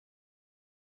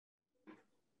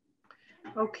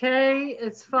Okay,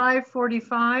 it's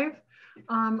 5:45.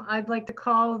 I'd like to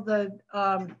call the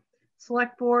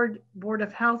Select Board Board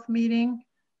of Health meeting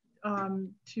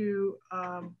on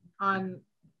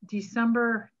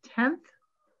December 10th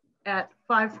at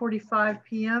 5:45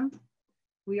 p.m.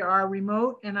 We are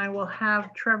remote, and I will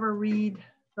have Trevor read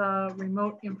the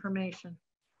remote information.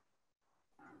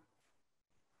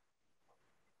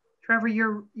 Trevor,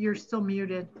 you're still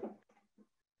muted.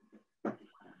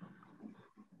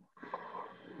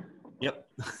 Yep.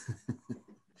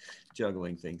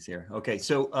 Juggling things here. Okay,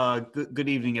 so good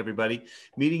evening, everybody.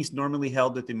 Meetings normally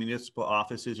held at the municipal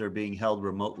offices are being held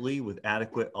remotely with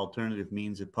adequate alternative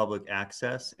means of public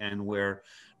access, and where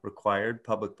required,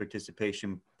 public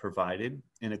participation provided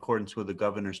in accordance with the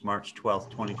governor's March 12th,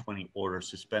 2020 order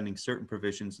suspending certain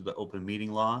provisions of the open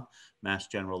meeting law, Mass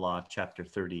General Law, Chapter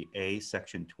 30A,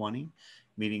 Section 20.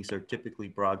 Meetings are typically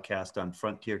broadcast on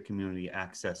Frontier Community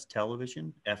Access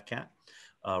Television, FCAT.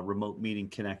 Remote meeting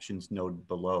connections noted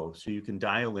below. So you can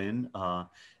dial in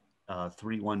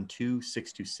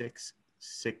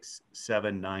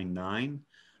 312-626-6799.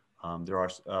 There are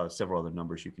several other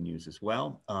numbers you can use as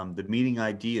well. The meeting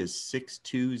ID is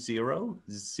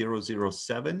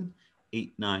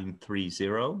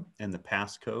 620-007-8930. And the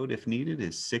passcode, if needed,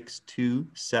 is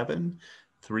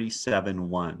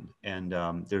 627371. And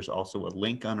there's also a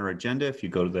link on our agenda. If you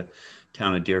go to the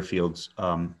Town of Deerfield's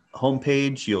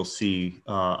homepage, you'll see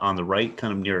on the right,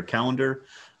 kind of near a calendar,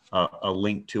 a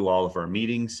link to all of our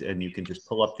meetings, and you can just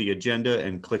pull up the agenda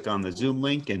and click on the Zoom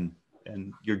link, and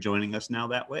you're joining us now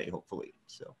that way, hopefully.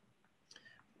 So,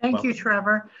 thank you,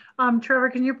 Trevor. Trevor,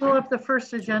 can you pull up the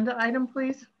first agenda item,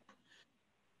 please?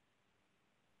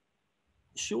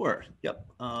 Sure. Yep.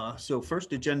 So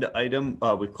first agenda item,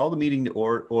 we've called the meeting to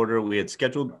order. We had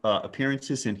scheduled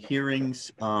appearances and hearings.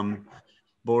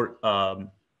 Board,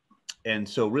 and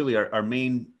so really our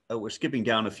main, we're skipping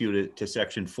down a few to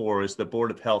section 4 is the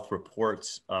Board of Health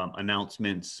reports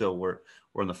announcements. So we're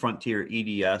on the Frontier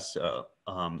EDS,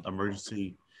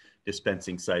 Emergency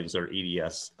Dispensing Site is our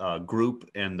EDS group,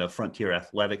 and the Frontier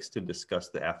Athletics to discuss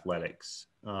the athletics.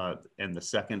 And the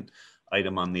second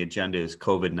item on the agenda is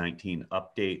COVID-19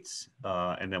 updates.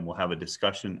 And then we'll have a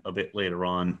discussion a bit later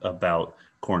on about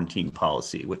quarantine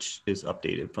policy, which is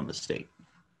updated from the state.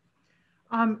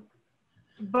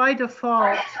 By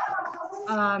default,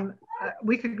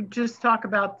 we could just talk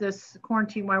about this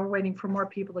quarantine while we're waiting for more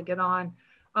people to get on.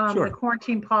 Sure. The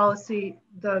quarantine policy,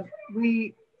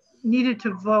 we needed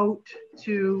to vote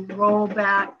to roll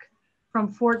back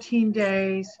from 14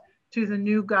 days to the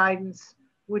new guidance,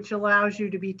 which allows you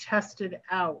to be tested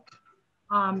out.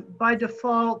 By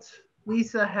default,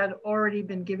 Lisa had already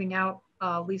been giving out,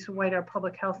 Lisa White, our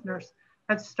public health nurse,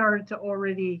 had started to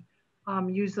already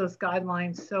use those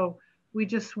guidelines. So we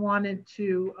just wanted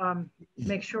to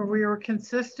make sure we were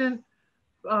consistent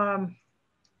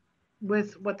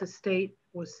with what the state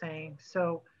was saying.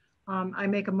 So I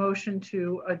make a motion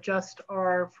to adjust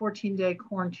our 14-day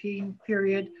quarantine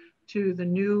period to the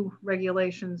new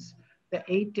regulations, the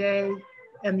 8-day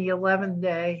and the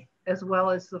 11-day, as well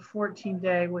as the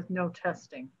 14-day with no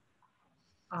testing.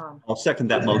 I'll second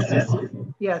that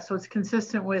motion. Yeah, so it's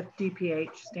consistent with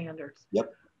DPH standards.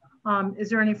 Yep. Is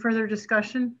there any further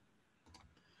discussion?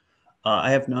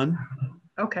 I have none.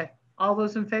 Okay, all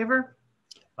those in favor?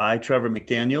 I, Trevor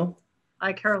McDaniel.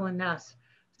 I, Carolyn Ness.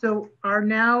 So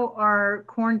our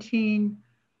quarantine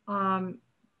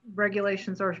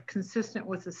regulations are consistent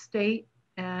with the state,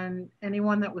 and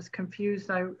anyone that was confused,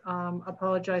 I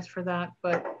apologize for that,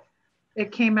 but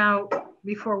it came out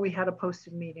before we had a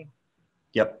posted meeting.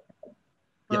 Yep.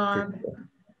 I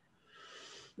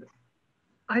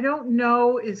don't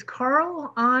know, is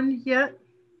Carl on yet?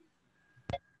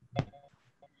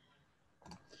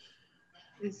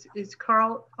 Is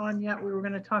Carl on yet? We were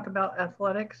going to talk about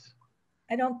athletics.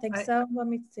 I don't think so. Let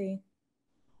me see.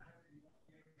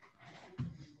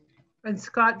 And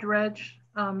Scott Dredge,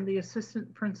 the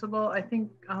assistant principal, I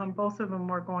think both of them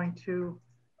were going to.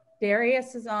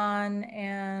 Darius is on,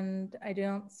 and I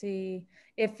don't see,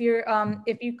 if you're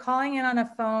calling in on a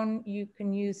phone, you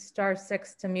can use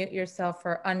 *6 to mute yourself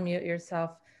or unmute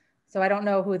yourself. So I don't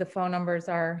know who the phone numbers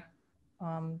are.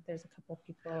 There's a couple of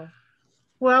people.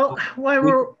 Well, while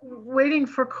we're waiting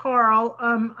for Carl,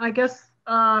 I guess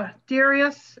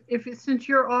Darius, since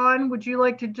you're on, would you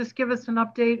like to just give us an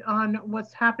update on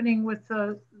what's happening with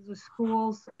the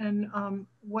schools and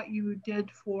what you did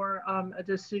for a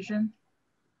decision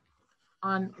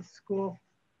on school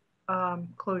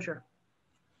closure?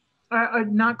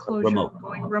 Not closure, remote.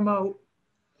 Going remote.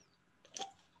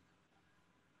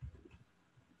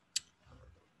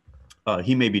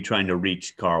 He may be trying to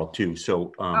reach Carl too.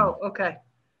 So oh, okay.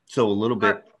 So a little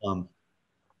bit.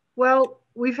 Well,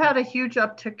 we've had a huge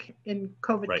uptick in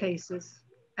COVID Right. cases,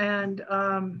 and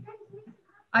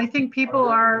I think people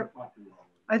are,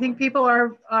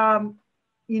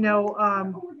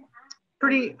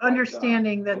 pretty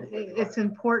understanding that it's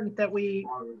important that we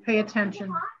pay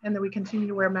attention and that we continue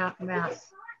to wear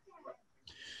masks.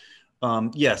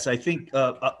 Yes, I think,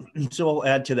 so I'll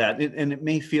add to that. And it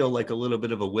may feel like a little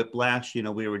bit of a whiplash. You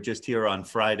know, we were just here on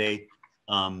Friday.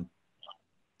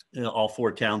 All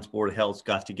 4 towns Board of Health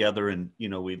got together, and, you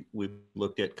know, we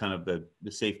looked at kind of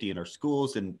the safety in our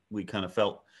schools, and we kind of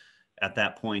felt at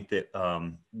that point that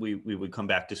we would come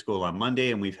back to school on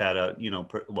Monday, and we've had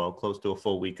close to a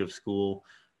full week of school.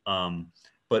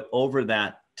 But over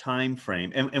that time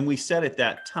frame, and we said at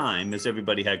that time, as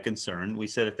everybody had concern, we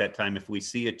said at that time, if we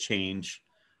see a change,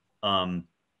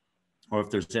 or if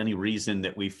there's any reason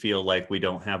that we feel like we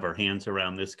don't have our hands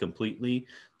around this completely,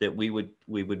 that we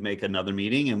would make another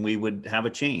meeting and we would have a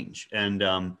change. And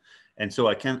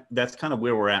so that's kind of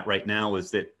where we're at right now,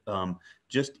 is that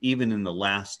just even in the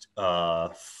last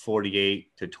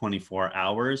 48 to 24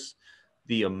 hours,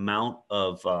 the amount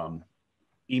of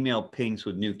email pings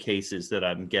with new cases that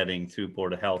I'm getting through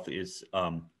Board of Health is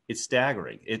it's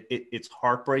staggering. It's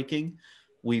heartbreaking.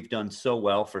 We've done so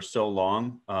well for so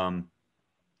long,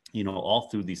 all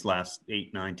through these last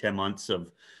 8, 9, 10 months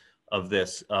of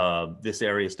this. This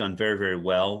area has done very, very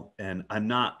well, and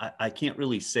I can't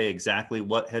really say exactly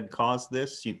what had caused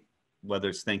this. Whether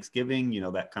it's Thanksgiving,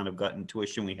 that kind of gut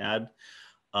intuition we had,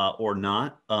 or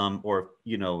not, or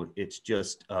it's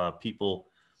just people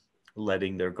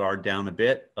letting their guard down a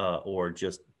bit, or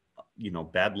just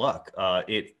bad luck.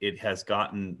 It has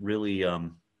gotten really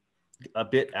a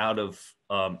bit out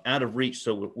of reach,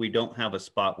 so we don't have a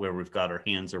spot where we've got our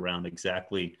hands around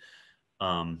exactly.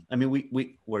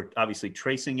 We're obviously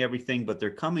tracing everything, but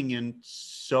they're coming in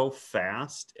so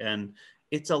fast, and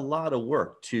it's a lot of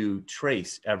work to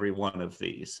trace every one of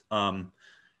these.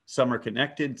 Some are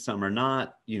connected, some are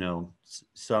not,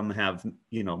 some have,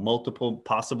 multiple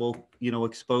possible,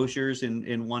 exposures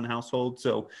in one household.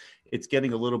 So it's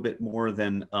getting a little bit more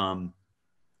than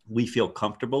we feel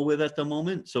comfortable with at the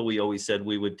moment. So we always said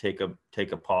we would take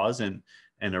a pause and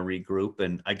a regroup.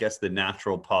 And I guess the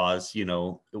natural pause,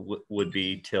 would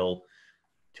be till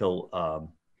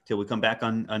we come back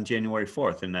on January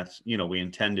 4th. And that's, we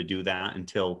intend to do that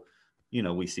until,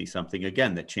 we see something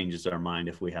again that changes our mind,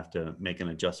 if we have to make an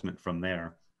adjustment from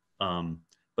there.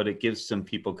 But it gives some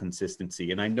people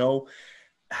consistency. And I know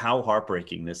how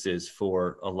heartbreaking this is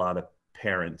for a lot of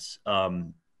parents.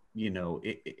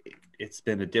 It's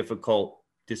been a difficult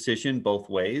decision both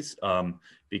ways,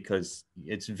 because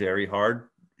it's very hard,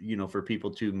 for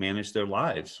people to manage their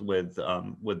lives with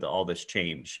all this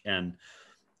change. And,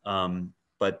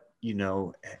 but,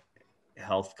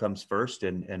 health comes first,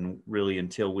 and really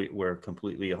until we're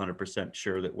completely 100%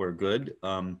 sure that we're good,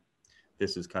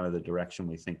 this is kind of the direction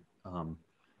we think,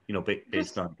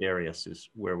 based on Darius, is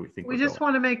where we think we just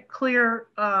want to make clear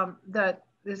that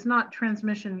there's not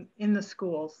transmission in the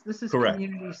schools. This is correct.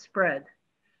 Community spread.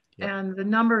 Yep. And the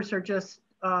numbers are just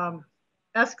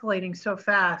escalating so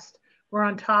fast. We're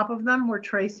on top of them, we're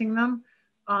tracing them.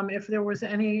 If there was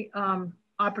any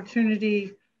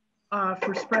opportunity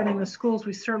for spreading the schools,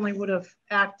 we certainly would have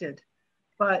acted.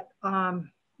 But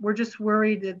we're just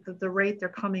worried that the rate they're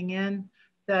coming in,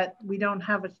 that we don't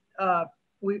have it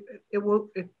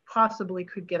possibly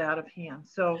could get out of hand.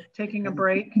 So taking a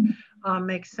break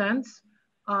makes sense.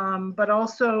 But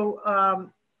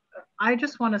also, I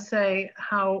just want to say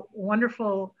how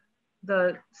wonderful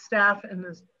the staff and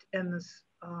the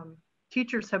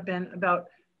teachers have been about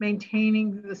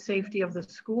maintaining the safety of the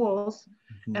schools,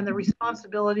 mm-hmm. and the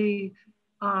responsibility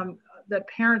that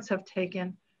parents have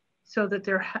taken, so that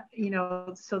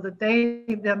so that they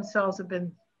themselves have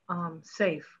been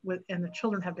safe and the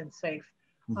children have been safe.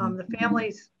 Mm-hmm. The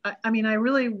families, I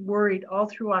really worried all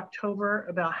through October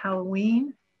about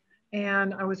Halloween,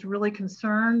 and I was really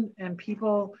concerned, and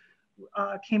people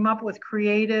came up with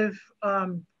creative,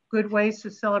 good ways to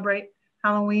celebrate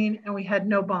Halloween, and we had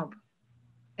no bump.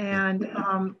 And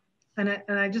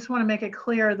I just want to make it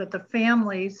clear that the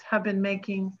families have been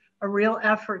making a real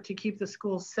effort to keep the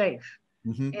schools safe.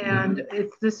 Mm-hmm. And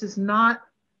this is not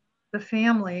the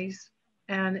families,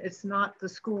 and it's not the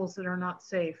schools that are not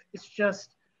safe. It's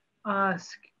just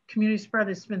community spread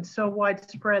has been so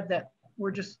widespread that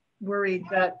we're just worried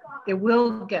that it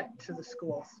will get to the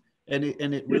schools. And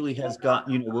it really has got,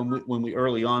 when we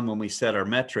early on, when we set our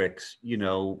metrics,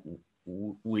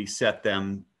 we set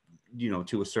them,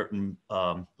 to a certain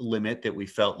limit that we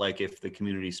felt like if the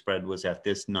community spread was at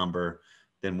this number,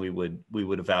 then we would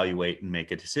evaluate and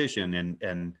make a decision.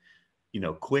 And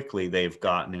quickly they've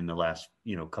gotten in the last,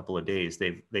 couple of days,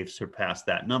 they've surpassed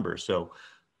that number. So,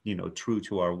 true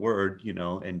to our word,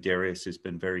 and Darius has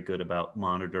been very good about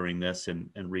monitoring this and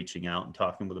reaching out and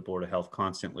talking with the Board of Health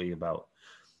constantly about,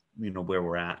 where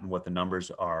we're at and what the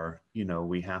numbers are.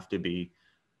 We have to be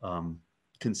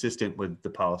consistent with the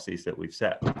policies that we've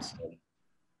set.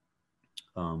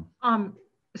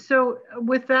 So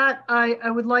with that, I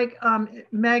would like,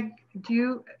 Meg,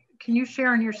 can you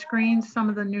share on your screen some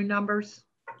of the new numbers?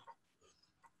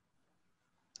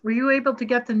 Were you able to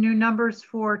get the new numbers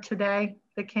for today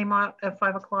that came out at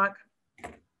 5 o'clock?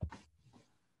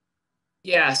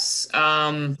 Yes.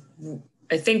 I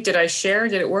think, did I share?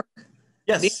 Did it work?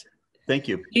 Yes. Thank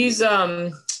you. These,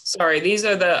 sorry, these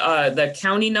are the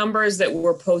county numbers that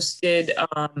were posted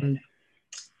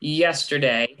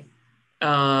yesterday.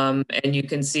 And you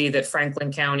can see that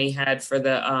Franklin County had, for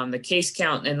the case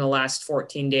count in the last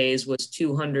 14 days was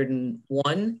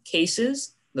 201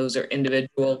 cases. Those are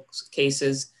individual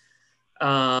cases.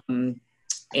 And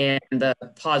the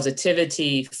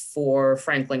positivity for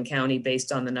Franklin County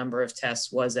based on the number of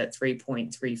tests was at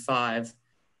 3.35.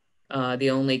 The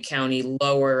only county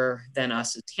lower than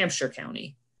us is Hampshire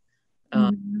County.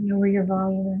 Know where your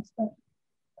volume is.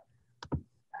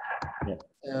 Yeah.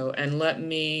 So, and let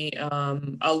me,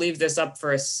 I'll leave this up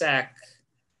for a sec.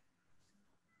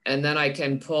 And then I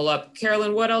can pull up.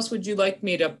 Carolyn, what else would you like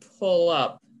me to pull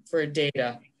up for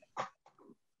data?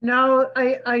 No,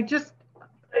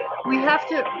 we have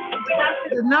to,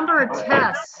 the number of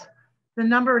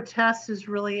tests is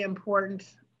really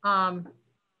important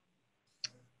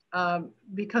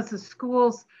because the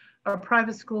schools, our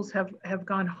private schools have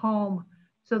gone home,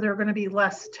 so there are going to be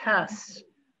less tests.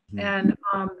 And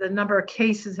the number of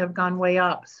cases have gone way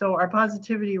up. So our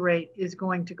positivity rate is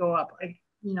going to go up,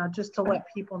 just to let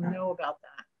people know about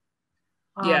that.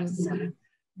 Yes.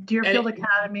 Deerfield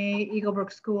Academy,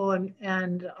 Eaglebrook School,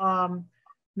 and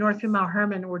Northfield Mount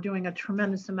Herman were doing a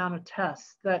tremendous amount of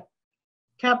tests that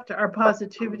kept our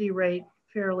positivity rate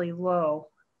fairly low.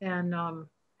 And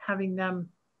having them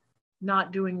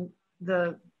not doing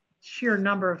the sheer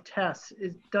number of tests,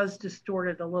 it does distort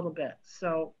it a little bit.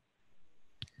 So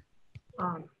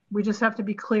we just have to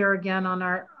be clear again on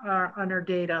our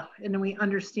data, and then we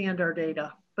understand our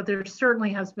data. But there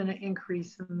certainly has been an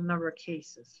increase in the number of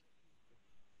cases.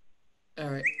 All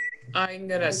right, I'm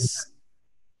gonna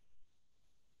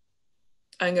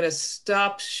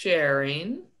stop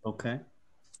sharing. Okay.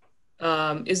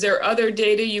 Is there other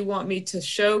data you want me to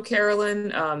show,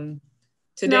 Carolyn?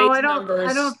 Today's No, I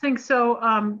numbers. don't think so.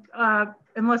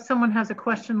 Unless someone has a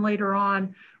question later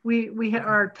on. We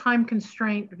are time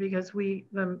constrained because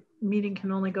the meeting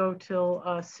can only go till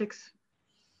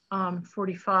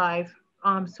 6:45.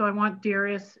 So I want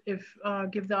Darius,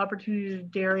 give the opportunity to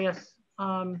Darius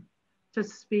to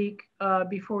speak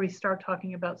before we start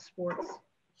talking about sports.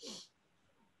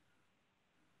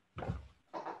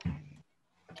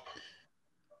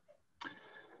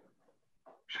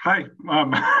 Hi, I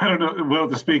don't know well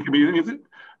to speak. I mean, the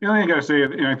only thing I gotta say,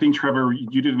 and I think Trevor,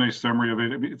 you did a nice summary of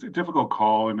it. I mean, it's a difficult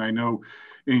call, and I know,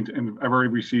 and I've already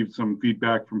received some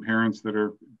feedback from parents that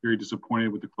are very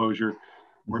disappointed with the closure,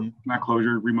 or not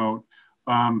closure, remote,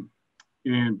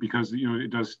 and because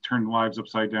it does turn lives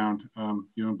upside down.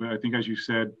 But I think, as you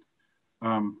said,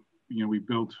 we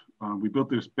built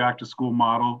this back to school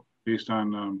model based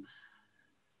on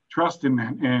trust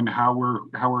and how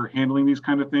we're handling these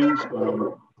kind of things.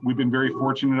 We've been very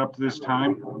fortunate up to this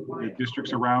time. The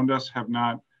districts around us have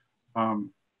not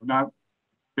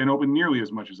been open nearly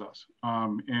as much as us,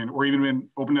 or even been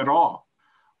open at all.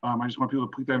 I just want people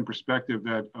to put that in perspective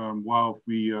that while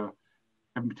we have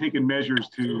taken measures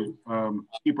to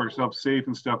keep ourselves safe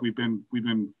and stuff, we've been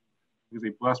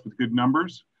blessed with good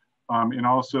numbers, and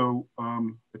also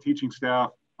a teaching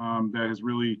staff that has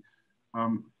really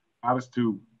allowed us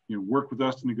to work with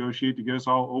us to negotiate to get us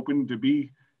all open to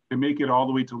make it all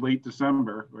the way to late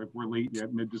December. We're late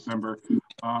yet, mid-December,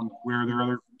 where there are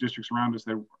other districts around us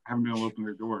that haven't been able to open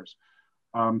their doors.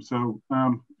 So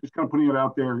just kind of putting it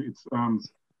out there. It's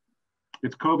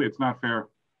COVID. It's not fair,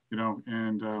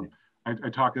 And I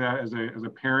talk to that as a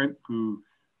parent who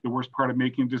the worst part of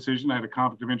making a decision. I had a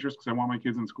conflict of interest because I want my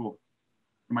kids in school,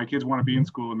 and my kids want to be in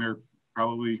school, and they're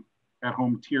probably at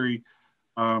home teary.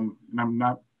 And I'm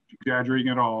not exaggerating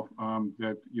at all.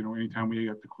 That anytime we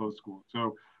have to close school,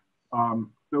 so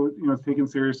it's taken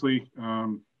seriously.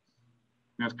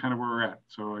 That's kind of where we're at.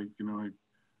 So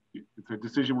it's a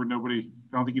decision where I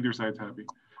don't think either side's happy.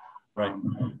 Right.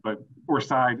 Or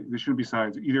side, there shouldn't be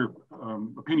sides. Either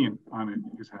opinion on it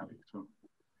is happy. So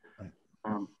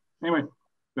anyway,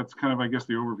 that's kind of, I guess,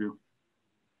 the overview.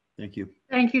 Thank you.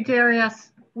 Thank you,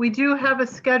 Darius. we do have a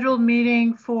scheduled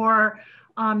meeting for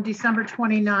December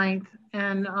 29th,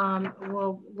 and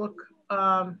we'll look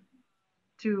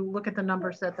to look at the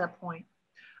numbers at that point.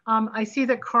 I see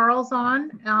that Carl's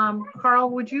on. Carl,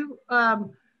 would you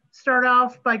start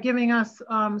off by giving us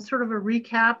sort of a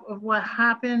recap of what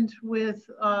happened with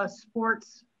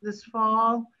sports this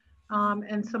fall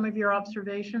and some of your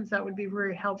observations? That would be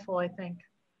very helpful, I think.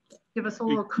 Give us a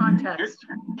little context.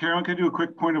 Carolyn, can I do a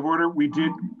quick point of order? We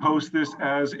did post this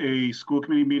as a school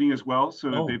committee meeting as well,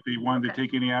 so that if they wanted to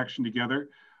take any action together.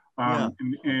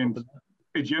 And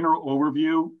a general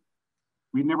overview,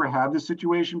 we never had this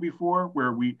situation before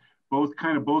where we both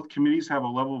committees have a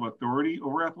level of authority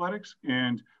over athletics,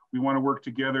 and we want to work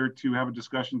together to have a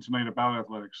discussion tonight about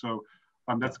athletics. So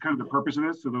that's kind of the purpose of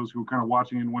this. So those who are kind of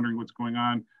watching and wondering what's going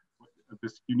on,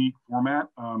 this unique format,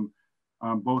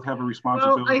 both have a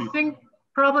responsibility. Well, I think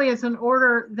probably as an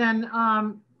order, then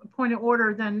point of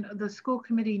order, then the school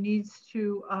committee needs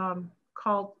to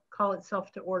call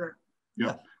itself to order.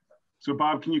 Yeah. So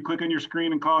Bob, can you click on your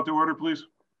screen and call it to order, please?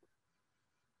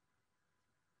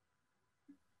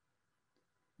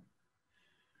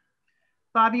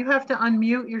 Bob, you have to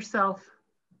unmute yourself.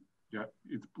 Yeah,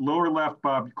 it's lower left,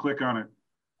 Bob. Click on it.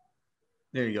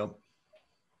 There you go.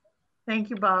 Thank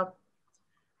you, Bob.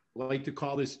 I'd like to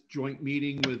call this joint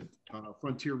meeting with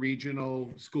Frontier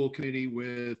Regional School Committee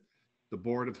with the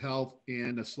Board of Health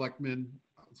and the select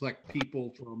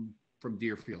people from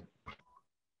Deerfield.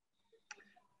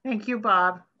 Thank you,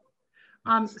 Bob.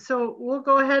 So we'll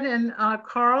go ahead and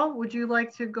Carl, would you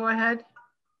like to go ahead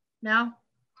now?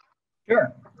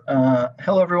 Sure.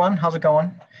 Hello, everyone. How's it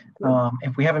going?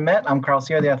 If we haven't met, I'm Carl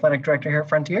Sear, the athletic director here at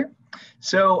Frontier.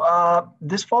 So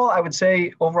this fall, I would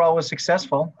say overall was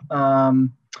successful.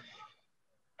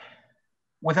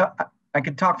 I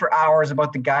could talk for hours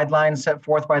about the guidelines set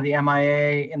forth by the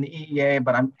MIA and the EEA,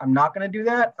 but I'm not going to do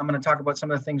that. I'm going to talk about some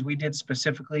of the things we did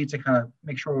specifically to kind of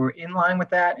make sure we're in line with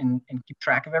that and keep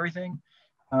track of everything.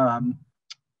 One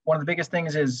of the biggest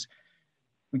things is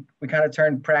we kind of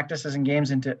turned practices and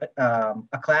games into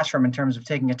a classroom in terms of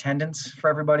taking attendance for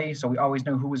everybody. So we always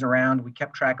knew who was around. We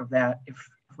kept track of that. If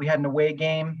we had an away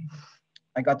game,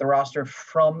 I got the roster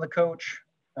from the coach,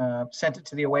 sent it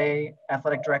to the away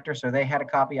athletic director. So they had a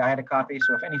copy, I had a copy.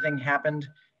 So if anything happened,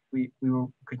 we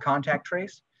could contact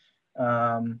trace.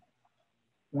 All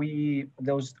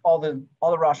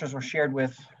the rosters were shared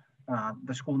with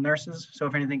the school nurses. So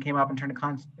if anything came up in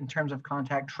terms of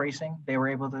contact tracing, they were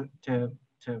able to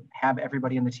have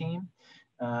everybody in the team.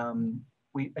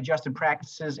 We adjusted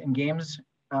practices and games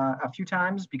a few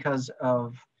times because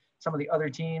of some of the other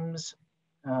teams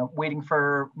waiting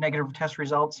for negative test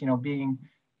results, being,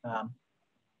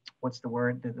 what's the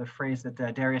word, the phrase that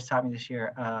Darius taught me this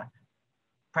year,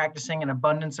 practicing an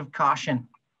abundance of caution.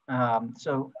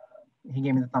 So he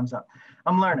gave me the thumbs up.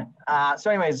 I'm learning. So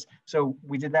anyways, so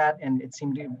we did that and it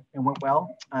went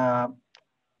well.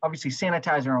 Obviously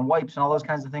sanitizer and wipes and all those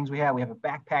kinds of things we have. We have a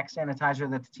backpack sanitizer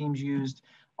that the teams used,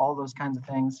 all those kinds of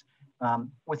things.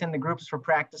 Within the groups for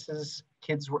practices,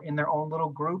 kids were in their own little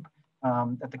group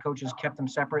that the coaches kept them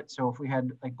separate. So if we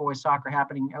had like boys soccer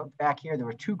happening out back here, there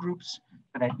were two groups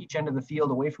that at each end of the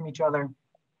field away from each other.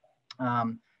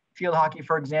 Field hockey,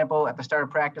 for example, at the start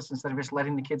of practice, instead of just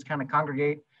letting the kids kind of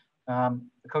congregate, the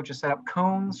coaches set up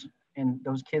cones and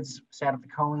those kids sat at the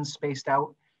cones spaced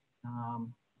out.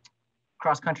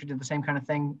 Cross country did the same kind of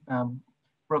thing,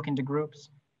 broke into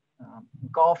groups.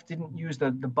 Golf didn't use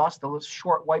the bus, the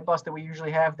short white bus that we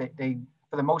usually have. They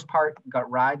for the most part, got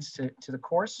rides to the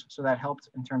course. So that helped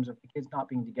in terms of the kids not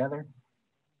being together.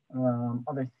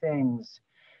 Other things.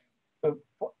 So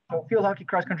field hockey,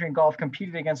 cross country, and golf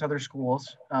competed against other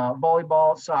schools.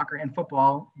 Volleyball, soccer, and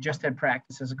football just had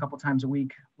practices a couple times a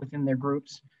week within their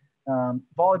groups.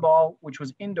 Volleyball, which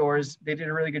was indoors, they did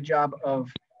a really good job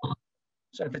of.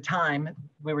 So at the time,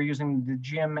 we were using the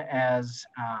gym as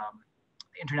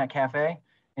the internet cafe,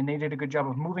 and they did a good job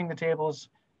of moving the tables,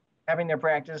 having their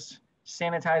practice,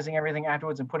 sanitizing everything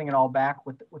afterwards, and putting it all back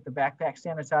with the backpack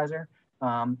sanitizer.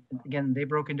 Again, they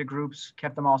broke into groups,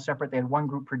 kept them all separate. They had one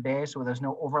group per day, so there's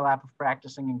no overlap of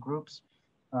practicing in groups.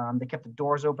 They kept the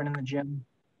doors open in the gym.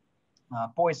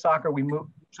 Boys soccer,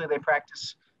 usually they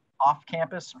practice off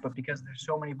campus, but because there's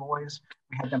so many boys,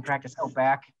 we had them practice out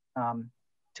back.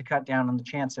 To cut down on the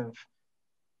chance of,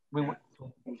 we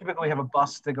typically have a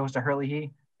bus that goes to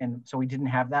Hurley, and so we didn't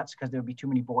have that because there would be too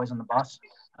many boys on the bus.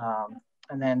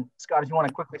 And then Scott, if you want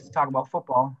to quickly talk about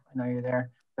football, I know you're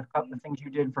there, the things you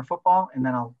did for football, and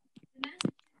then I'll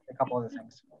a couple other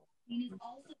things.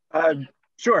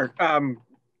 Sure.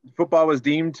 football was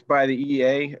deemed by the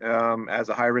EA as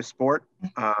a high-risk sport.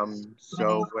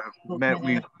 So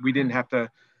we didn't have to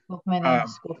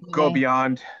go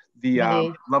beyond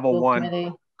the level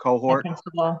 1 cohort.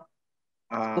 Principal,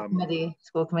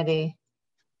 school committee.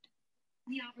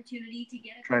 The opportunity to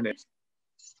get trying to.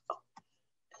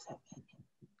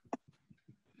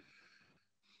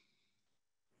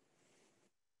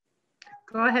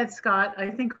 Go ahead, Scott. I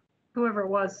think whoever it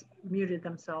was muted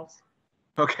themselves.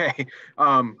 Okay.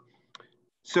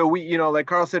 So we, like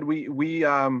Carl said, we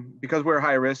because we're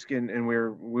high risk and we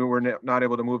were not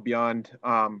able to move beyond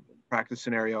practice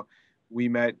scenario, we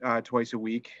met twice a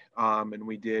week and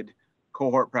we did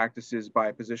cohort practices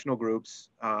by positional groups.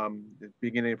 The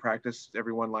beginning of practice,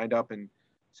 everyone lined up and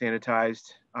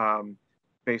sanitized.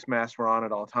 Face masks were on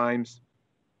at all times.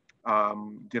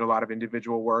 Did a lot of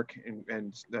individual work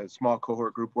and small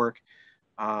cohort group work.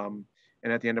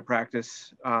 And at the end of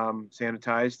practice,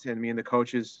 sanitized, and me and the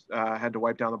coaches had to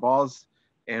wipe down the balls.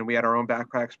 And we had our own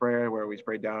backpack sprayer where we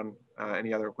sprayed down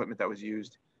any other equipment that was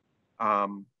used.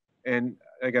 And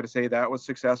I got to say that was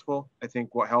successful. I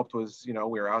think what helped was, we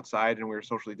were outside and we were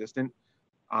socially distant.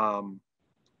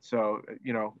 So,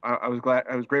 I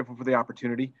was grateful for the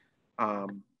opportunity.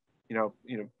 Having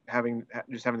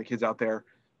the kids out there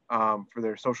for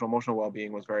their social emotional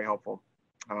well-being was very helpful.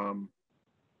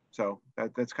 So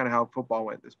that's kind of how football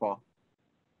went this fall.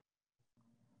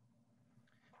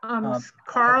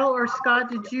 Carl or Scott,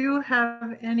 did you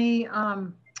have any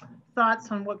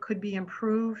thoughts on what could be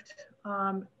improved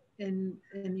in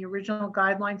the original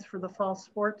guidelines for the fall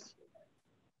sports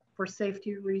for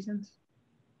safety reasons?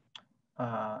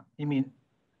 You mean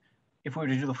if we were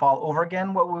to do the fall over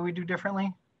again, what would we do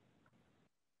differently?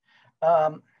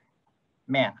 That's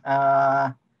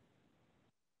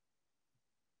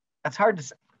hard to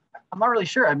say. I'm not really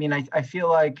sure. I mean, I feel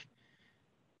like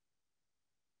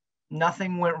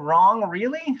nothing went wrong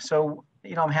really. So,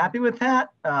 I'm happy with that.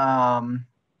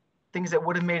 Things that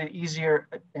would have made it easier,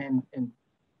 and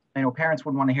I know parents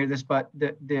would want to hear this, but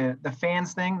the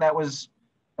fans thing, that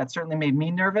certainly made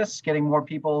me nervous, getting more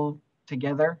people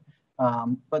together.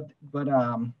 But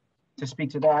to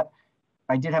speak to that,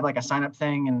 I did have like a sign up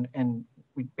thing, and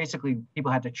we basically,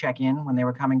 people had to check in when they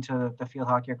were coming to the field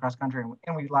hockey or cross country,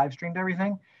 and we live streamed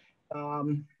everything.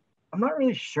 I'm not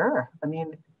really sure. I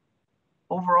mean,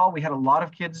 overall, we had a lot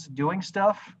of kids doing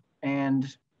stuff, and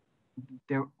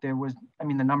there was,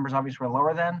 the numbers obviously were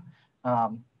lower then.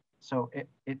 So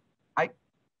I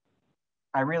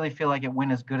really feel like it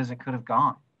went as good as it could have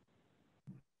gone.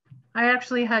 I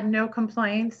actually had no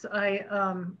complaints.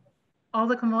 All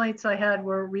the complaints I had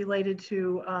were related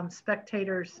to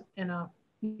spectators in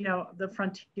the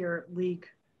Frontier League,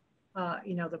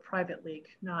 the private league,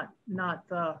 not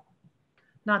the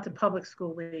public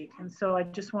school league. And so I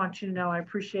just want you to know I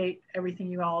appreciate everything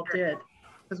you all did,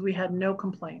 because we had no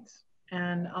complaints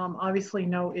and obviously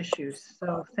no issues.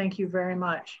 So thank you very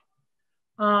much.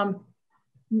 Do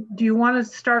you want to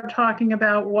start talking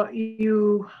about what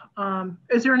you,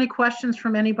 is there any questions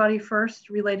from anybody first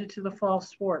related to the fall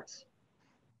sports?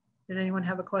 Did anyone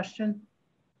have a question?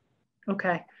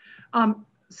 Okay.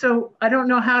 So I don't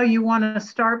know how you want to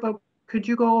start, but could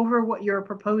you go over what you're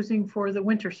proposing for the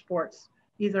winter sports?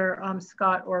 Either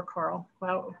Scott or Carl,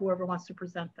 whoever wants to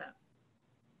present that.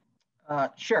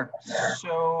 Sure.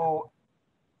 So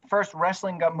first,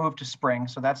 wrestling got moved to spring,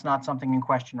 so that's not something in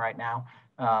question right now.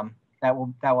 That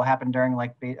will happen during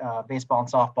like baseball and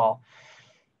softball.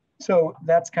 So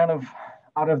that's kind of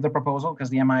out of the proposal because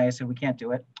the MIA said we can't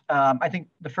do it. I think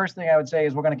the first thing I would say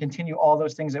is we're going to continue all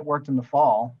those things that worked in the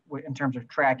fall in terms of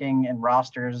tracking and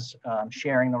rosters,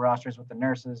 sharing the rosters with the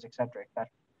nurses, et cetera, et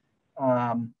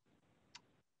cetera.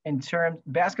 In terms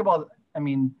basketball,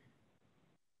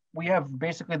 we have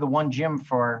basically the one gym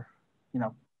for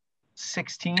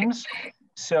 6 teams,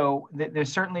 so there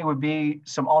certainly would be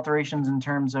some alterations in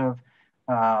terms of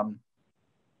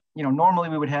normally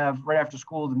we would have right after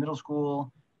school the middle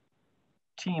school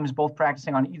teams both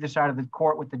practicing on either side of the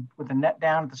court with the net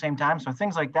down at the same time. So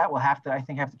things like that will have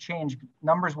to change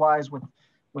numbers wise with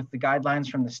the guidelines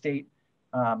from the state.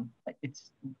 If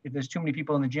there's too many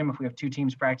people in the gym, if we have 2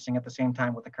 teams practicing at the same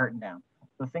time with the curtain down,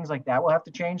 so things like that will have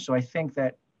to change. So I think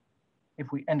that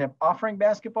if we end up offering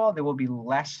basketball, there will be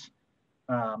less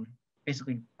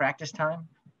basically practice time.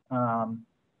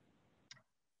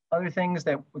 Other things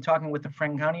that we're talking with the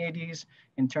Franklin County ADs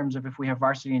in terms of if we have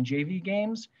varsity and JV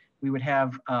games, we would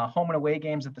have home and away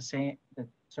games at the same.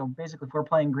 So basically, if we're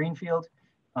playing Greenfield,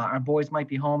 our boys might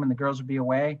be home and the girls would be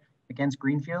away against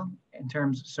Greenfield. In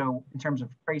terms of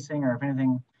tracing or if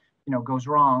anything, goes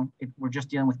wrong, we're just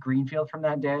dealing with Greenfield from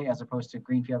that day as opposed to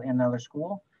Greenfield and another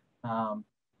school.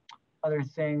 Other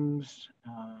things,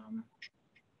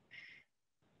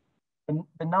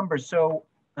 the numbers. So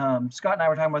Scott and I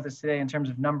were talking about this today in terms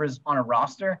of numbers on a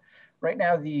roster. Right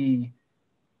now, the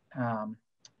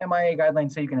MIA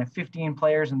guidelines say you can have 15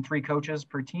 players and 3 coaches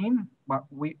per team. But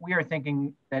we are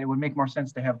thinking that it would make more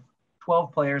sense to have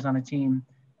 12 players on a team.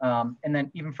 And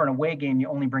then even for an away game, you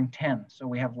only bring 10. So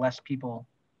we have less people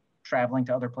traveling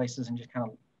to other places and just kind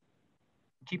of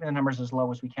keeping the numbers as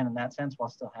low as we can in that sense while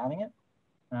still having it.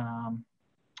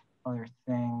 Other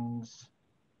things.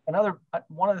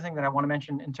 One other thing that I want to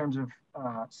mention in terms of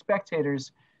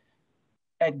spectators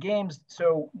at games.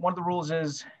 So one of the rules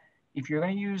is if you're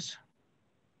going to use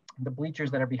the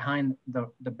bleachers that are behind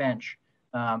the bench,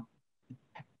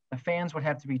 the fans would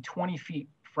have to be 20 feet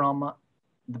from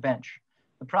the bench.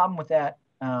 The problem with that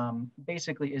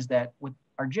basically is that with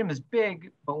our gym is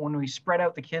big, but when we spread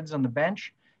out the kids on the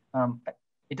bench,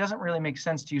 it doesn't really make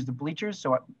sense to use the bleachers.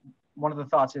 So one of the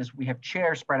thoughts is we have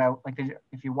chairs spread out. Like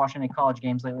if you watch any college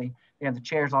games lately, they have the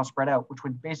chairs all spread out, which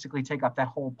would basically take up that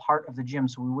whole part of the gym.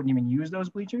 So we wouldn't even use those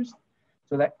bleachers.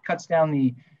 So that cuts down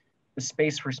the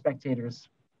space for spectators,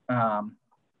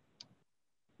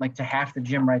 like to half the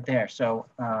gym right there. So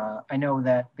I know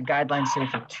that the guidelines say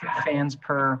for 2 fans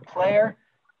per player.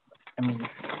 I mean,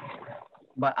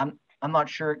 but I'm not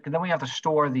sure, because then we have to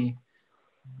store the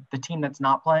team that's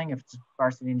not playing if it's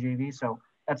varsity and JV. So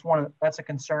that's a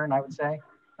concern, I would say.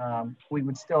 We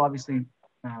would still obviously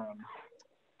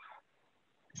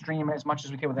stream as much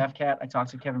as we can with FCAT. I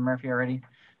talked to Kevin Murphy already.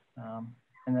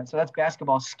 So that's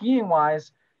basketball. Skiing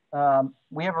wise,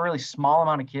 we have a really small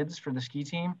amount of kids for the ski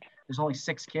team. There's only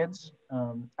 6 kids.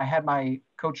 I had my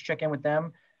coach check in with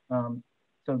them.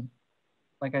 So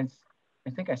like I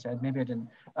think I said, maybe I didn't,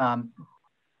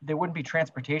 there wouldn't be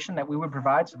transportation that we would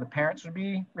provide. So the parents would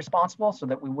be responsible so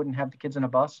that we wouldn't have the kids in a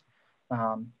bus.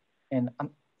 And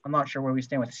I'm not sure where we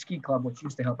stand with the ski club, which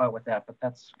used to help out with that, but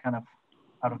that's kind of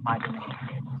out of my domain.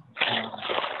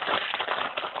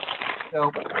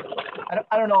 So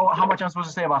I don't know how much I'm supposed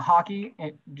to say about hockey,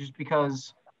 just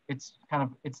because it's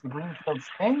the Greenfield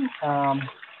thing.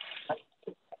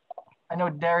 I know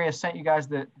Darius sent you guys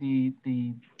the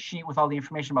sheet with all the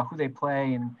information about who they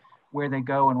play and where they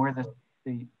go and where the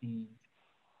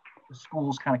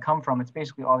schools kind of come from. It's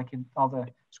basically all the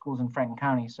schools in Franklin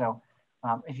County. So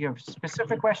if you have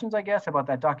specific questions, I guess, about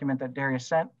that document that Darius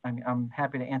sent, I'm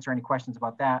happy to answer any questions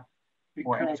about that.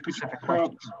 Or Carl, any specific Carl,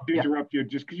 questions. to interrupt you,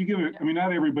 just could you give it, I mean,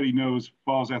 not everybody knows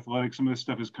Falls Athletics. Some of this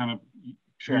stuff is kind of,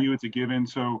 for you, it's a given.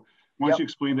 So once you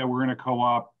explain that we're in a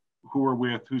co-op, who we're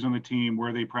with, who's on the team,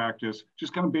 where they practice,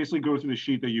 just kind of basically go through the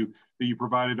sheet that you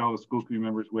provided all the school committee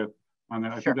members with on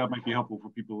that. I think that might be helpful for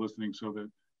people listening so that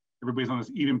everybody's on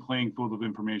this even playing field of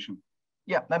information.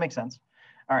 Yeah, that makes sense.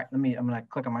 All right, I'm going to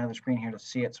click on my other screen here to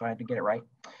see it, so I had to get it right.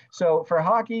 So for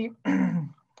hockey,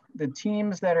 the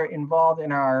teams that are involved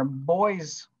in our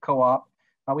boys co-op,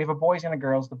 we have a boys and a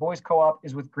girls. The boys co-op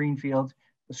is with Greenfield.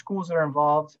 The schools that are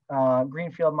involved,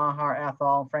 Greenfield, Mahar,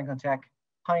 Athol, Franklin Tech,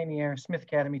 Pioneer, Smith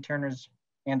Academy, Turner's,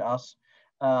 and us.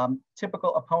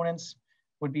 Typical opponents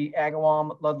would be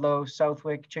Agawam, Ludlow,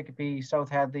 Southwick, Chicopee, South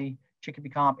Hadley, Chicopee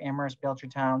Comp, Amherst,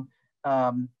 Belchertown.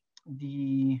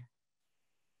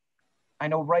 I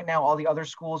know right now all the other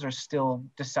schools are still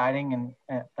deciding, and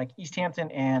like East Hampton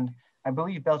and I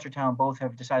believe Belchertown both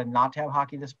have decided not to have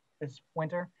hockey this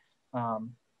winter.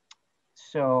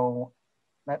 So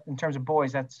that in terms of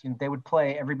boys, that's, they would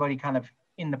play everybody kind of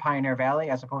in the Pioneer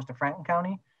Valley as opposed to Franklin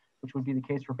County, which would be the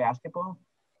case for basketball.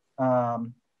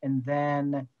 And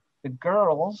then the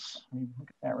girls, let me look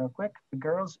at that real quick. The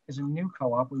girls is a new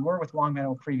co-op. We were with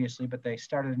Longmeadow previously, but they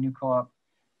started a new co-op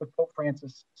with Pope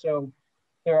Francis. So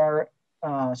there are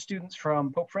students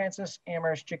from Pope Francis,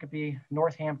 Amherst, Chicopee,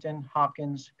 Northampton,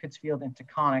 Hopkins, Pittsfield, and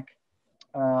Taconic.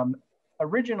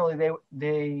 Originally,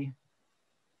 they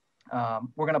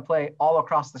were going to play all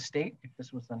across the state if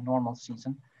this was the normal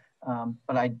season.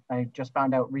 But I just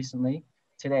found out recently,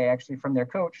 today actually, from their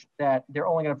coach, that they're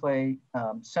only going to play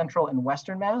Central and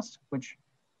Western Mass, which,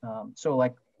 so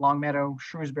like Longmeadow,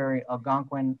 Shrewsbury,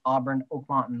 Algonquin, Auburn,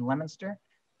 Oakmont, and Leominster,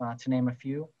 to name a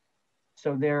few.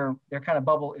 So their kind of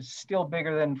bubble is still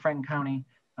bigger than Franklin County,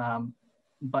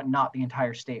 but not the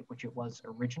entire state, which it was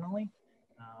originally.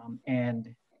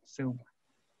 And so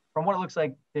from what it looks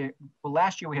like,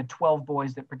 last year we had 12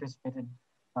 boys that participated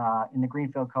in the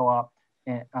Greenfield co-op.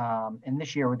 And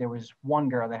this year there was one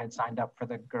girl that had signed up for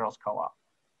the girls co-op.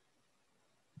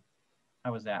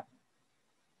 How was that?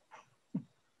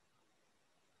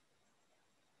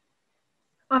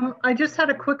 I just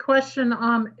had a quick question.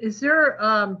 Is there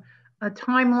a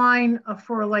timeline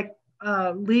for like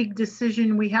a league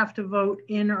decision we have to vote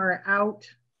in or out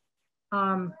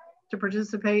to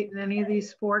participate in any of these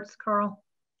sports, Carl?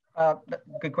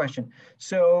 Good question.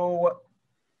 So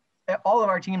all of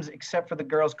our teams, except for the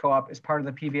girls co-op, is part of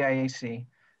the PVIAC.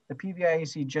 The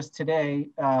PVIAC just today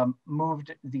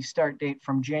moved the start date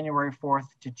from January 4th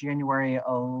to January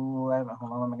 11th.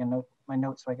 Hold on, I'm gonna note my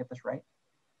notes so I get this right.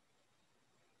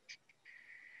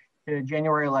 To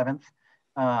January 11th.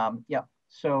 Yeah,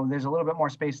 so there's a little bit more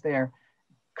space there.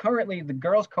 Currently, the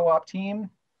girls co-op team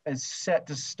is set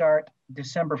to start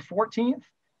December 14th,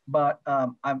 but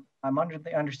I'm under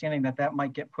the understanding that that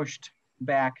might get pushed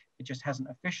back. It just hasn't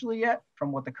officially yet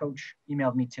from what the coach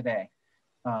emailed me today.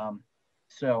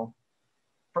 So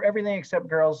for everything except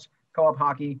girls co-op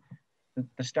hockey,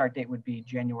 the start date would be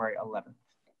January 11th.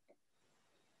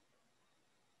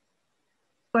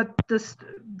 But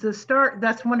the start,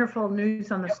 that's wonderful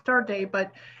news on the start date,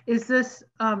 but is this,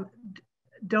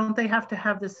 don't they have to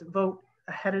have this vote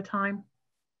ahead of time?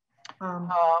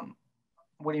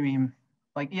 What do you mean?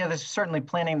 Like, yeah, there's certainly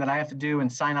planning that I have to do and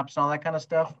signups and all that kind of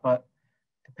stuff, but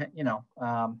you know.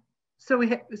 So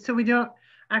we don't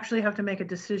actually have to make a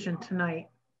decision tonight.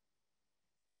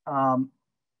 No,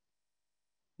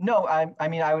 I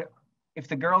mean, I would, if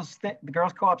the girls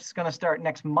co-op is going to start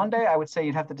next Monday, I would say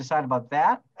you'd have to decide about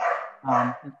that,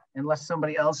 unless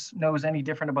somebody else knows any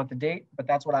different about the date. But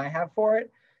that's what I have for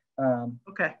it.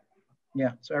 Okay.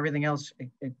 Yeah. So everything else,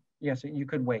 yes, you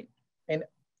could wait, and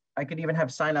I could even have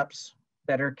signups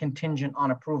that are contingent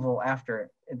on approval after.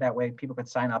 That way, people could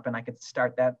sign up, and I could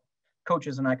start that.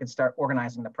 Coaches and I could start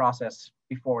organizing the process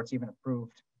before it's even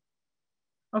approved.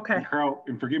 Okay. And Carl,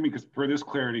 and forgive me because for this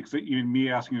clarity, because even me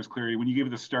asking this clarity, when you give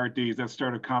it the start date, is that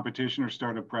start of competition or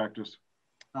start of practice?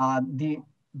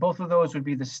 Both of those would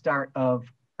be the start of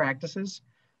practices.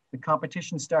 The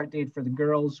competition start date for the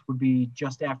girls would be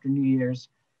just after New Year's,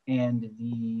 and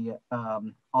the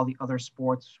all the other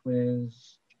sports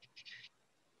was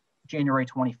January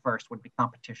 21st would be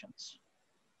competitions.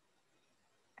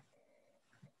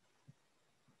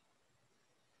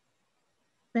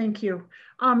 Thank you.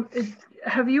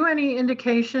 Have you any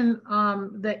indication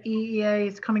that EEA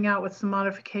is coming out with some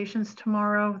modifications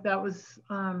tomorrow? That was.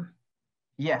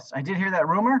 Yes, I did hear that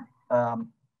rumor.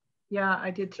 Yeah,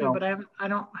 I did too, but I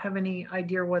don't have any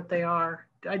idea what they are.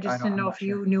 I just didn't know if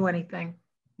you knew anything.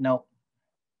 No.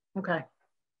 Okay.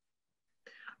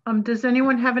 Does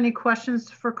anyone have any questions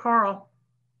for Carl?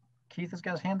 Keith has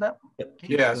got his hand up.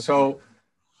 Yeah, so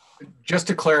just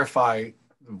to clarify,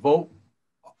 the vote,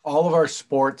 all of our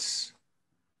sports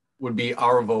would be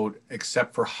our vote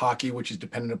except for hockey, which is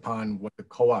dependent upon what the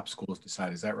co-op schools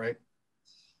decide. Is that right?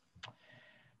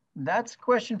 That's a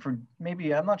question for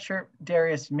maybe, I'm not sure,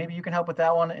 Darius, maybe you can help with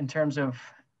that one in terms of,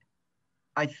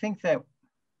 I think that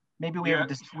maybe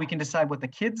we can decide what the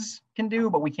kids can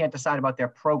do, but we can't decide about their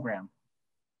program,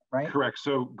 right? Correct.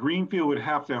 So Greenfield would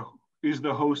have to, is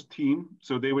the host team.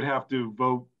 So they would have to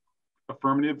vote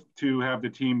affirmative to have the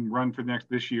team run for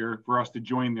this year for us to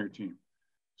join their team.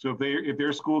 So if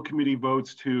their school committee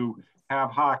votes to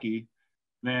have hockey,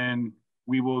 then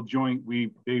we will join,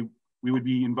 we would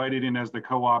be invited in as the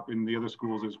co-op in the other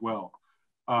schools as well.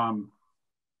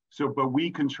 But we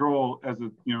control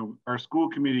our school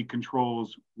committee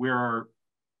controls how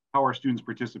our students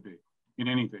participate in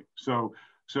anything. So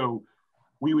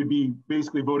we would be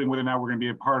basically voting whether or not we're going to be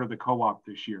a part of the co-op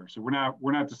this year. So we're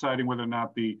not deciding whether or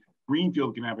not the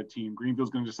Greenfield can have a team.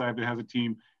 Greenfield's going to decide if it has a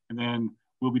team, and then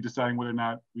we'll be deciding whether or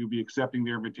not we'll be accepting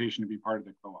their invitation to be part of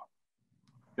the co-op.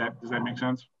 Does that make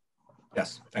sense?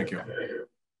 Yes, thank you.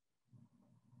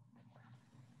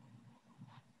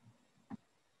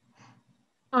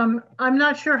 I'm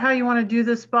not sure how you want to do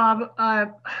this, Bob.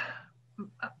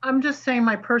 I'm just saying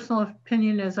my personal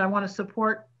opinion is I want to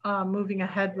support moving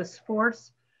ahead with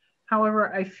sports.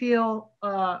 However, I feel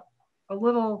a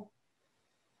little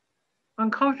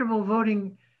uncomfortable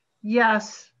voting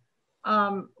yes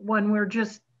when we're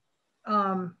just,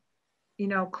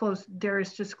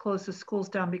 Darius just closed the schools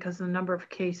down because of the number of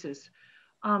cases.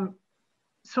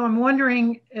 So I'm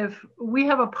wondering if we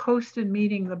have a posted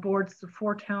meeting, the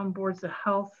 4 town boards of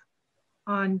health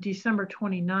on December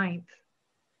 29th.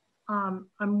 I'm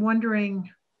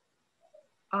wondering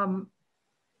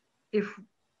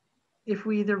if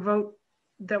we either vote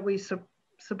that we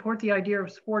support the idea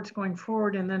of sports going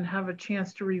forward and then have a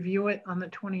chance to review it on the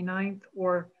 29th,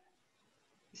 or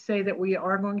say that we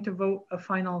are going to vote a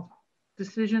final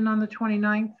decision on the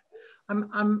 29th.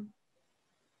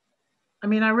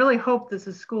 I really hope that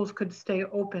the schools could stay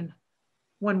open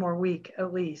one more week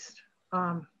at least.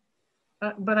 But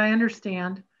I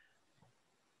understand.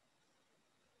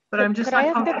 But I'm just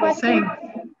not comfortable saying.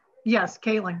 Yes,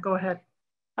 Caitlin, go ahead.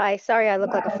 Hi, sorry I look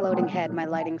like a floating head. My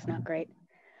lighting's not great.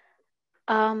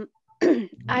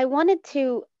 I wanted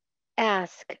to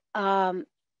ask, and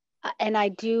I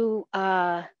do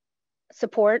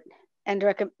support and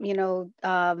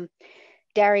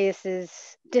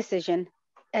Darius's decision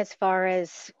as far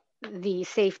as the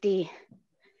safety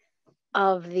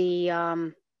of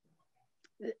the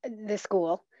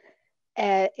school.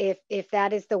 If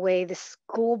that is the way the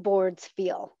school boards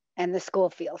feel and the school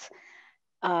feels.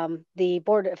 The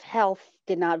Board of Health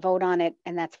did not vote on it,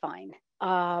 and that's fine.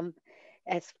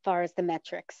 As far as the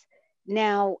metrics.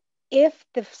 Now, if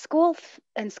the school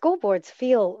and school boards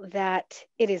feel that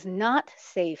it is not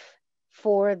safe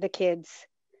for the kids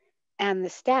and the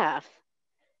staff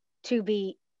to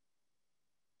be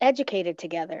educated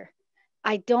together,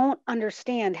 I don't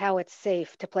understand how it's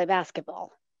safe to play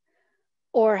basketball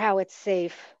or how it's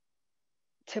safe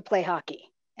to play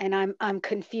hockey. And I'm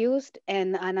confused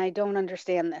and I don't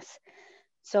understand this.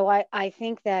 So I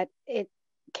think that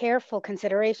careful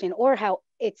consideration, or how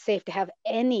it's safe to have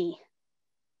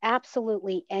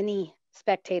absolutely any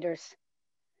spectators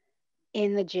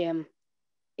in the gym.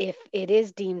 If it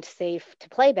is deemed safe to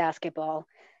play basketball,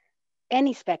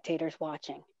 any spectators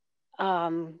watching,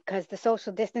 because the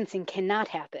social distancing cannot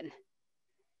happen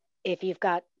if you've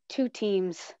got 2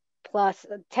 teams plus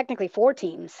technically 4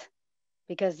 teams,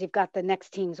 because you've got the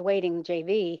next teams waiting,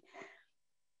 JV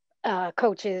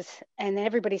coaches, and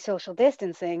everybody social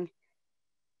distancing.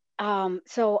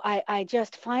 So I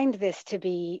just find this to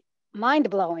be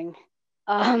mind-blowing,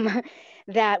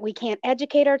 that we can't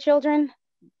educate our children,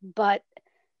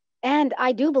 and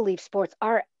I do believe sports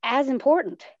are as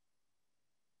important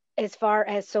as far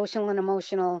as social and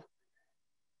emotional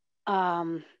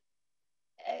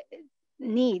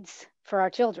needs for our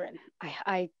children.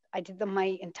 I did them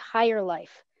my entire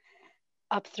life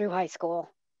up through high school,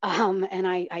 and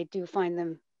I do find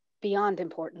them beyond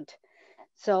important.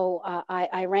 So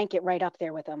I rank it right up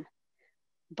there with them,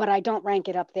 but I don't rank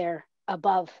it up there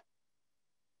above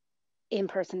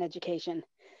in-person education.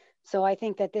 So I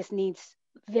think that this needs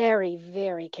very,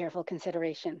 very careful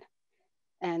consideration.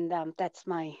 And that's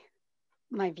my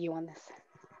view on this.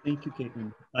 Thank you,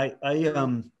 Caitlin.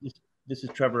 This is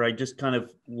Trevor. I just kind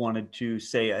of wanted to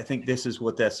say, I think this is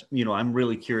what I'm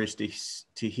really curious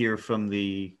to hear from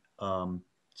the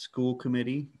school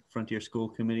committee, Frontier School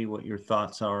Committee, what your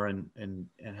thoughts are, and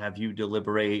have you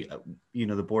deliberate.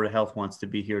 The Board of Health wants to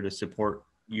be here to support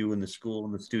you and the school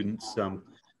and the students. So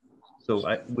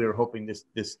we're hoping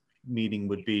this meeting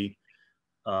would be,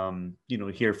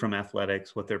 hear from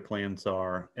athletics, what their plans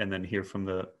are, and then hear from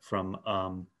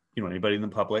anybody in the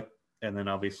public, and then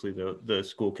obviously the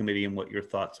school committee and what your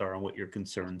thoughts are and what your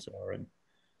concerns are. And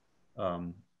I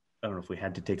don't know if we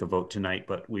had to take a vote tonight,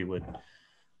 but we would,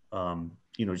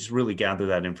 just really gather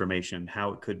that information,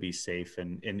 how it could be safe,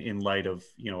 and in light of,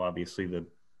 obviously the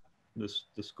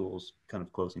schools kind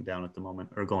of closing down at the moment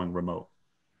or going remote.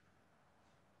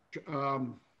 I'd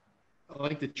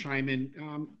like to chime in.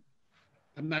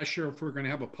 I'm not sure if we're going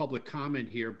to have a public comment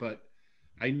here, but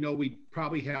I know we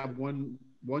probably have one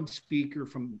speaker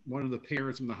from one of the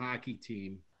parents from the hockey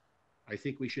team. I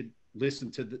think we should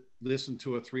listen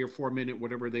to a 3 or 4 minute,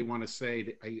 whatever they want to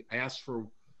say. I asked for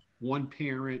one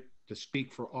parent to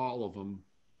speak for all of them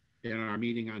in our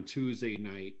meeting on Tuesday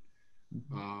night.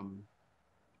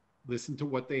 Listen to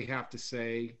what they have to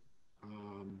say.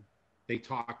 They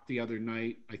talked the other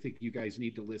night. I think you guys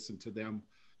need to listen to them.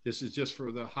 This is just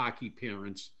for the hockey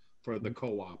parents, for the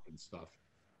co-op and stuff.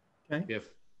 Okay. If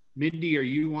Mindy, are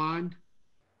you on?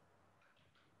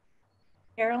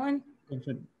 Carolyn?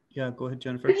 Yeah, go ahead,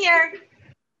 Jennifer. I'm here.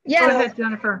 Yeah. Go ahead,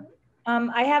 Jennifer.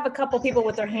 I have a couple people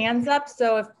with their hands up,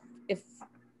 so if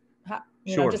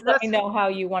just let me know how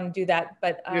you want to do that.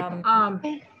 But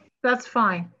that's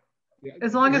fine. Yeah,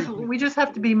 as long as we just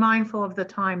have to be mindful of the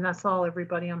time. That's all,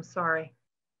 everybody. I'm sorry.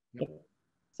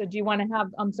 So do you want to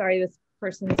have, I'm sorry, this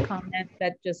person's comment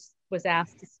that just was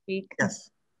asked to speak?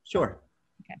 Yes, sure.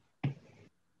 Okay.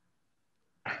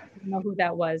 I don't know who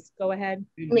that was. Go ahead.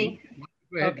 Me.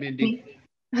 Go ahead, okay. Mindy.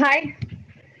 Hi.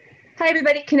 Hi,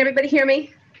 everybody. Can everybody hear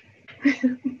me?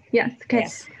 Yes. Okay.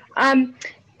 Yes.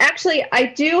 Actually, I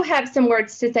do have some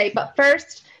words to say, but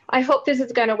first, I hope this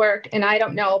is going to work, and I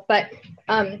don't know, but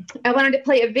I wanted to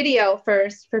play a video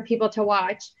first for people to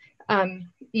watch.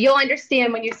 You'll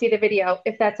understand when you see the video,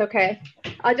 if that's okay.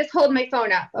 I'll just hold my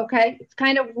phone up, okay? It's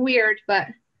kind of weird, but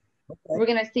we're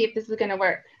going to see if this is going to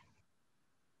work.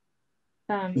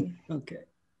 Okay.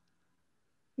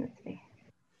 Let's see.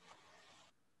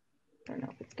 I don't know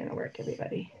if it's going to work,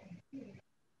 everybody.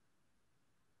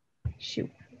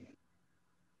 Shoot.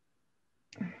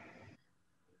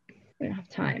 We don't have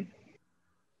time.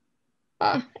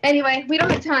 Anyway, we don't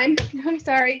have time. I'm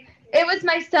sorry. It was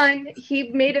my son. He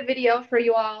made a video for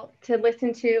you all to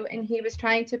listen to, and he was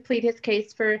trying to plead his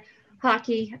case for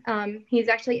hockey. He's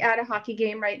actually at a hockey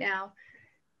game right now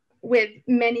with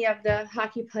many of the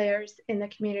hockey players in the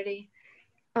community.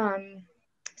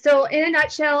 So in a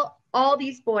nutshell, all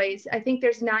these boys, I think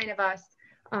there's 9 of us,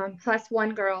 plus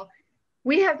 1 girl,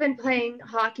 we have been playing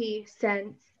hockey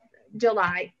since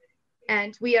July.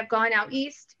 And we have gone out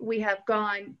east, we have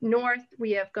gone north,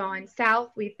 we have gone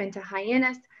south, we've been to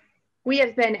Hyannis, we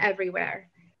have been everywhere.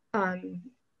 I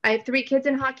have 3 kids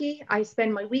in hockey. I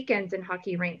spend my weekends in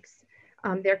hockey rinks.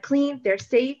 They're clean, they're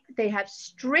safe, they have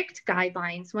strict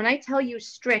guidelines. When I tell you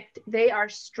strict, they are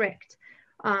strict.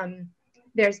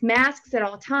 There's masks at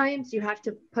all times. You have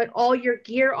to put all your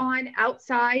gear on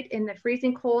outside in the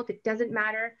freezing cold. It doesn't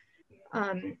matter.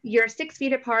 You're 6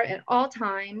 feet apart at all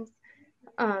times.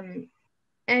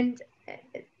 And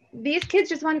these kids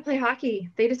just want to play hockey.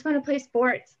 They just want to play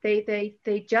sports. They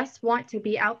just want to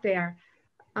be out there.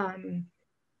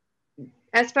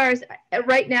 As far as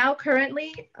right now,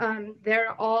 currently,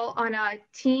 they're all on a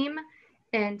team,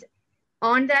 and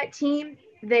on that team,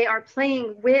 they are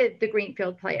playing with the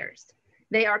Greenfield players.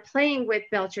 They are playing with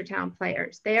Belchertown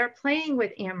players. They are playing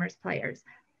with Amherst players.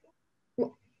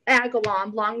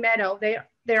 Agawam, Longmeadow,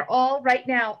 they're all right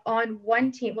now on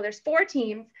one team. Well, there's 4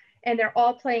 teams, and they're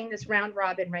all playing this round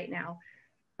robin right now.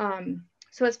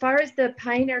 So as far as the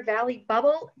Pioneer Valley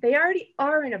bubble, they already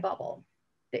are in a bubble.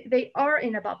 They are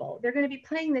in a bubble. They're going to be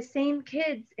playing the same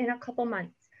kids in a couple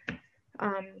months.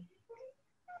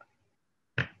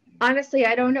 Honestly,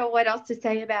 I don't know what else to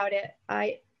say about it.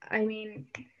 I mean,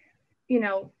 you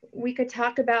know, we could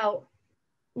talk about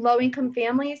low-income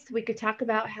families. We could talk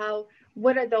about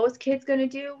what are those kids going to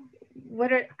do?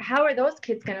 How are those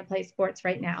kids going to play sports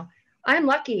right now? I'm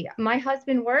lucky. My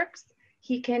husband works.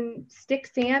 He can stick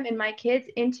Sam and my kids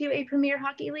into a Premier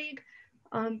Hockey League.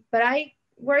 But I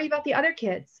worry about the other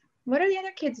kids. What are the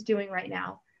other kids doing right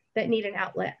now that need an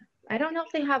outlet? I don't know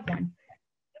if they have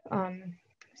one.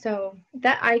 So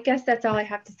I guess that's all I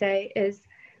have to say is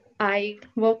I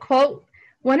will quote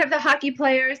one of the hockey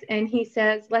players, and he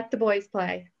says, "Let the boys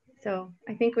play." So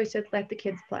I think we should let the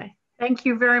kids play. Thank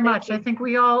you very much. I think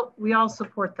we all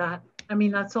support that. I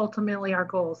mean, that's ultimately our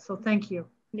goal. So thank you.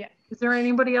 Yeah. Is there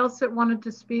anybody else that wanted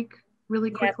to speak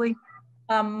really quickly?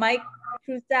 Yes. Mike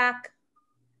Prusak.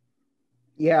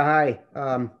 Yeah, hi.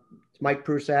 It's Mike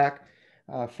Prusak.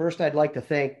 First, I'd like to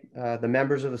thank the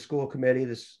members of the school committee,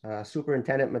 this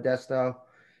Superintendent Modesto,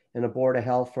 and the Board of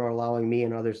Health for allowing me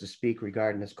and others to speak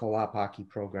regarding this co-op hockey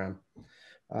program.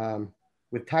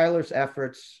 With Tyler's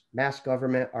efforts, Mass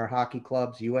Government, our hockey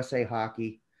clubs, USA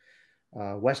Hockey,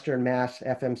 Western Mass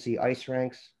FMC ice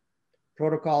rinks,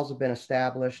 protocols have been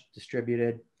established,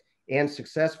 distributed, and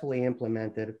successfully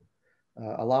implemented,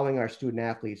 allowing our student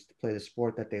athletes to play the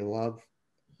sport that they love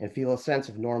and feel a sense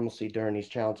of normalcy during these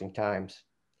challenging times.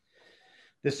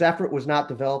 This effort was not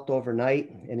developed overnight,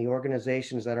 and the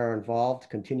organizations that are involved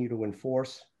continue to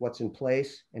enforce what's in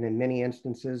place, and in many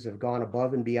instances have gone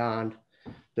above and beyond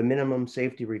the minimum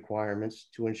safety requirements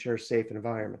to ensure safe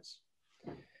environments.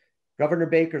 Governor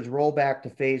Baker's rollback to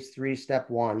phase 3, step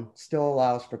 1 still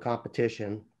allows for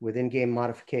competition with in-game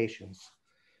modifications.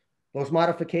 Those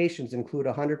modifications include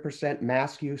 100%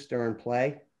 mask use during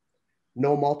play,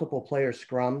 no multiple player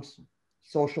scrums,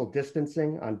 social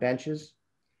distancing on benches,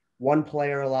 1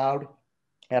 player allowed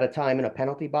at a time in a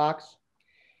penalty box,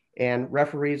 and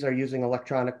referees are using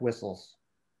electronic whistles.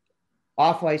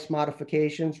 Off-ice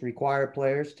modifications require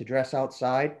players to dress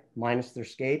outside, minus their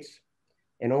skates,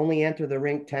 and only enter the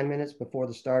rink 10 minutes before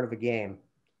the start of a game.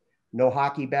 No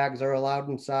hockey bags are allowed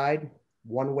inside,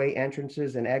 one-way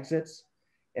entrances and exits,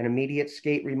 and immediate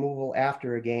skate removal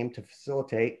after a game to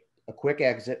facilitate a quick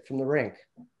exit from the rink.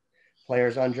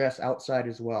 Players undress outside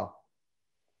as well.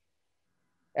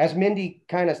 As Mindy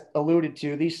kind of alluded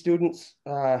to, these student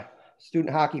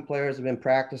hockey players have been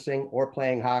practicing or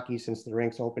playing hockey since the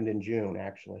rinks opened in June,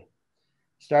 actually.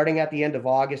 Starting at the end of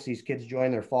August, these kids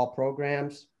joined their fall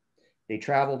programs. They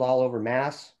traveled all over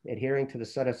Mass, adhering to the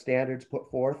set of standards put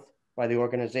forth by the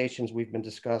organizations we've been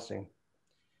discussing.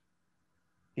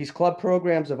 These club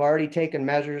programs have already taken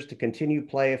measures to continue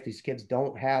play if these kids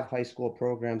don't have high school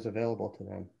programs available to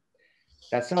them.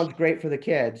 That sounds great for the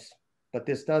kids, but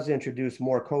this does introduce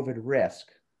more COVID risk.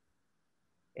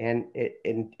 And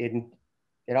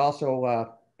it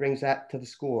also brings that to the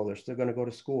school. They're still going to go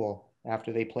to school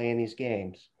after they play in these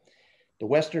games. The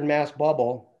Western Mass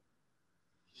bubble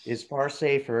is far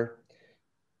safer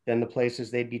than the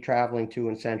places they'd be traveling to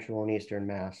in Central and Eastern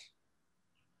Mass.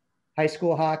 High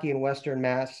school hockey in Western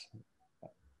Mass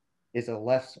is a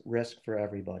less risk for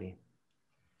everybody.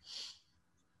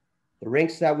 The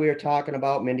rinks that we are talking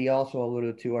about, Mindy also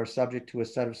alluded to, are subject to a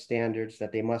set of standards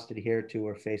that they must adhere to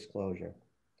or face closure.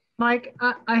 Mike,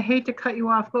 I hate to cut you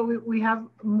off, but we have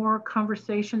more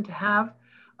conversation to have.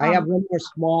 I have one more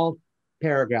small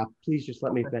paragraph. Please just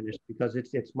let me finish because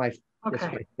it's my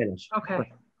finish.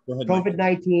 Okay.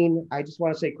 COVID-19, I just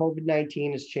want to say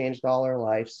COVID-19 has changed all our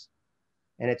lives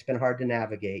and it's been hard to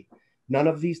navigate. None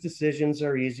of these decisions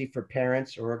are easy for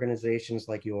parents or organizations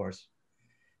like yours.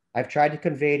 I've tried to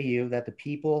convey to you that the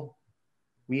people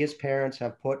we as parents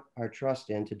have put our trust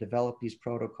in to develop these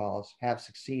protocols have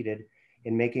succeeded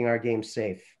in making our game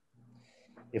safe.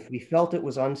 If we felt it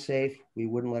was unsafe, we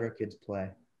wouldn't let our kids play.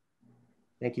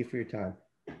 Thank you for your time.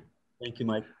 Thank you,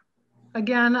 Mike.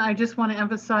 Again, I just want to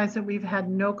emphasize that we've had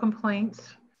no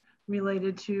complaints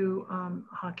related to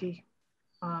hockey.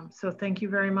 So thank you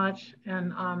very much.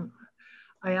 And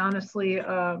I honestly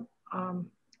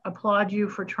applaud you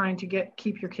for trying to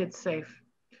keep your kids safe.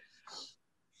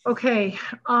 Okay,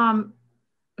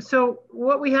 so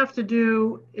what we have to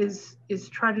do is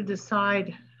try to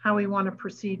decide how we want to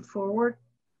proceed forward.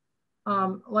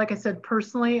 Like I said,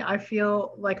 personally, I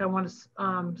feel like I want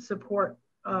to support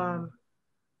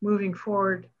moving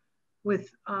forward with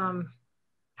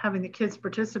having the kids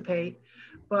participate,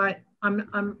 but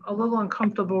I'm a little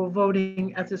uncomfortable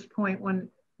voting at this point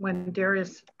when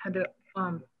Darius had to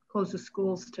close the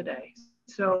schools today.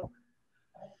 So,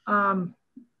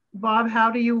 Bob, how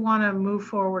do you want to move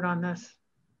forward on this?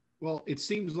 Well, it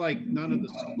seems like none of the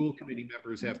school committee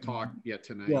members have talked yet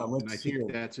tonight, and I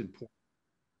think that's important.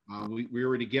 We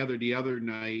were together the other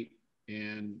night,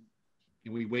 and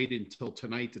we waited until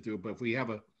tonight to do it. But if we have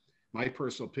my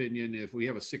personal opinion, if we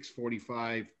have a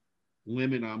 6:45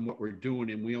 limit on what we're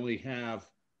doing, and we only have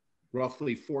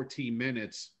roughly 14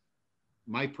 minutes,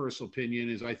 my personal opinion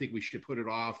is I think we should put it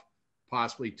off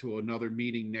possibly to another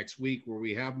meeting next week where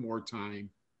we have more time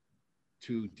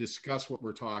to discuss what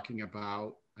we're talking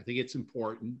about. I think it's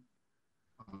important.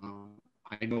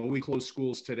 I know we closed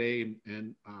schools today,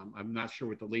 and I'm not sure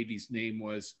what the lady's name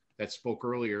was that spoke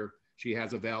earlier. She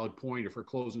has a valid point. If we're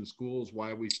closing schools, why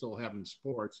are we still having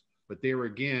sports? But there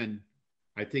again,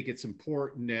 I think it's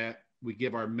important that we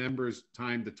give our members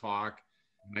time to talk.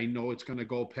 I know it's going to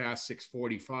go past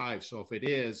 6:45. So if it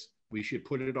is, we should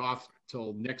put it off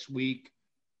till next week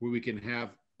where we can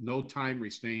have no time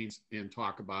restraints and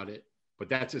talk about it. But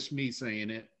that's just me saying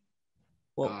it.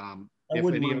 Well, if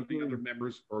any of the other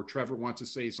members or Trevor wants to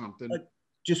say something. I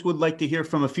just would like to hear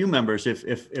from a few members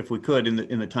if we could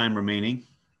in the time remaining.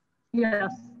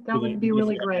 Yes, that would be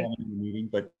really great. Meeting,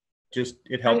 but just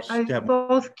it helps to have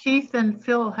both Keith and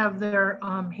Phil have their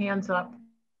hands up.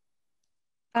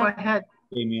 Go ahead,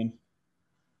 Damien.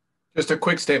 Just a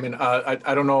quick statement.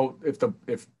 I don't know if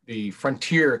the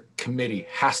Frontier Committee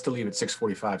has to leave at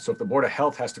 6:45. So if the Board of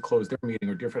Health has to close their meeting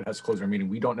or Deerfield has to close their meeting,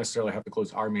 we don't necessarily have to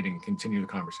close our meeting and continue the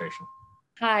conversation.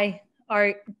 Hi. All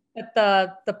right.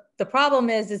 But the problem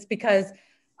is because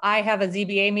I have a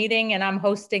ZBA meeting and I'm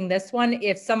hosting this one.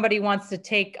 If somebody wants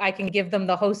to I can give them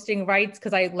the hosting rights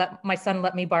because my son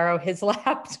let me borrow his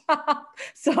laptop.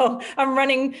 So I'm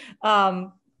running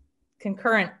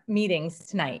concurrent meetings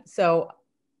tonight. So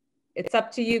it's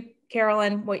up to you,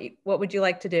 Carolyn. What would you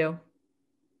like to do?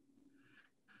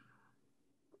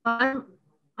 I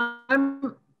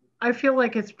feel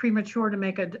like it's premature to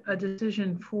make a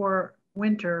decision for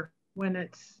winter when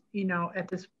it's, at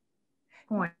this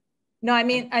point. No, I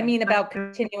mean about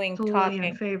continuing talking.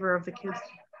 In favor of the kids.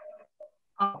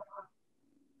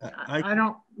 I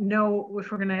don't know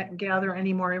if we're going to gather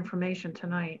any more information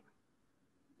tonight.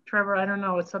 Trevor, I don't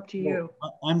know. It's up to you.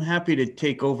 I'm happy to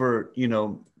take over,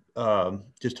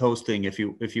 just hosting if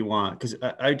you want, because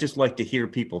I just like to hear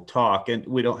people talk, and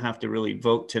we don't have to really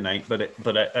vote tonight,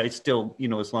 but I still,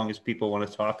 as long as people want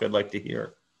to talk, I'd like to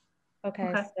hear.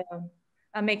 Okay. So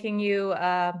I'm making you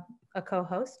a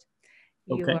co-host.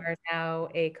 You are now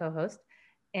a co-host.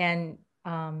 And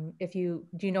do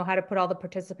you know how to put all the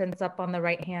participants up on the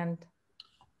right hand?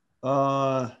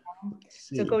 So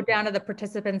go down to the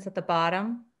participants at the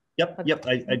bottom. Yep.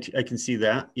 I can see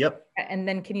that. Yep. And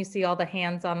then can you see all the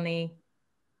hands on the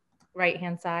right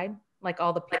hand side? Like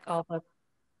all the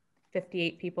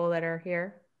 58 people that are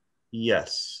here?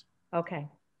 Yes. Okay,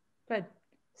 good.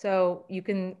 So you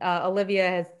can, Olivia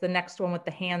has the next one with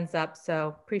the hands up.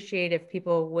 So appreciate if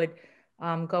people would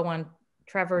go on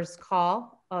Trevor's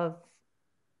call of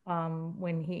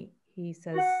when he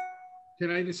says. Can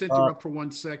I just interrupt for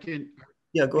 1 second?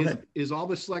 Yeah, go ahead. Is all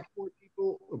the select board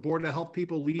people, Board of Health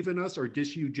people leaving us, or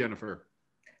just you, Jennifer?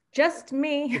 Just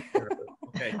me.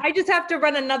 Okay. I just have to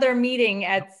run another meeting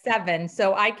at 7,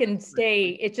 so I can stay.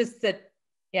 It's just that,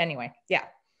 anyway, yeah.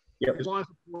 As long as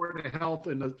the Board of Health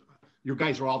and you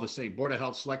guys are all the same. Board of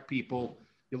Health, select people,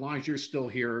 as long as you're still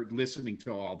here listening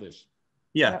to all this.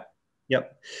 Yeah.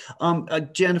 Yep.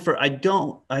 Jennifer, I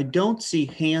don't see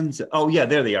hands. Oh yeah,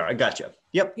 there they are. I got you.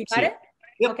 Yep. You got it?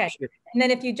 Yep. Okay. Sure. And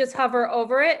then if you just hover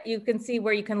over it, you can see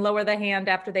where you can lower the hand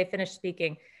after they finish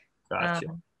speaking. Gotcha.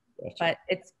 But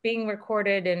it's being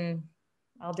recorded and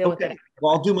I'll deal with it.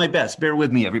 Well, I'll do my best. Bear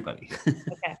with me, everybody.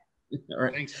 Okay. All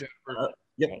right. Thanks, Jennifer.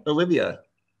 Yep. Olivia.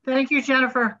 Thank you,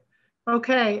 Jennifer.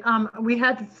 Okay. We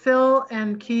had Phil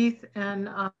and Keith and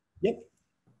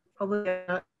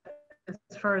Olivia,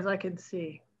 as far as I can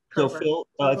see. So Phil,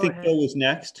 I think Phil was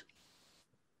next.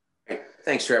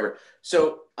 Thanks, Trevor.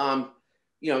 So,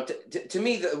 you know, to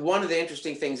me, one of the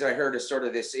interesting things that I heard is sort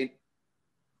of this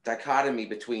dichotomy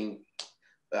between,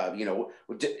 you know,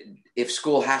 if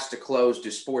school has to close,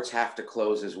 do sports have to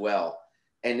close as well?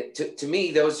 And to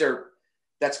me,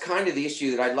 that's kind of the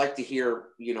issue that I'd like to hear,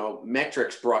 you know,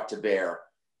 metrics brought to bear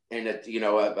and, you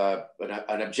know,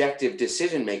 an objective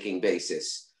decision-making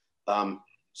basis.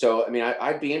 So, I mean,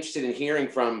 I'd be interested in hearing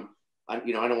from,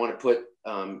 you know, I don't want to put,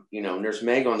 you know, Nurse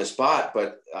Meg on the spot,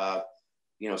 but,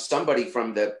 you know, somebody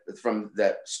from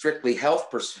the strictly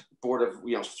health board of,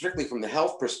 you know, strictly from the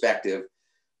health perspective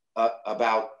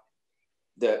about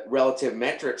the relative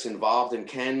metrics involved and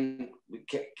can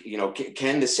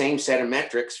the same set of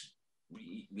metrics,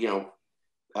 you know,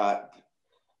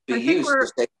 be used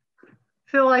to say.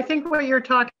 Phil, I think what you're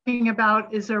talking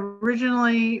about is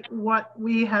originally what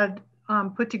we had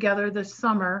put together this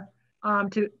summer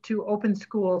to open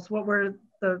schools. What were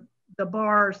the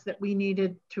bars that we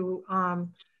needed to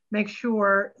make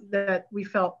sure that we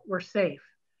felt were safe?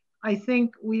 I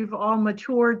think we've all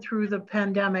matured through the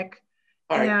pandemic,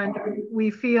 and we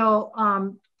feel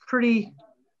pretty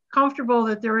comfortable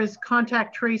that there is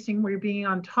contact tracing. We're being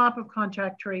on top of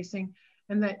contact tracing,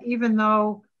 and that even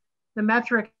though the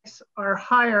metrics are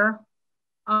higher,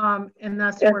 and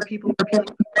that's where people are feeling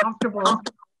comfortable,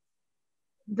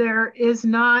 there is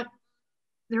no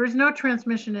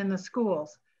transmission in the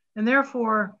schools, and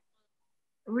therefore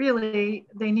really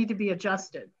they need to be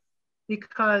adjusted,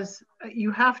 because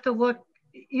you have to look,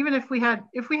 even if we had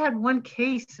one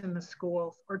case in the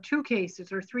schools or 2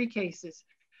 cases or 3 cases,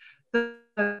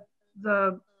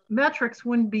 the metrics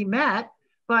wouldn't be met,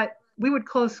 but we would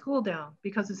close school down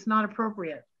because it's not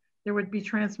appropriate. There would be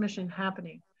transmission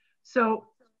happening. So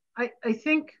I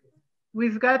think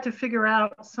we've got to figure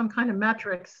out some kind of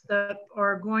metrics that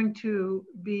are going to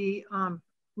be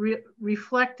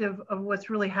reflective of what's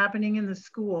really happening in the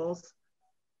schools.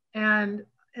 And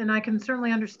I can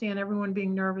certainly understand everyone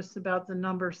being nervous about the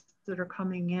numbers that are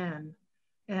coming in,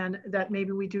 and that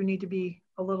maybe we do need to be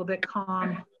a little bit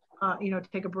calm, you know,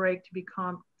 take a break to be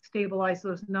calm, stabilize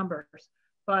those numbers.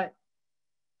 But,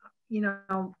 you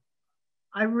know,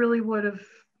 I really would have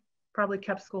probably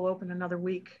kept school open another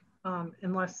week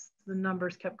unless the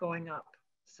numbers kept going up.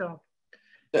 So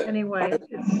anyway.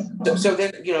 So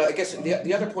then, you know, I guess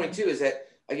the other point too is that,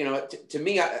 you know, to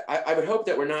me, I would hope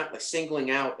that we're not like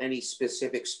singling out any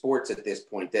specific sports at this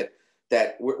point,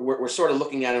 that we're sort of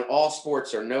looking at an all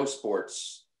sports or no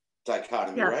sports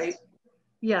dichotomy, yes. Right?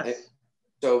 Yes.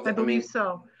 So I believe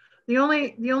so. The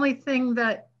only thing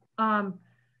that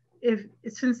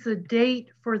since the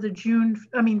date for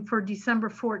for December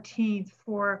 14th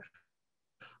for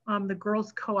the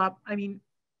girls co-op, I mean,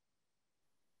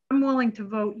 I'm willing to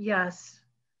vote yes,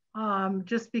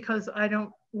 just because I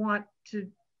don't want to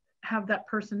have that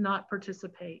person not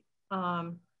participate.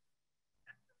 You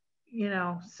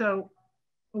know, so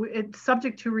it's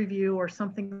subject to review or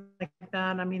something like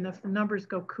that. I mean, if the numbers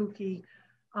go kooky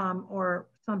or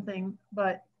something,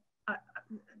 but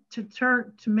to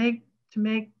make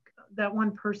that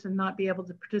one person not be able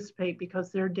to participate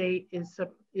because their date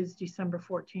is December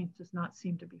 14th does not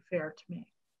seem to be fair to me.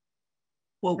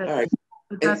 Well, that's, all right.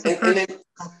 That's a personal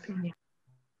opinion.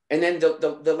 And then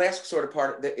the last sort of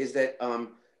part is that,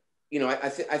 you know, I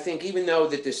think even though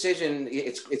the decision,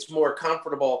 it's more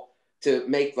comfortable to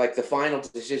make like the final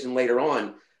decision later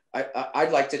on,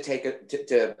 I'd like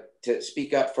to to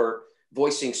speak up for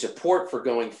voicing support for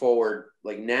going forward,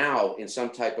 like now in some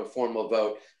type of formal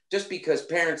vote, just because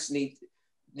parents need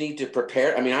to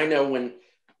prepare. I mean, I know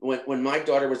when my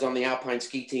daughter was on the alpine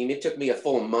ski team, it took me a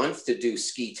full month to do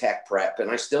ski tech prep, and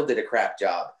I still did a crap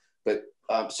job. But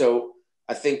so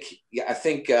I think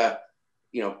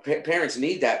you know, parents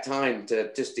need that time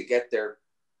to get their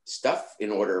stuff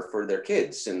in order for their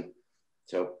kids, and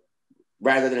so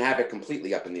rather than have it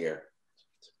completely up in the air.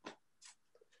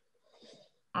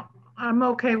 I'm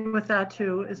okay with that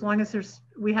too, as long as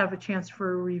we have a chance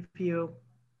for a review,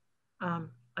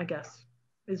 I guess,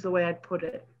 is the way I'd put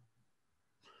it.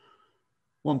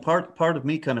 Well, and part of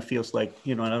me kind of feels like,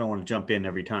 and I don't want to jump in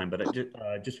every time, but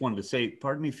I just wanted to say,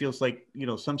 part of me feels like,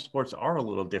 some sports are a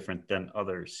little different than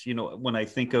others. When I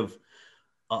think of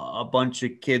a bunch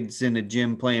of kids in a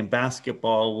gym playing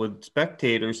basketball with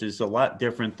spectators is a lot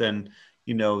different than,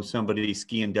 somebody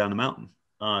skiing down a mountain,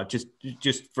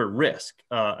 just for risk.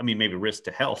 I mean, maybe risk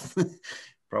to health,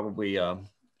 probably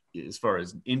as far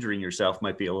as injuring yourself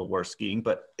might be a little worse skiing,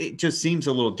 but it just seems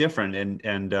a little different.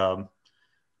 And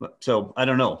so I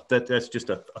don't know, that's just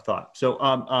a thought.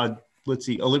 So let's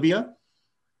see, Olivia.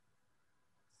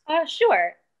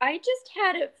 Sure. I just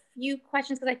had a few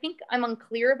questions because I think I'm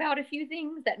unclear about a few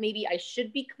things that maybe I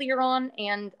should be clear on,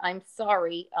 and I'm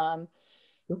sorry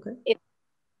if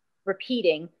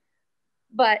repeating.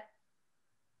 But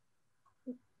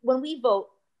when we vote,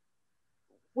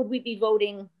 would we be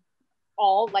voting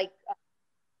all, like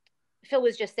Phil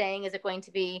was just saying, is it going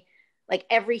to be like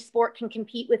every sport can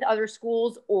compete with other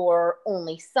schools or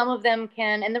only some of them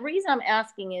can? And the reason I'm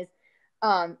asking is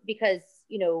because,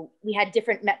 we had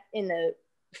different in the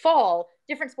fall,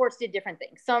 different sports did different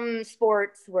things. Some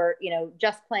sports were,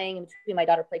 just playing in between. My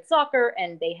daughter played soccer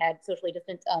and they had socially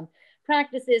distant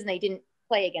practices and they didn't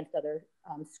play against other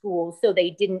schools. So they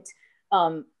didn't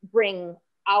bring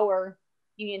our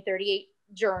Union 38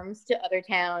 germs to other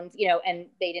towns, and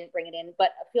they didn't bring it in.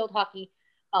 But field hockey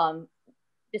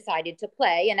decided to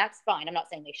play, and that's fine. I'm not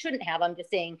saying they shouldn't have. I'm just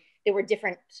saying there were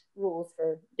different rules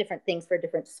for different things for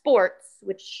different sports,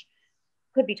 which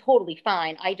could be totally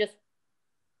fine. I just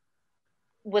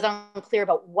was unclear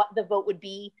about what the vote would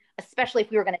be, especially if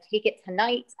we were going to take it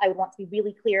tonight. I would want to be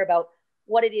really clear about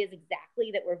what it is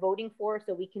exactly that we're voting for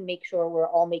so we can make sure we're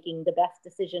all making the best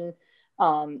decision,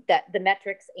 that the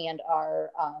metrics and our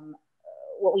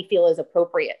what we feel is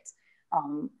appropriate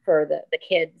for the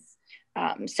kids.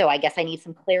 So I guess I need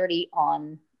some clarity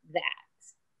on that.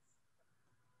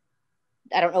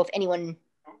 I don't know if anyone...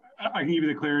 I can give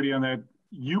you the clarity on that.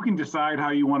 You can decide how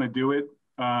you want to do it.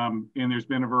 And there's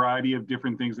been a variety of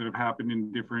different things that have happened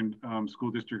in different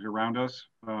school districts around us.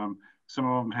 Some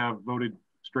of them have voted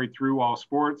straight through all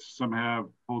sports. Some have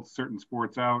pulled certain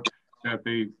sports out that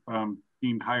they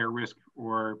deemed higher risk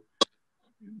or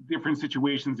different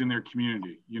situations in their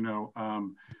community,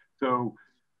 So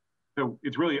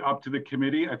it's really up to the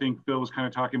committee. I think Phil was kind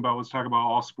of talking about, let's talk about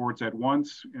all sports at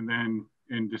once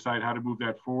and decide how to move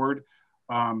that forward.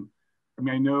 I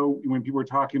mean, I know when people were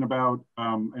talking about,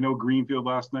 I know Greenfield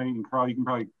last night, and Carl, you can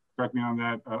probably correct me on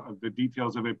that, the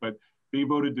details of it, but they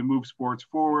voted to move sports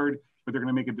forward, but they're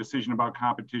going to make a decision about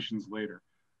competitions later.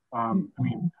 I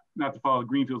mean, not to follow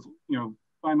Greenfield's,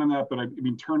 fine on that, but I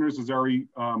mean, Turner's has already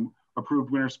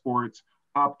approved winter sports.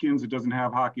 Hopkins, it doesn't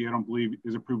have hockey, I don't believe,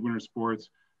 is approved winter sports.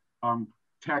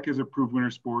 Tech has approved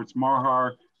winter sports.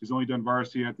 Marhar has only done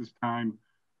varsity at this time.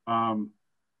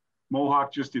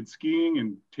 Mohawk just did skiing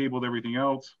and tabled everything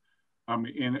else.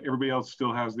 And everybody else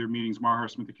still has their meetings. Marhar,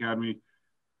 Smith Academy,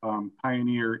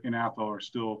 Pioneer, and Athol are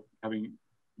still having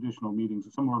additional meetings.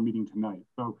 Some of them are meeting tonight.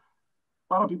 So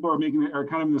a lot of people are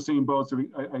kind of in the same boat. So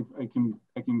I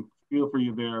can feel for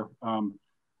you there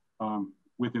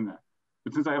within that.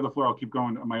 But since I have the floor, I'll keep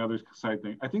going on my other side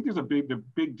thing. I think there's the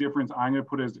big difference I'm going to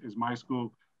put as my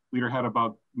school leader had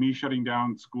about me shutting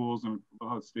down schools, and I'll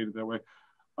have it stated that way.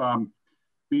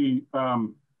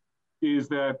 Is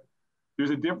that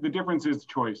there's the difference is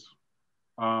choice,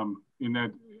 in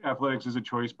that athletics is a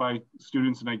choice by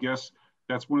students, and I guess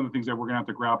that's one of the things that we're going to have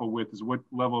to grapple with is what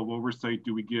level of oversight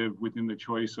do we give within the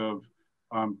choice of,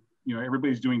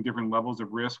 everybody's doing different levels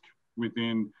of risk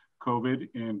within COVID,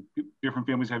 and different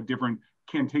families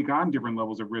can take on different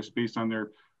levels of risk based on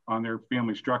their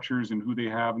family structures and who they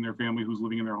have in their family, who's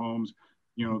living in their homes,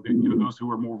 those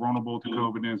who are more vulnerable to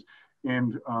COVID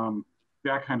and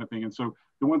that kind of thing. And so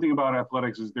the one thing about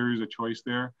athletics is there is a choice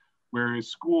there, whereas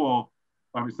school,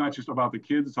 it's not just about the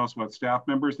kids, it's also about staff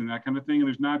members and that kind of thing. And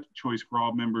there's not choice for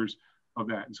all members of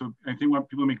that. And so I think what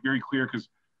people make very clear, because,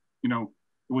 it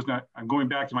was not, I'm going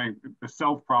back to the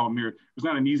self problem here. It was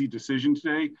not an easy decision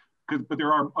today, but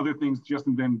there are other things just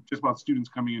about students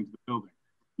coming into the building.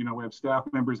 We have staff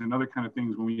members and other kind of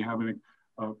things when we have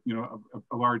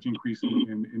a large increase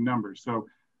in numbers. So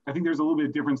I think there's a little bit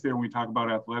of difference there when we talk about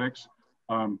athletics,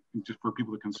 just for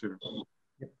people to consider.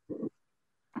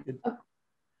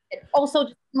 Also,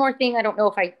 just one more thing, I don't know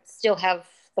if I still have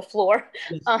the floor.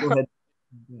 Yes, go ahead.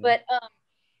 But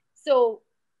so,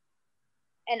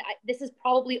 and this is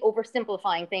probably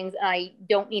oversimplifying things, and I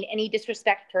don't mean any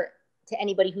disrespect to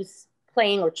anybody who's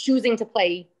playing or choosing to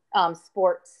play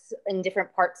sports in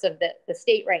different parts of the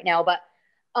state right now, but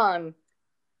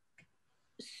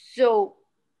so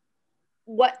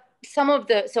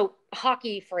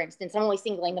hockey, for instance, I'm only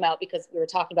singling them out because we were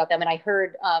talking about them, and I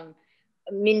heard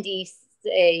Mindy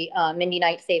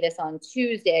Knight say this on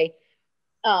Tuesday,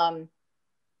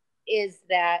 is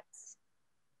that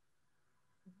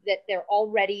they're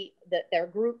already, that their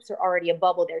groups are already a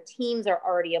bubble, their teams are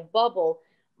already a bubble,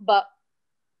 but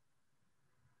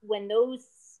when those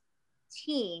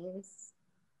teams,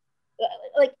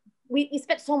 like we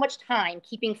spent so much time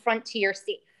keeping Frontier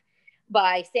safe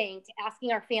by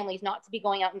asking our families not to be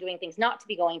going out and doing things, not to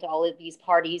be going to all of these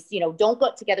parties, you know, don't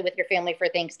get together with your family for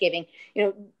Thanksgiving, you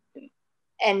know,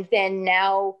 and then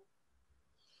now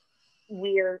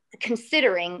we're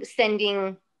considering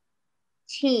sending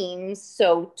teams,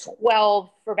 so 12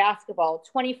 for basketball,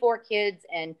 24 kids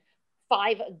and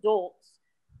 5 adults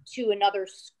to another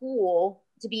school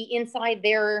to be inside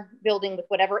their building with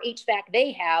whatever HVAC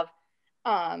they have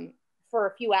for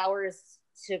a few hours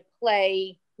to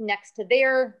play next to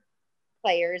their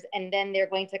players, and then they're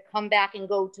going to come back and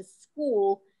go to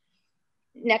school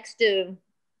next to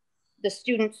the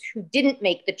students who didn't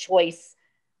make the choice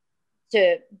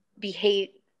to behave,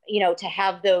 you know, to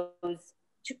have those,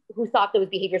 who thought those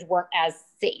behaviors weren't as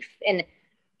safe. And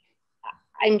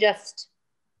I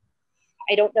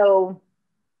don't know.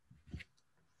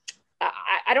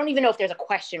 I don't even know if there's a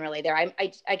question really there.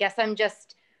 I guess I'm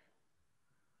just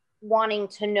wanting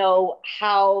to know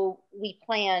how we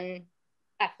plan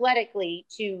athletically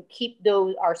to keep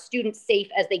our students safe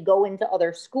as they go into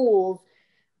other schools,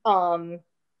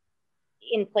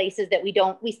 in places that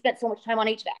we spent so much time on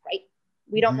HVAC, right?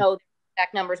 We don't know the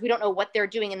exact numbers. We don't know what they're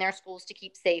doing in their schools to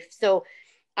keep safe. So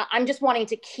I'm just wanting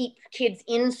to keep kids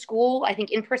in school. I think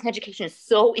in-person education is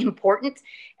so important.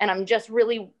 And I'm just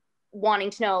really wanting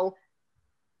to know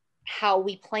how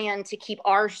we plan to keep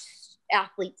our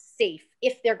athletes safe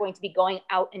if they're going to be going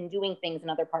out and doing things in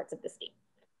other parts of the state.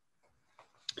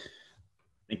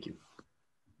 Thank you.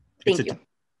 Thank you.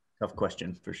 Tough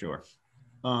question for sure.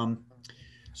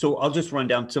 So I'll just run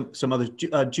down some others.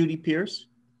 Judy Pierce.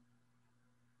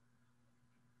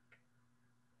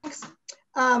 Thanks.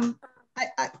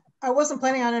 I wasn't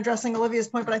planning on addressing Olivia's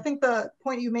point, but I think the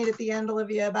point you made at the end,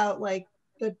 Olivia, about like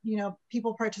the, you know,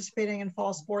 people participating in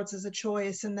fall sports is a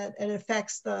choice, and that it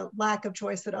affects the lack of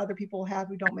choice that other people have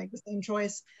who don't make the same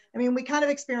choice. I mean, we kind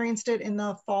of experienced it in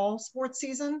the fall sports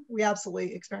season. We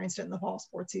absolutely experienced it in the fall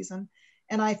sports season.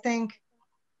 And I think,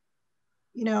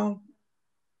 you know,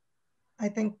 I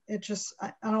think it just,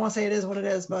 I don't want to say it is what it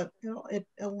is, but you know, it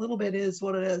a little bit is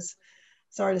what it is.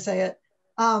 Sorry to say it.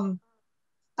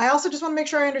 I also just want to make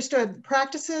sure I understood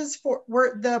practices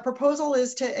the proposal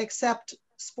is to accept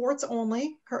sports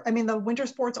only. I mean, the winter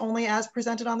sports only as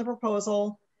presented on the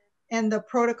proposal, and the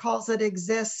protocols that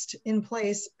exist in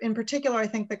place. In particular, I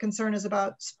think the concern is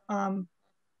about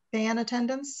fan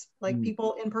attendance, like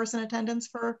people in-person attendance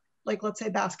for, like, let's say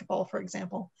basketball, for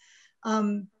example.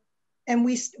 And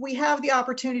we have the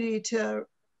opportunity to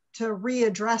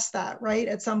readdress that, right?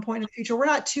 At some point in the future. We're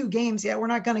not to games yet. We're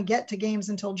not going to get to games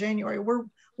until January.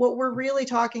 What we're really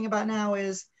talking about now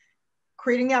is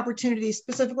creating the opportunity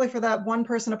specifically for that one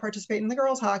person to participate in the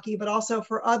girls hockey, but also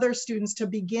for other students to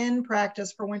begin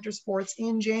practice for winter sports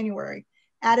in January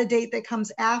at a date that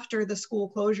comes after the school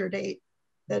closure date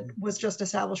that was just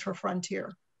established for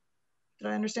Frontier. Did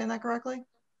I understand that correctly?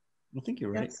 I think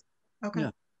you're right. Yes. Okay.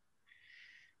 Yeah.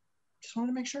 Just wanted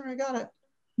to make sure I got it.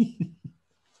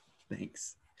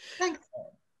 Thanks. Thanks.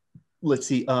 Let's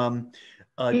see.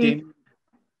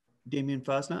 Damian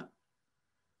Fosnat.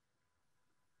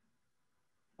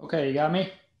 Okay, you got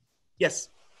me? Yes,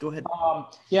 go ahead.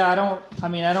 Yeah, I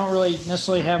don't really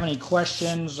necessarily have any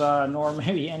questions, nor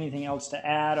maybe anything else to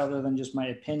add other than just my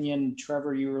opinion.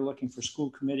 Trevor, you were looking for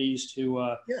school committees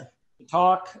to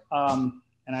talk, and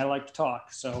I like to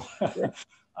talk. So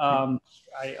I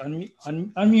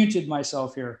unmuted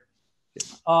myself here.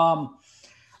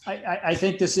 I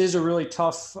think this is a really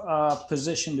tough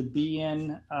position to be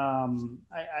in.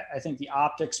 I think the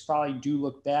optics probably do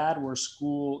look bad where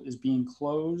school is being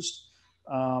closed.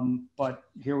 But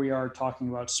here we are talking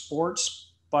about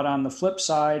sports. But on the flip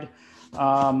side,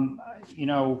 you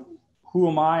know, who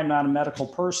am I? I'm not a medical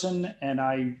person, and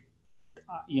I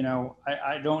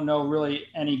don't know really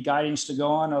any guidance to go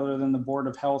on other than the Board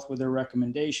of Health with their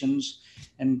recommendations.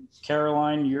 And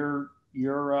Caroline, you're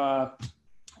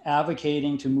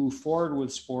advocating to move forward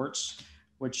with sports,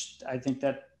 which I think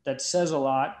that says a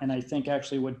lot. And I think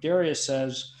actually what Darius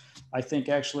says, I think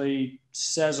actually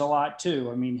says a lot too.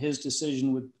 I mean, his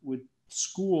decision with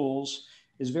schools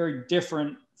is very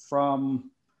different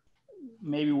from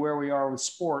maybe where we are with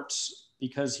sports,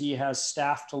 because he has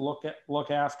staff to look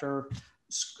after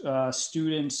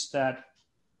students that,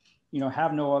 you know,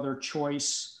 have no other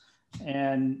choice.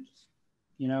 And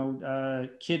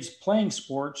kids playing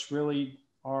sports really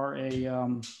are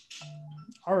a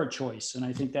choice, and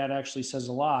I think that actually says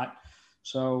a lot.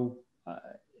 So,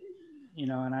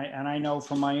 and I know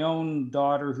from my own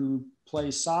daughter who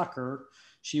plays soccer,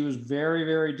 she was very,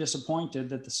 very disappointed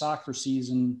that the soccer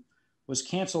season was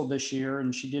canceled this year,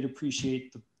 and she did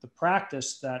appreciate the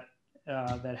practice that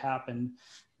happened,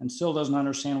 and still doesn't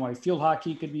understand why field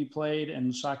hockey could be played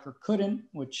and soccer couldn't,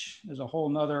 which is a whole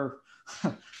nother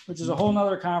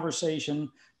conversation.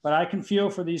 But I can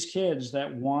feel for these kids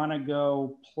that want to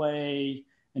go play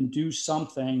and do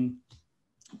something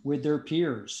with their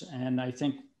peers. And I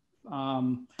think,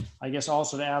 I guess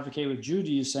also to advocate what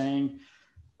Judy is saying,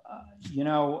 I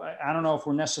don't know if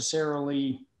we're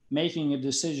necessarily making a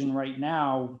decision right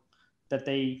now that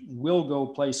they will go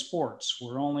play sports.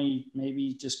 We're only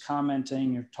maybe just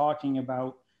commenting or talking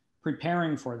about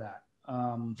preparing for that.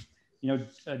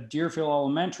 Deerfield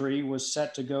Elementary was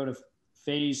set to go to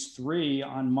phase 3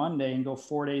 on Monday and go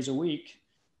 4 days a week.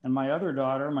 And my younger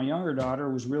daughter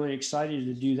was really excited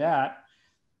to do that.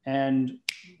 And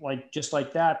just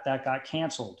like that got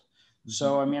canceled. Mm-hmm.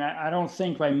 So, I don't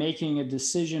think by making a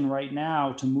decision right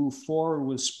now to move forward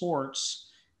with sports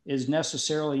is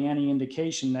necessarily any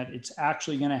indication that it's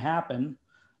actually going to happen.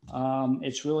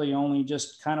 It's really only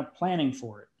just kind of planning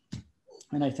for it.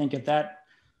 And I think if that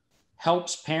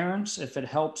helps parents, if it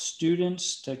helps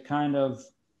students to kind of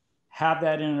have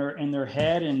that in their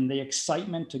head and the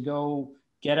excitement to go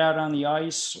get out on the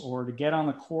ice or to get on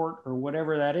the court or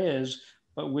whatever that is,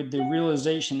 but with the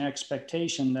realization,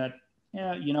 expectation that,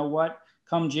 you know what,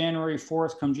 come January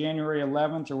 4th, come January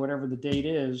 11th, or whatever the date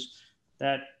is,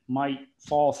 that might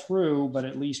fall through, but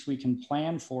at least we can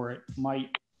plan for it, might,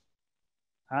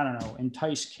 I don't know,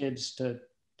 entice kids to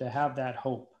have that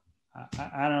hope.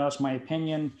 I don't know, that's my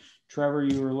opinion. Trevor,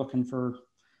 you were looking for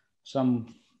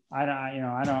some, I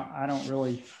don't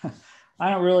really, I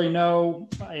don't really know.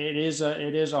 It is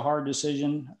a hard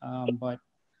decision, but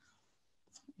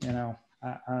I don't know.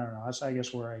 That's, I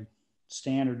guess, where I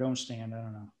stand or don't stand. I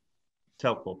don't know. It's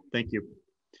helpful. Thank you.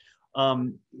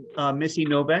 Missy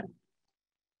Novak.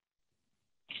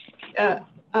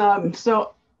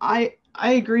 So I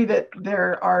agree that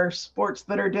there are sports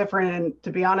that are different. And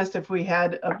to be honest, if we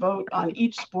had a vote on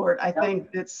each sport, I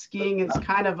think that skiing is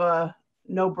kind of a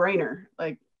no-brainer.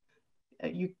 Like,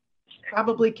 you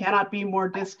probably cannot be more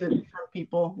distant from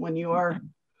people when you are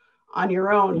on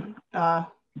your own on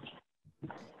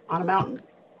a mountain.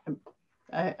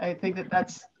 I think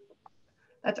that's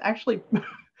actually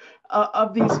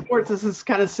of these sports, this is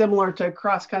kind of similar to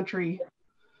cross-country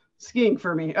skiing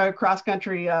for me.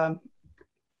 Cross-country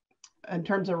in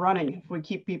terms of running, if we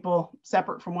keep people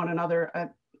separate from one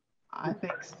another, I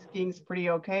think skiing's pretty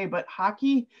okay. But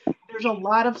hockey, there's a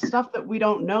lot of stuff that we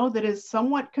don't know that is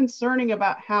somewhat concerning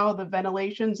about how the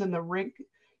ventilations in the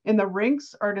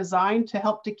rinks are designed to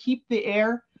help to keep the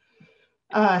air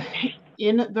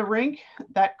in the rink.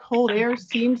 That cold air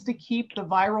seems to keep the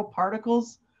viral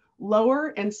particles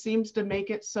lower and seems to make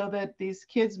it so that these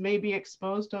kids may be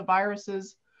exposed to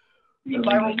viruses,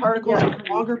 viral particles for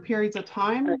longer periods of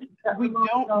time. We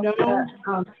don't know.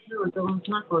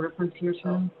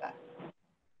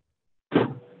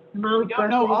 We don't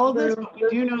know all of this, but we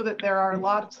do know that there are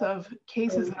lots of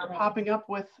cases that are popping up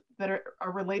that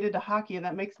are related to hockey, and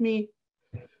that makes me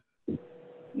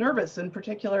nervous in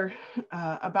particular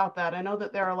about that. I know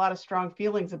that there are a lot of strong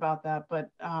feelings about that, but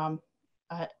I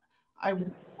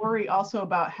worry also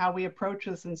about how we approach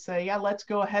this and say, yeah, let's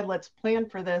go ahead, let's plan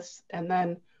for this, and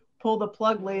then pull the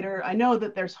plug later. I know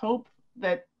that there's hope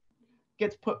that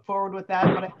gets put forward with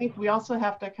that, but I think we also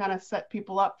have to kind of set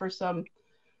people up for some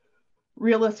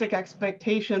realistic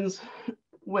expectations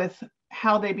with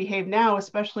how they behave now,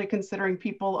 especially considering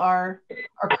people are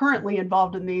currently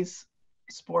involved in these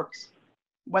sports,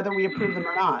 whether we approve them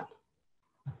or not.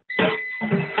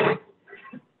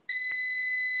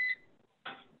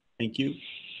 Thank you.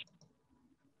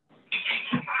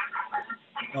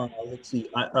 Let's see.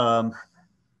 I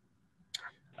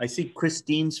see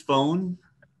Christine's phone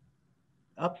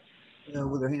up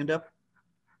with her hand up.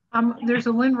 There's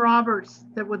a Lynn Roberts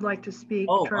that would like to speak.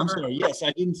 Oh, Trevor. I'm sorry. Yes,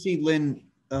 I didn't see Lynn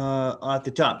at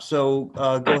the top. So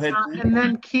go ahead. And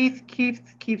then Keith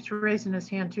keeps raising his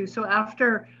hand too. So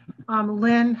after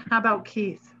Lynn, how about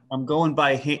Keith? I'm going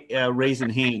by raising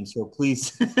hands. So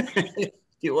please, if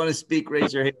you want to speak,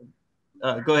 raise your hand.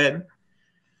 Go ahead.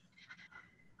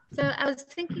 So I was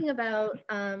thinking about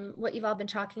what you've all been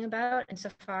talking about,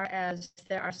 insofar as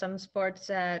there are some sports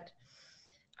that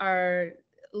are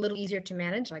a little easier to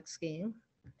manage, like skiing,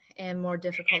 and more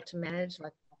difficult to manage,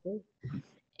 like hockey,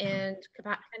 and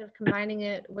kind of combining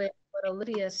it with what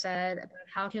Olivia said about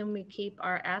how can we keep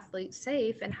our athletes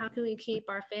safe and how can we keep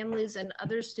our families and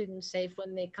other students safe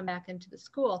when they come back into the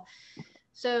school.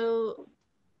 So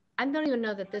I don't even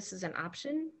know that this is an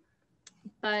option,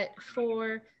 but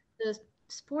for the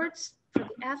sports, for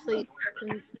the athletes,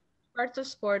 parts of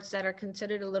sports that are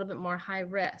considered a little bit more high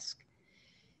risk,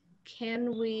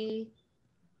 can we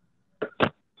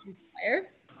require,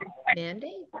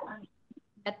 mandate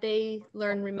that they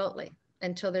learn remotely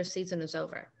until their season is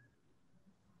over?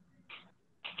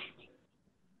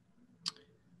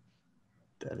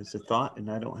 That is a thought,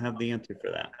 and I don't have the answer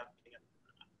for that.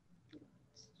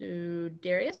 So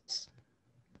Darius?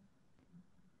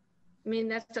 I mean,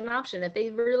 that's an option. If they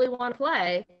really want to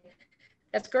play,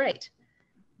 that's great.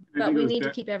 But we need to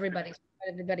keep everybody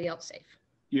else safe.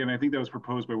 Yeah, and I think that was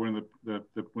proposed by one of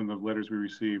one of the letters we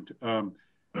received. I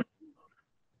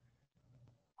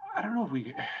don't know if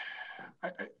we.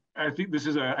 I think this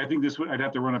is I think this would, I'd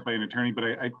have to run it by an attorney, but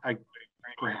I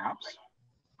perhaps.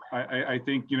 I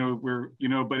think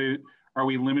but are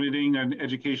we limiting an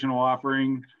educational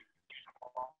offering?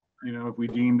 If we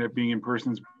deem that being in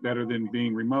person is better than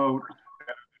being remote,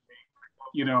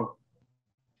 I know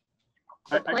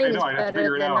I'd have to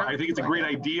figure it out. I think it's a great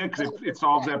idea because it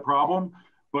solves that problem.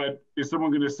 But is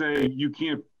someone going to say you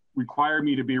can't require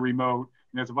me to be remote,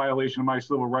 and that's a violation of my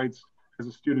civil rights as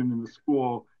a student in the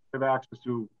school to have access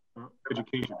to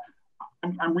education?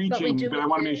 I'm reaching, but I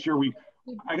want to make sure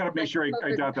I got to make sure I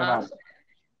dot that out.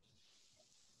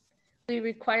 We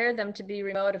require them to be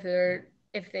remote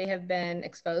if they have been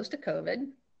exposed to COVID.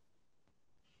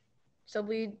 So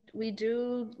we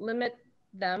do limit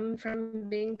them from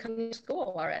coming to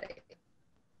school already.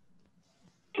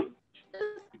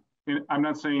 And I'm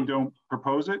not saying don't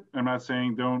propose it. I'm not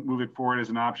saying don't move it forward as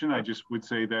an option. I just would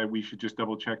say that we should just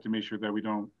double check to make sure that we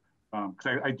don't,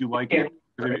 because I do like it.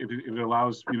 If it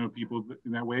allows people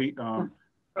in that way,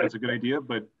 that's a good idea.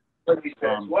 But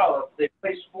well, if they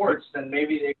play sports, then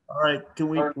maybe they. All right, can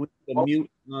we mute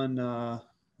on?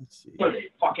 Let's see. What are they,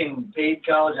 fucking paid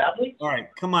college athletes? All right,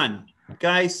 come on,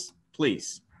 guys,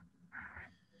 please.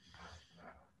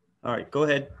 All right, go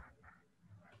ahead.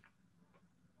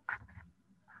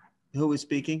 Who is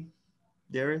speaking?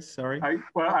 Darius, sorry. I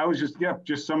was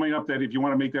just summing up that if you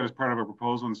want to make that as part of a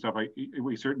proposal and stuff,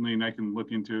 we certainly, and I can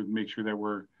look into make sure that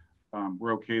we're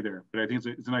okay there. But I think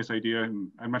it's a nice idea, and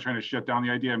I'm not trying to shut down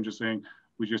the idea. I'm just saying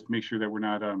we just make sure that we're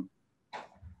not.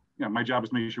 My job is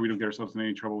to make sure we don't get ourselves in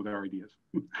any trouble with our ideas.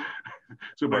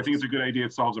 But I think it's a good idea.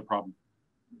 It solves a problem.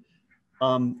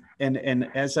 And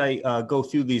as I go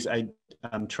through these,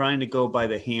 I'm trying to go by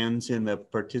the hands and the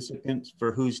participants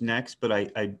for who's next, but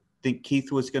I think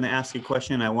Keith was going to ask a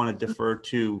question. I want to defer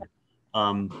to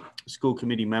school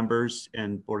committee members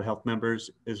and Board of Health members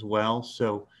as well.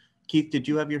 So Keith, did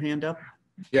you have your hand up?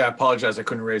 Yeah, I apologize. I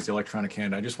couldn't raise the electronic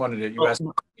hand. I just wanted to, you asked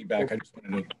for feedback. I just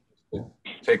wanted to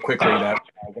say quickly that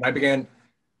when I began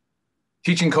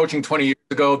teaching coaching 20 years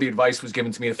ago, the advice was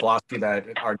given to me, the philosophy that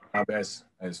our job as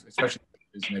especially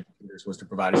as educators was to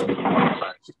provide as many.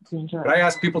 Could I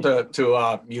ask people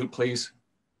to mute, please?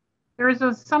 There is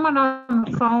someone on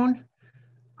the phone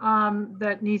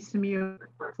that needs to mute,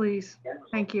 please.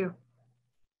 Thank you.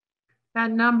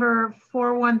 That number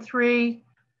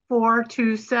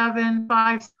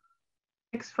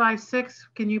 413-427-5656.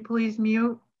 Can you please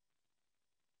mute?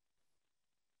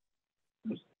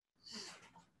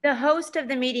 The host of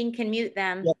the meeting can mute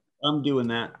them. Yep, I'm doing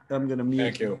that. I'm going to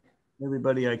mute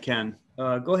everybody I can.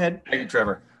 Go ahead. Thank you,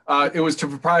 Trevor. It was to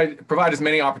provide as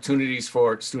many opportunities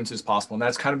for students as possible. And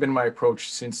that's kind of been my approach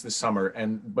since the summer.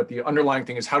 But the underlying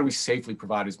thing is, how do we safely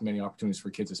provide as many opportunities for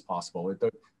kids as possible?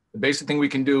 The basic thing we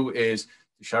can do is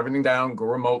to shut everything down, go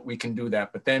remote, we can do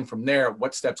that. But then from there,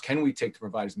 what steps can we take to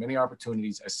provide as many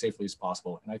opportunities as safely as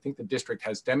possible? And I think the district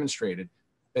has demonstrated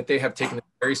that they have taken it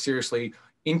very seriously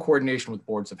in coordination with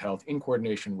boards of health, in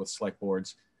coordination with select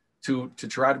boards, to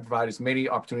try to provide as many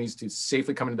opportunities to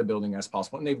safely come into the building as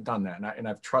possible. And they've done that. And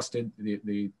I've trusted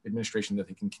the administration that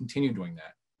they can continue doing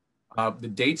that. The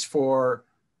dates for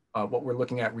what we're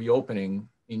looking at reopening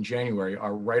in January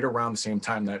are right around the same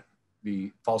time that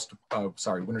the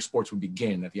winter sports would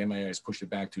begin, that the MIA has pushed it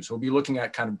back to. So we'll be looking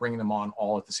at kind of bringing them on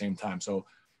all at the same time. So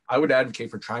I would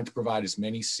advocate for trying to provide as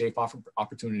many safe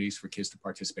opportunities for kids to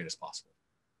participate as possible.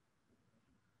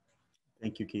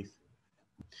 Thank you, Keith.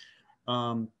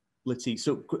 Let's see.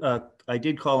 So I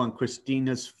did call on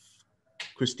Christine's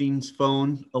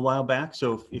phone a while back.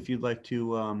 So if you'd like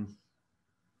to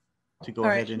go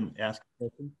ahead and ask a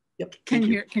question. Yep. Can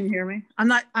you hear me? I'm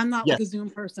not yes. with a Zoom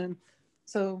person,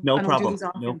 so no I don't problem. do these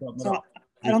often. No problem. So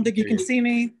I don't think you can see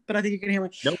me, but I think you can hear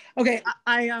me. Nope. Okay.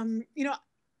 I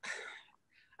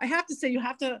I have to say, you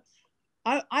have to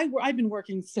I've been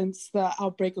working since the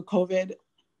outbreak of COVID.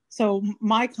 So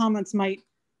my comments might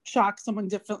shock someone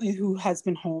differently who has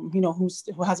been home, you know, who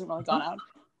hasn't really gone out.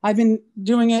 I've been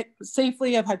doing it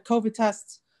safely. I've had COVID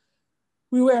tests.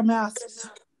 We wear masks,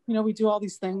 you know, we do all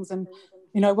these things. And,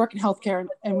 you know, I work in healthcare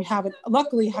and we haven't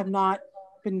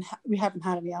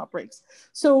had any outbreaks.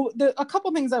 So a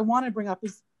couple things I want to bring up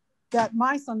is that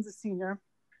my son's a senior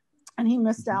and he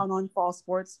missed out on fall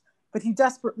sports, but he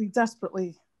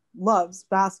desperately loves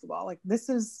basketball. Like this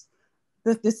is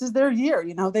their year,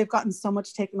 you know, they've gotten so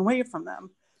much taken away from them.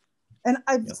 And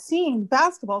I've seen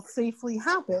basketball safely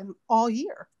happen all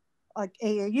year. Like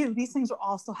AAU, these things are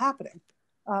also happening.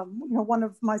 You know, one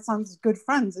of my son's good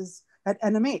friends is at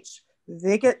NMH.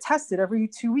 They get tested every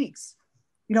 2 weeks.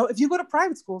 You know, if you go to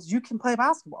private schools, you can play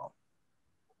basketball.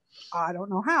 I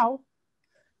don't know how.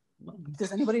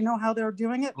 Does anybody know how they're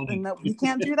doing it and that we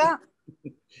can't do that?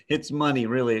 It's money,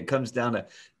 really. It comes down to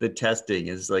the testing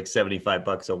is like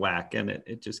 $75 a whack, and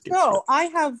it just gets. No, I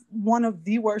have one of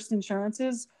the worst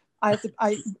insurances. I'm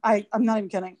not even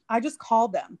kidding. I just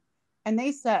called them and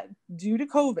they said, due to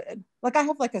COVID, like I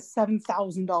have like a $7,000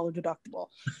 deductible.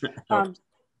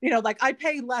 You know, like I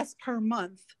pay less per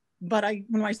month, but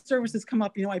when my services come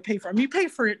up, you know, I pay for them. You pay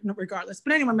for it regardless.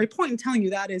 But anyway, my point in telling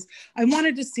you that is I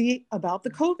wanted to see about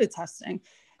the COVID testing.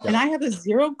 And I have a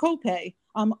zero copay,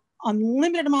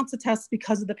 unlimited amounts of tests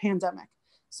because of the pandemic.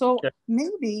 So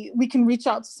maybe we can reach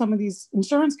out to some of these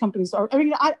insurance companies. I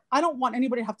mean, I don't want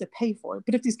anybody to have to pay for it,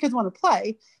 but if these kids want to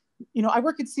play, you know, I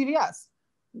work at CVS.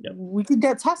 We could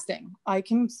get testing. I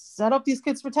can set up these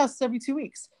kids for tests every 2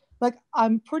 weeks. Like,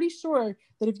 I'm pretty sure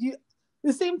that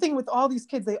the same thing with all these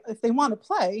kids, if they want to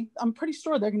play, I'm pretty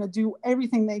sure they're going to do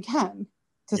everything they can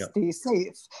to stay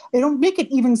safe. They don't make it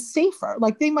even safer.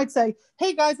 Like they might say,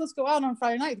 hey guys, let's go out on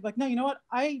Friday night. Like, no, you know what?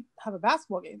 I have a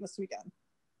basketball game this weekend.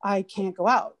 I can't go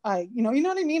out. You know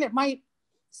what I mean? It might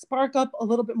spark up a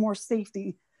little bit more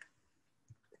safety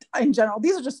in general.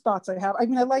 These are just thoughts I have. I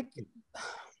mean, I like,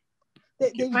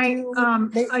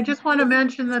 I just want to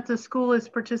mention that the school is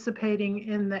participating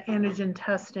in the antigen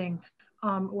testing.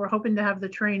 We're hoping to have the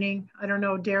training. I don't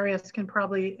know, Darius can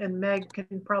probably, and Meg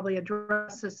can probably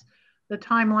address the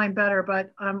timeline better,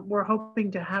 but we're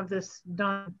hoping to have this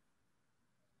done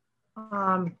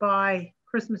by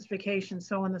Christmas vacation.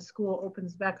 So when the school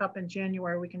opens back up in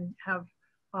January, we can have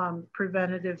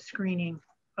preventative screening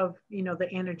of, you know, the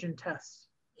antigen tests.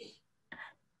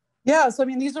 Yeah, so I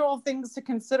mean, these are all things to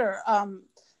consider.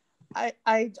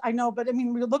 I know, but I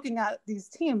mean, we're looking at these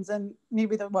teams and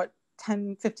maybe they're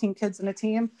 10, 15 kids in a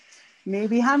team,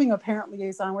 maybe having a parent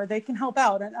liaison where they can help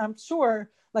out. And I'm sure,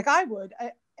 like I would,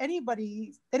 any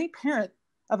parent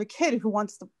of a kid who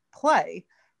wants to play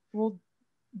will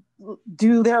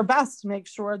do their best to make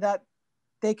sure that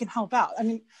they can help out. I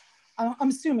mean, I'm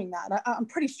assuming that. I'm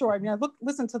pretty sure. I mean,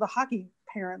 listen to the hockey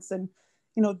parents and,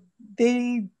 you know,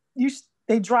 they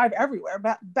drive everywhere.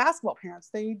 Basketball parents,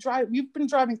 we've been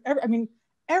driving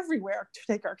everywhere to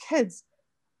take our kids.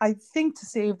 I think to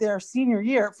save their senior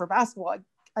year for basketball,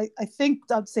 I think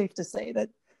that's safe to say that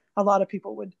a lot of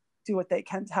people would do what they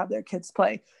can to have their kids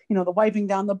play. You know, the wiping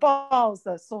down the balls,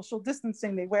 the social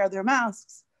distancing, they wear their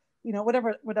masks, you know,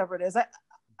 whatever it is.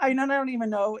 I don't even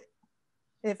know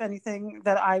if anything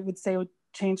that I would say would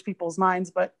change people's minds,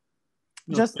 but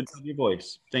just your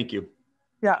voice. Thank you.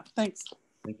 Yeah, thanks.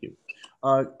 Thank you.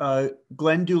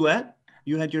 Glenn Dulett,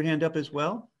 you had your hand up as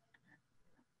well.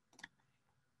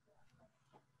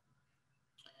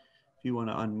 If you want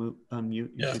to unmute.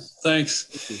 Yeah, thanks.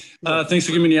 Thanks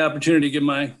for giving me the opportunity to give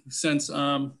my sense.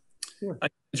 Sure. I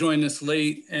joined this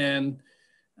late and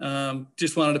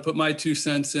just wanted to put my 2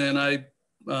 cents in.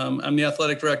 I'm the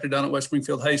athletic director down at West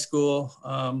Springfield High School.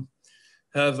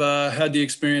 Have had the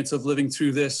experience of living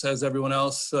through this as everyone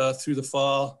else through the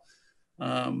fall.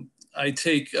 I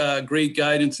take great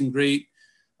guidance and great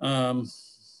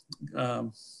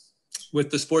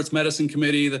with the sports medicine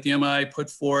committee that the MI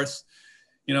put forth.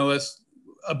 You know, it's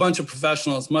a bunch of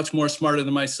professionals much more smarter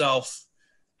than myself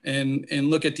and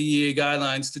look at DEA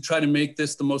guidelines to try to make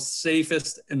this the most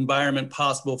safest environment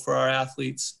possible for our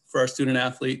athletes, for our student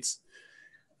athletes.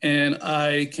 And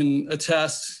I can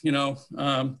attest, you know,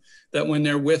 that when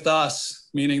they're with us,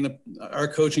 meaning our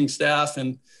coaching staff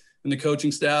and the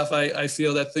coaching staff, I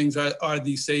feel that things are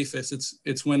the safest.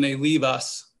 It's when they leave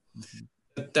us.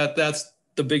 Mm-hmm. That's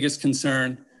the biggest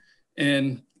concern.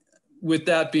 And with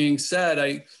that being said,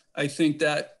 I think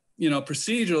that, you know,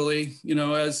 procedurally, you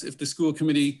know, as if the school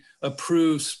committee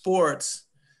approves sports,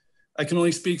 I can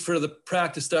only speak for the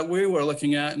practice that we were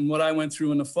looking at. And what I went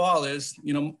through in the fall is,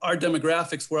 you know, our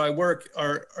demographics where I work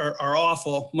are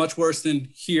awful, much worse than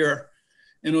here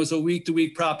and it was a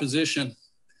week-to-week proposition.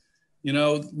 You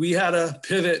know, we had to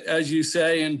pivot, as you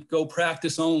say, and go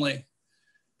practice only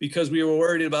because we were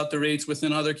worried about the rates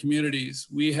within other communities.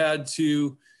 We had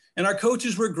to, and our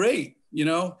coaches were great, you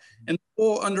know, and the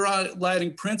whole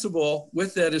underlying principle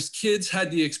with that is kids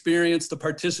had the experience to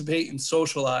participate and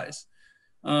socialize,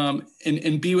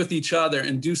 and be with each other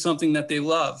and do something that they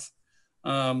love,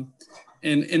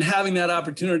 and having that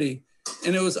opportunity.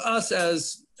 And it was us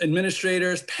as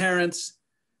administrators, parents,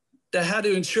 that had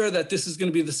to ensure that this is going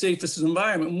to be the safest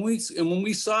environment. When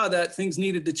we saw that things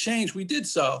needed to change, we did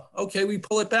so. Okay, we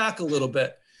pull it back a little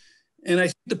bit. And I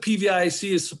think the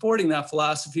PVIC is supporting that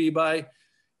philosophy by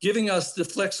giving us the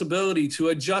flexibility to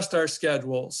adjust our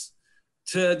schedules.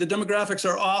 The demographics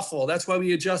are awful. That's why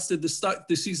we adjusted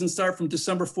the season start from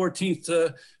December 14th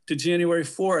to January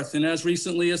 4th. And as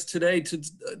recently as today to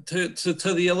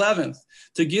the 11th,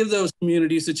 to give those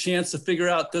communities a chance to figure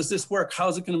out, does this work?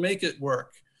 How's it going to make it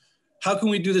work? How can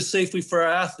we do this safely for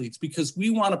our athletes? Because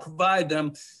we want to provide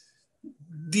them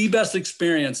the best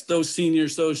experience, those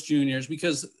seniors, those juniors,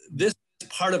 because this is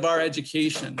part of our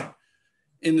education.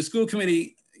 In the school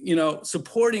committee, you know,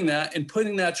 supporting that and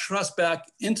putting that trust back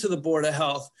into the Board of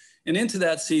Health and into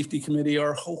that safety committee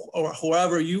or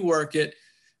however you work it,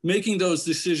 making those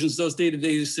decisions, those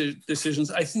day-to-day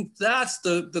decisions. I think that's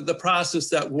the process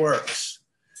that works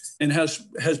and has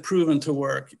proven to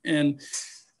work. And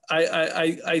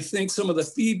I think some of the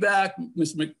feedback,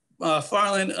 Ms.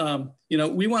 McFarland, you know,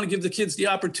 we want to give the kids the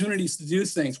opportunities to do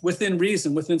things within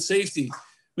reason, within safety.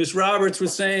 Ms. Roberts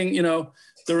was saying, you know,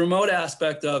 the remote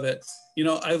aspect of it. You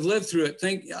know, I've lived through it.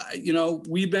 You know,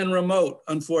 we've been remote,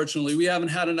 unfortunately. We haven't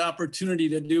had an opportunity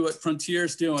to do what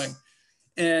Frontier's doing.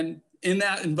 And in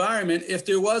that environment, if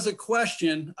there was a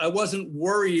question, I wasn't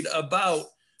worried about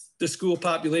the school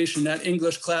population, that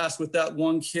English class with that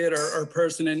one kid or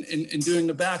person and doing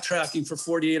the backtracking for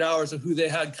 48 hours of who they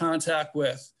had contact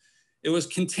with. It was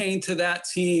contained to that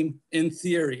team in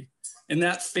theory and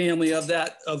that family of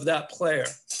that player.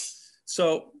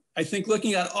 So I think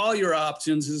looking at all your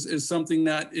options is something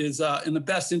that is in the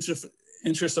best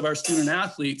interest of our student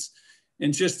athletes.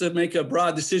 And just to make a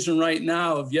broad decision right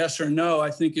now of yes or no, I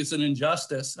think is an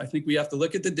injustice. I think we have to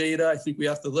look at the data. I think we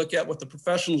have to look at what the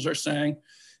professionals are saying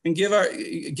and give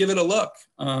it a look.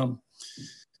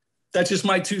 That's just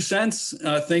my 2 cents.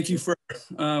 Thank you for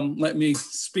letting me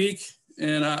speak,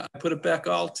 and I put it back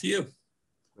all to you.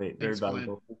 Great, very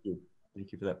valuable. Thank you.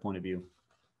 Thank you for that point of view.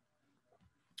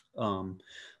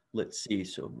 Let's see,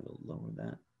 so I'm gonna lower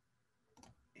that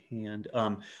hand.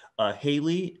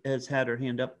 Haley has had her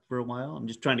hand up for a while. I'm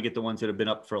just trying to get the ones that have been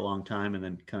up for a long time and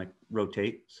then kind of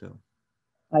rotate, so.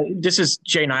 This is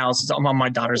Jay Niles. I'm on my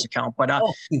daughter's account, but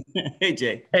hey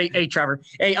Jay. Hey Trevor.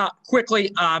 Hey,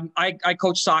 quickly, I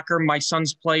coach soccer. My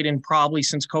son's played in probably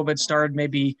since COVID started,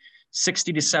 maybe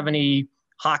 60 to 70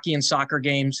 hockey and soccer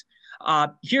games.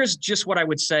 Here's just what I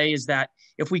would say is that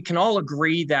if we can all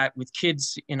agree that with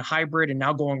kids in hybrid and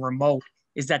now going remote,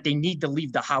 is that they need to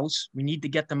leave the house. We need to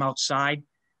get them outside.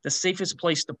 The safest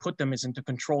place to put them is into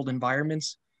controlled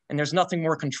environments. And there's nothing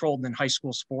more controlled than high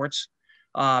school sports.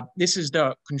 This is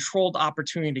the controlled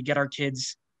opportunity to get our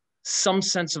kids some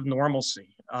sense of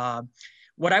normalcy.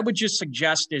 What I would just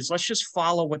suggest is let's just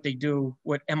follow what they do,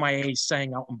 what MIA is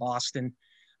saying out in Boston.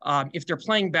 If they're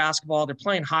playing basketball, they're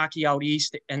playing hockey out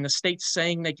east, and the state's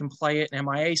saying they can play it, and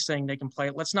MIA saying they can play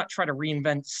it. Let's not try to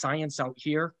reinvent science out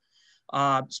here,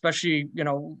 especially, you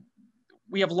know,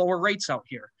 we have lower rates out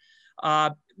here.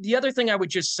 The other thing I would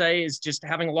just say is just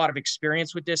having a lot of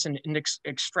experience with this and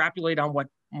extrapolate on what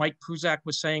Mike Prusak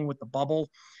was saying with the bubble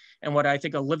and what I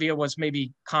think Olivia was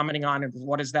maybe commenting on and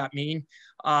what does that mean.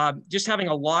 Just having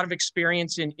a lot of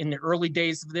experience in the early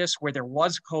days of this where there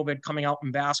was COVID coming out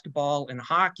in basketball and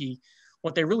hockey,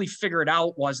 what they really figured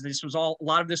out was a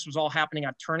lot of this was all happening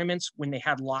at tournaments when they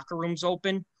had locker rooms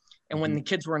open and when the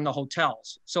kids were in the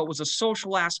hotels. So it was a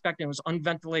social aspect and it was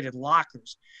unventilated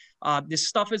lockers. This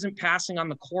stuff isn't passing on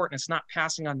the court and it's not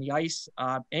passing on the ice.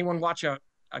 Anyone watch a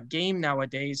game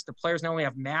nowadays, the players not only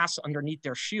have masks underneath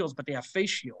their shields, but they have face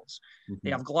shields. They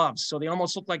have gloves. So they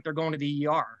almost look like they're going to the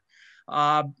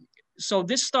ER. So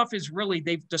this stuff is really,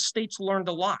 the state's learned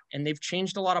a lot and they've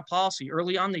changed a lot of policy.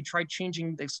 Early on, they tried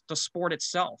changing the sport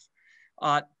itself.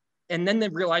 And then they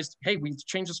realized, hey, we've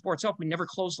changed the sport itself. We never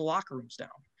closed the locker rooms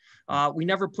down. We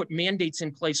never put mandates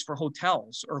in place for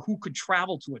hotels or who could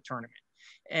travel to a tournament.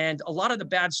 And a lot of the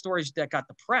bad stories that got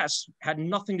the press had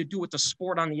nothing to do with the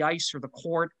sport on the ice or the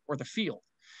court or the field.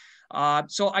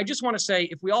 So I just want to say,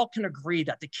 if we all can agree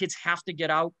that the kids have to get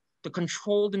out, the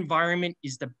controlled environment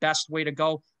is the best way to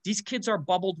go. These kids are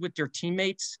bubbled with their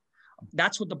teammates.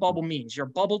 That's what the bubble means. You're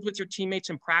bubbled with your teammates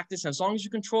in practice. And as long as you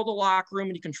control the locker room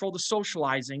and you control the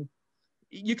socializing,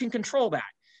 you can control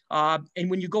that. And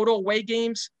when you go to away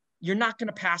games, you're not going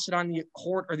to pass it on the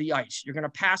court or the ice. You're going to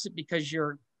pass it because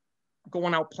you're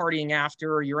going out partying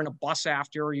after, or you're in a bus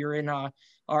after, or you're in a,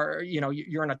 or, you know,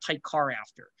 you're in a tight car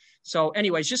after. So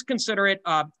anyways, just consider it.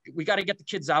 We got to get the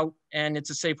kids out, and it's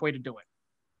a safe way to do it.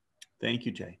 Thank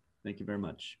you, Jay. Thank you very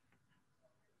much.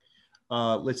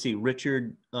 Let's see,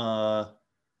 Richard Widmer,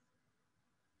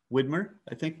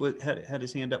 I think had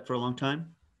his hand up for a long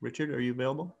time. Richard, are you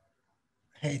available?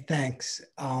 Hey, thanks.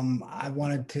 I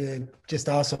wanted to just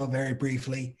also very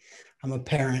briefly, I'm a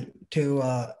parent to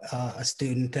a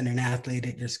student and an athlete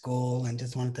at your school, and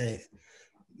just wanted to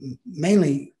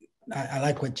mainly, I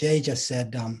like what Jay just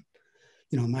said.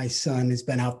 You know, my son has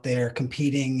been out there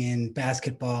competing in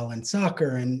basketball and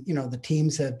soccer, and, you know, the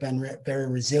teams have been very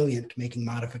resilient, making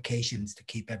modifications to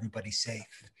keep everybody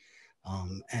safe.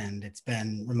 And it's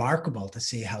been remarkable to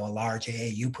see how a large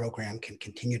AAU program can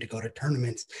continue to go to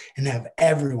tournaments and have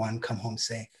everyone come home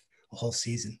safe a whole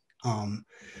season.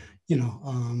 You know,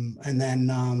 and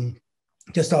then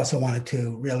just also wanted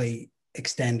to really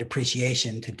extend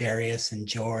appreciation to Darius and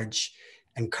George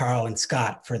and Carl and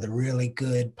Scott for the really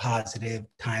good, positive,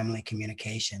 timely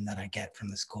communication that I get from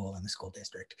the school and the school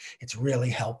district. It's really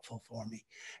helpful for me.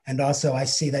 And also I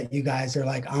see that you guys are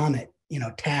like on it, you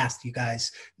know, tasked, you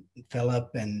guys, Philip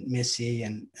and Missy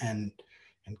and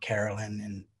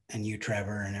Carolyn and you,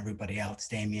 Trevor, and everybody else,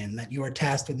 Damien, that you are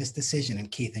tasked with this decision,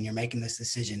 and Keith, and you're making this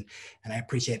decision. And I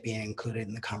appreciate being included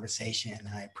in the conversation. And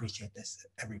I appreciate this,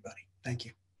 everybody. Thank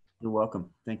you. You're welcome.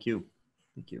 Thank you.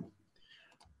 Thank you.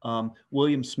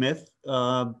 William Smith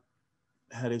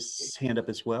had his hand up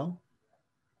as well.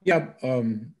 Yeah,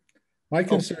 my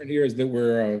concern here is that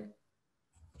we're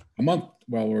a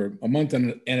month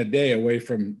and a day away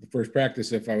from the first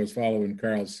practice. If I was following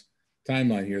Carl's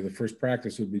timeline here, the first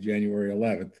practice would be January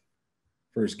 11th.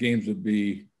 First games would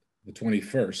be the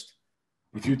 21st.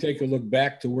 If you take a look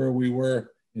back to where we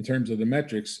were in terms of the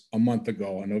metrics a month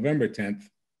ago, on November 10th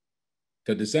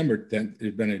to December 10th,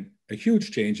 there's been a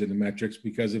huge change in the metrics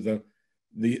because of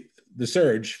the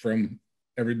surge from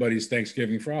everybody's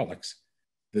Thanksgiving frolics.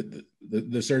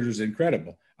 The surge was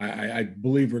incredible. I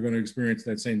believe we're going to experience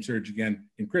that same surge again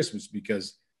in Christmas,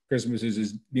 because Christmas is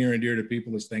as near and dear to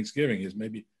people as Thanksgiving is,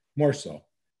 maybe more so.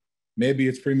 Maybe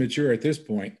it's premature at this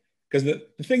point, because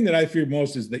the thing that I fear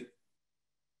most is that,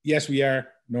 yes, we are,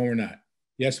 no, we're not.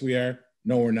 Yes, we are,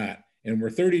 no, we're not. And we're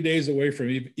 30 days away from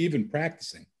even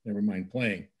practicing, never mind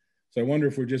playing. So I wonder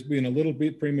if we're just being a little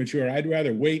bit premature. I'd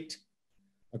rather wait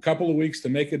a couple of weeks to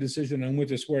make a decision on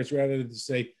winter sports rather than to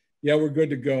say, yeah, we're good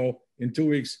to go. In 2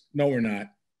 weeks, no, we're not.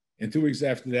 And 2 weeks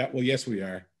after that, well, yes, we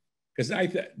are. Because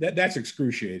that's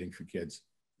excruciating for kids.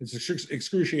 It's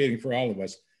excruciating for all of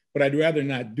us. But I'd rather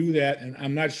not do that. And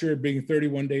I'm not sure being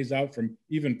 31 days out from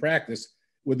even practice,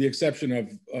 with the exception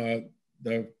of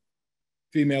the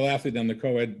female athlete on the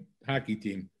co-ed hockey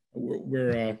team.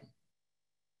 We're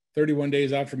 31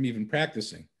 days out from even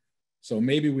practicing. So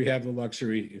maybe we have the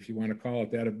luxury, if you want to call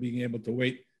it that, of being able to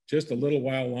wait just a little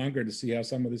while longer to see how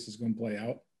some of this is going to play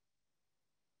out.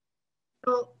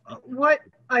 Well, what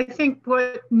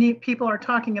people are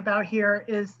talking about here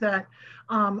is that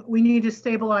we need to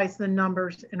stabilize the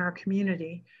numbers in our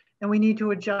community, and we need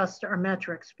to adjust our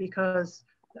metrics, because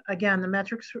again, the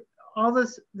metrics,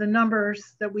 the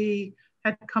numbers that we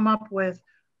had come up with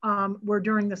were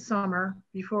during the summer,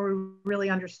 before we really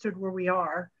understood where we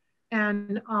are.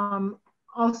 And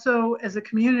also as a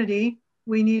community,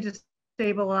 we need to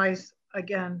stabilize,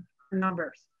 again, our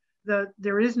numbers.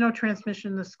 There is no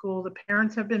transmission in the school. The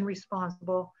parents have been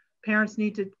responsible. Parents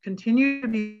need to continue to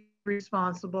be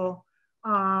responsible.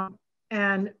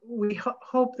 And we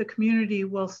hope the community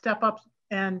will step up,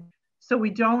 and so we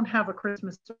don't have a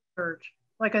Christmas surge.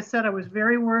 Like I said, I was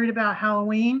very worried about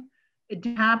Halloween. It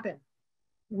didn't happen.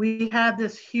 We had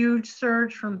this huge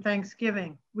surge from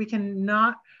Thanksgiving. We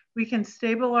can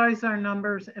stabilize our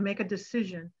numbers and make a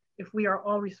decision if we are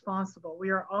all responsible. We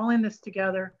are all in this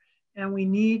together, and we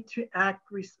need to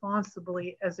act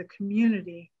responsibly as a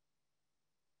community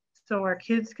so our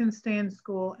kids can stay in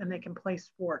school and they can play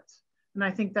sports. And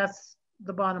I think that's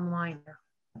the bottom line here.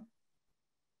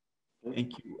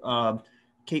 Thank you.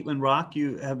 Caitlin Rock,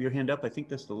 you have your hand up. I think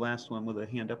that's the last one with a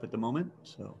hand up at the moment.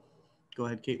 So go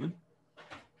ahead, Caitlin.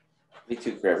 Me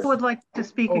too, Trevor. I would like to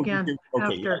speak again okay,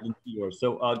 after. Yeah, I didn't see yours.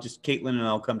 So just Caitlin, and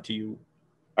I'll come to you.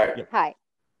 All right. Yep. Hi,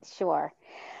 sure.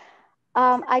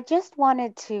 I just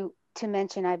wanted to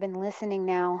mention, I've been listening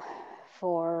now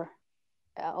for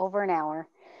over an hour,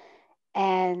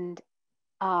 and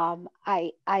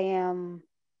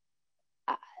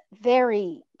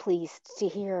very pleased to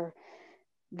hear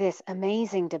this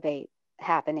amazing debate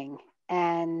happening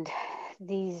and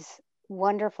these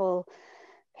wonderful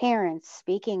parents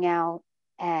speaking out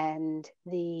and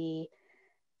the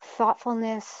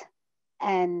thoughtfulness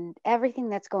and everything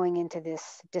that's going into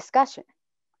this discussion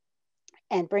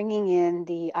and bringing in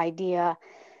the idea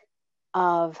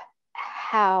of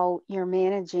how you're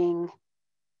managing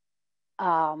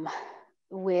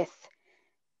with,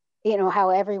 you know, how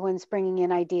everyone's bringing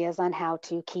in ideas on how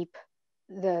to keep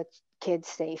the kids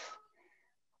safe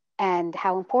and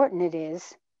how important it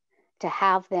is to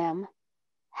have them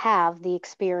have the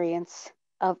experience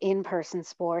of in-person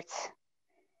sports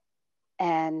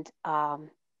and,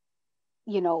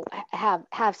 you know,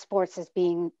 have sports as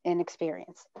being an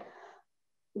experience.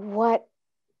 What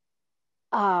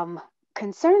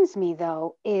concerns me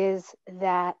though is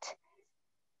that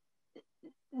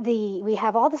we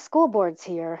have all the school boards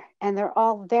here and they're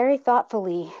all very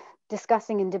thoughtfully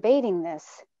discussing and debating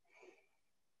this.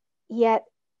 Yet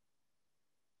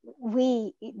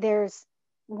when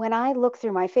I look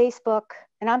through my Facebook,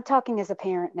 and I'm talking as a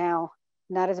parent now,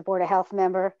 not as a Board of Health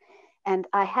member, and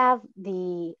I have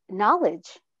the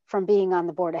knowledge from being on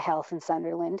the Board of Health in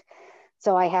Sunderland.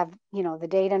 So I have, you know, the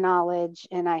data knowledge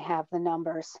and I have the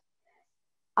numbers.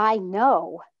 I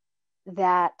know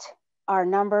that our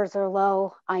numbers are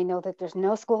low. I know that there's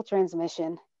no school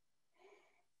transmission.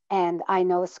 And I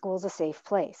know school's a safe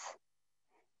place.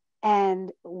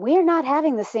 And we're not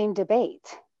having the same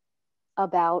debate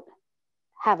about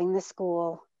having the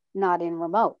school not in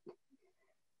remote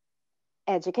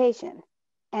education.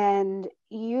 And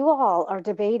you all are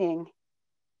debating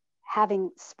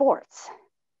having sports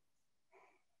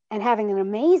and having an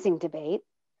amazing debate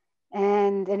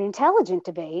and an intelligent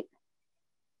debate.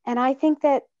 And I think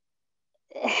that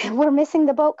we're missing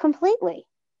the boat completely.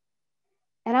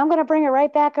 And I'm going to bring it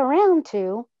right back around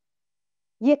to,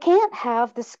 you can't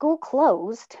have the school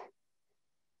closed.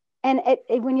 And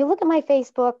when you look at my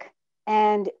Facebook,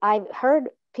 and I've heard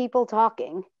people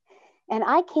talking, and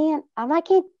I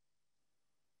can't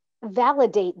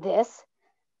validate this,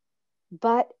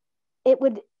 but it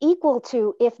would equal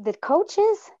to if the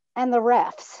coaches and the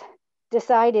refs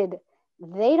decided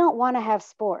they don't want to have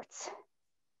sports,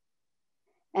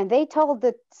 and they told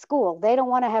the school they don't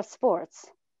want to have sports,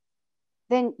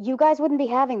 then you guys wouldn't be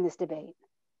having this debate.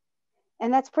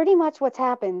 And that's pretty much what's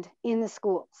happened in the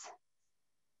schools.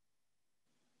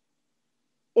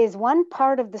 Is one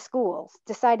part of the schools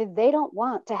decided they don't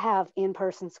want to have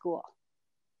in-person school.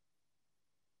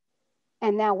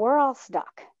 And now we're all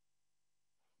stuck.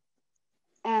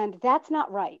 And that's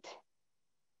not right.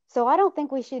 So I don't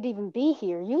think we should even be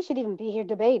here. You should even be here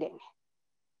debating.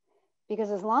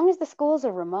 Because as long as the schools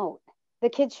are remote, the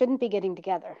kids shouldn't be getting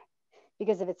together.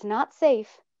 Because if it's not safe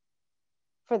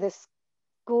for the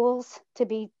schools to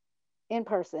be in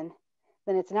person,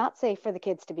 then it's not safe for the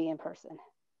kids to be in person.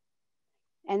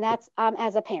 And that's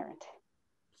as a parent.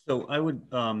 So I would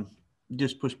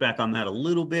just push back on that a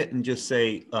little bit and just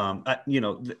say, you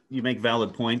know, you make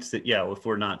valid points that, yeah, if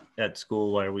we're not at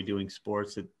school, why are we doing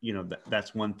sports? You know,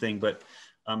 that's one thing. But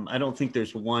I don't think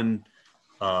there's one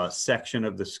section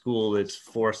of the school that's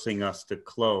forcing us to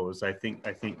close. I think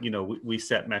you know, we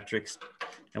set metrics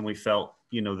and we felt,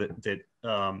 you know,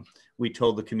 that we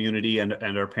told the community and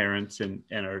our parents and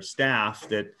our staff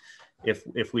that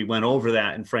if we went over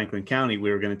that in Franklin County,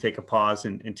 we were going to take a pause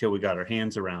until we got our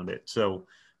hands around it. So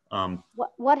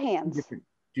what hands?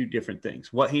 Do different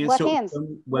things. What hands? What so hands?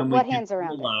 What hands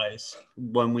around it?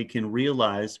 When we can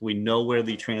realize we know where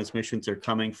the transmissions are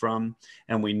coming from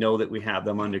and we know that we have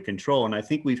them under control. And I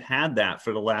think we've had that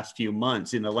for the last few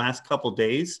months. In the last couple of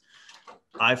days,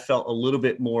 I felt a little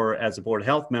bit more as a Board of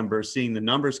Health member, seeing the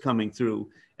numbers coming through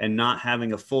and not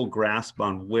having a full grasp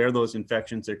on where those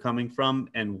infections are coming from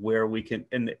and where we can,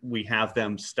 and we have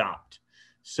them stopped.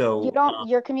 So you don't,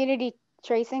 your community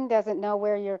tracing doesn't know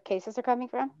where your cases are coming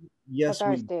from? Yes,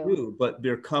 we do, but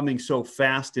they're coming so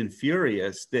fast and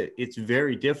furious that it's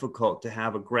very difficult to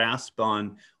have a grasp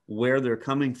on where they're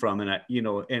coming from. And, you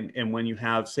know, and when you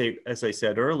have, say, as I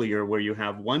said earlier, where you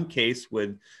have one case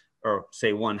with, or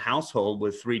say one household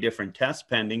with 3 different tests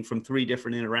pending from 3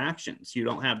 different interactions. You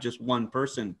don't have just one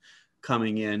person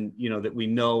coming in, you know, that we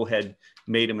know had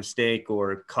made a mistake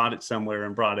or caught it somewhere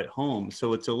and brought it home.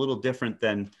 So it's a little different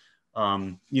than,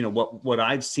 you know, what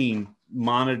I've seen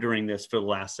monitoring this for the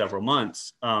last several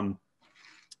months.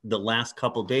 The last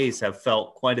couple of days have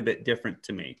felt quite a bit different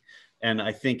to me. And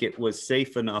I think it was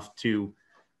safe enough to,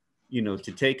 you know,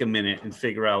 to take a minute and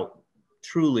figure out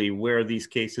truly where these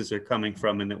cases are coming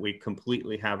from and that we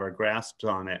completely have our grasps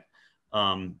on it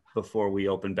before we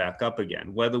open back up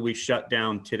again. Whether we shut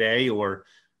down today or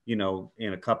you know,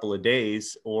 in a couple of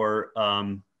days, or,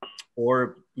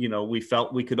 you know, we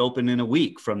felt we could open in a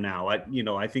week from now.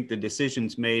 I think the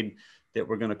decision's made that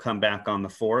we're going to come back on the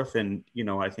 4th. And, you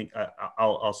know, I think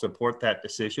I'll support that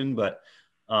decision, but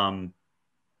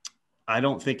I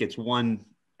don't think it's one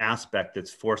aspect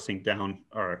that's forcing down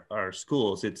our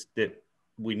schools. It's that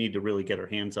we need to really get our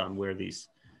hands on where this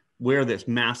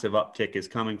massive uptick is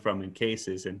coming from in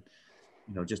cases, and,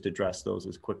 you know, just address those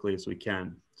as quickly as we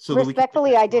can. So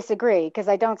respectfully, I disagree, because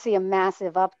I don't see a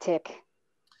massive uptick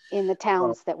in the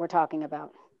towns that we're talking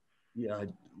about. Yeah,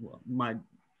 my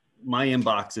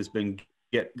inbox has been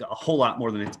get a whole lot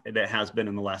more than it has been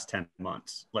in the last 10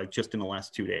 months, like just in the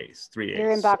last 2 days, 3 days.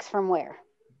 Your inbox from where?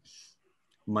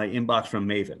 My inbox from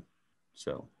Maven.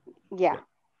 So yeah.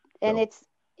 And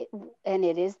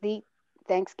it is the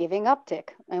Thanksgiving uptick,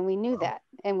 and we knew that,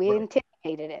 and we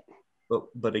anticipated it.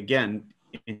 But again,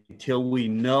 until we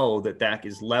know that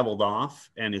is leveled off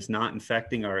and is not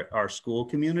infecting our school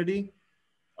community,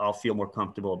 I'll feel more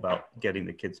comfortable about getting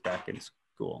the kids back in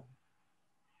school.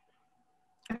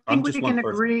 I think we can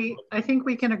agree. I think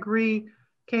we can agree,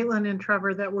 Caitlin and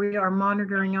Trevor, that we are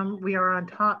monitoring them. We are on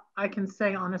top. I can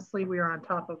say honestly, we are on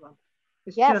top of them.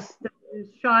 It's just it's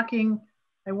shocking.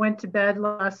 I went to bed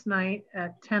last night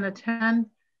at 10 of 10.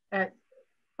 At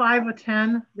 5 of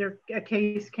 10, a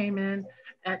case came in.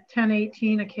 At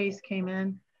 10:18, a case came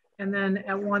in, and then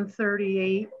at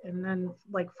 1:38, and then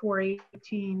like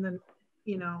 4:18. Then,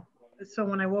 you know, so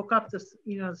when I woke up this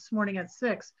morning at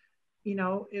 6, you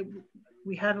know,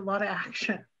 we had a lot of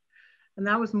action, and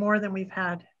that was more than we've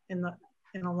had in a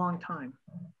long time.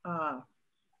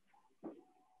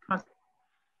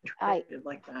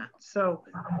 Like that. So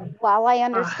while I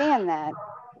understand that,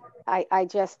 I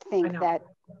just think that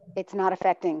it's not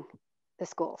affecting the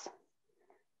schools.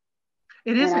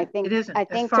 It isn't. And I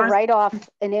think to write off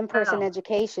an in-person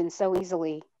education so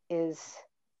easily is.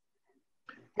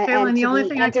 Kaylin, the only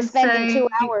thing I can say, spending 2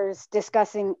 hours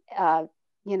discussing,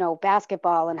 you know,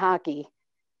 basketball and hockey.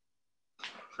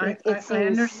 I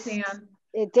understand.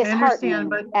 Disheartening,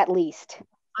 but at least.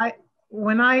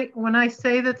 When I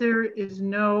say that there is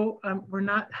no, we're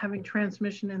not having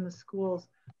transmission in the schools,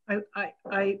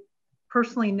 I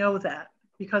personally know that,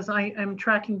 because I am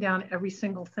tracking down every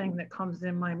single thing that comes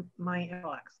in my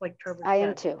inbox, like Trevor said. I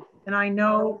am too. And I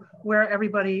know where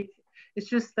everybody, it's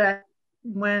just that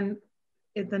when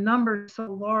the number is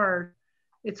so large,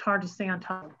 it's hard to stay on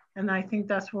top. And I think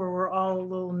that's where we're all a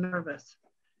little nervous.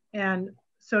 And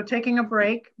so taking a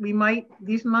break,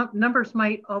 these numbers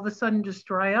might all of a sudden just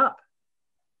dry up.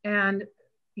 And,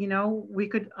 you know,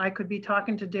 I could be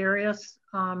talking to Darius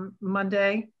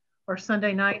Monday or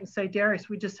Sunday night and say, Darius,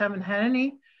 we just haven't had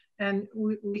any, and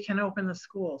we can open the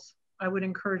schools. I would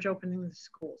encourage opening the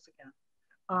schools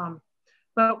again.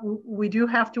 But we do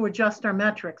have to adjust our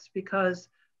metrics, because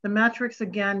the metrics,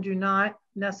 again, do not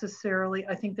necessarily,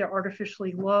 I think they're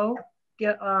artificially low,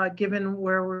 given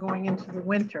where we're going into the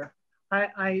winter.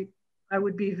 I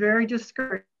would be very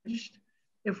discouraged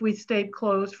if we stayed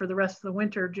closed for the rest of the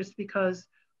winter just because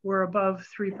we're above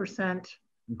 3%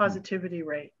 positivity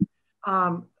rate.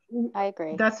 I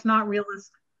agree. That's not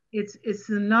realistic. It's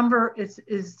the number,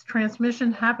 is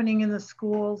transmission happening in the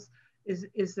schools?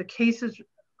 Is the cases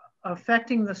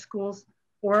affecting the schools,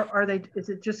 or is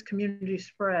it just community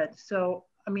spread? So,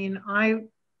 I mean, I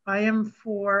am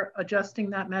for adjusting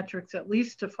that metrics at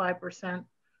least to 5%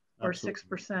 or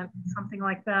 6%, something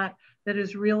like that, that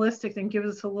is realistic and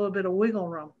gives us a little bit of wiggle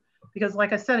room. Because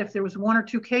like I said, if there was 1 or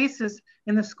 2 cases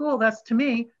in the school, that's, to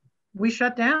me, we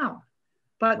shut down.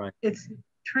 But it's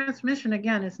transmission,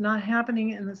 again, is not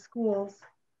happening in the schools,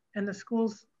 and the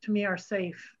schools, to me, are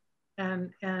safe.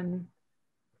 But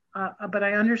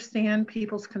I understand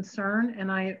people's concern,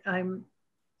 and I'm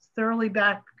thoroughly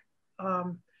back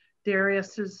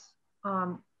Darius's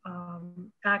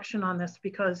action on this,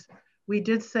 because we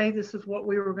did say this is what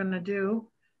we were going to do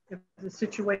if the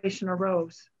situation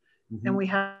arose, and we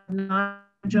have not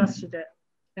adjusted it,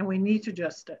 and we need to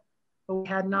adjust it, but we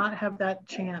had not had that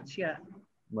chance yet.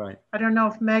 Right. I don't know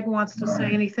if Meg wants to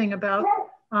say anything about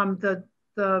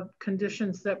the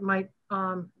conditions that might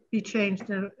be changed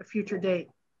in a future date.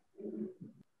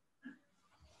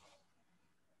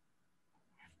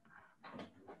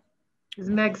 Is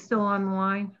Meg still on the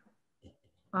line?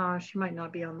 She might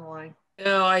not be on the line.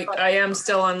 No, I am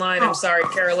still online. I'm sorry,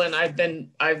 Carolyn.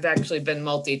 I've actually been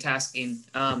multitasking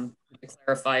to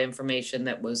clarify information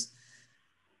that was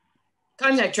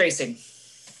contact tracing.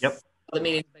 Yep. The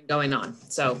meeting's been going on.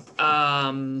 So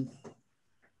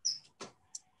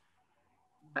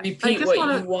repeat what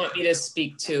you want me to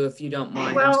speak to, if you don't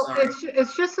mind. Well,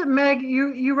 it's just that, Meg,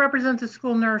 you represent the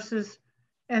school nurses,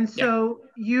 And so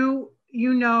you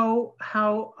know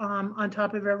how on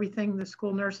top of everything the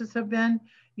school nurses have been.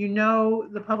 You know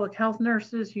the public health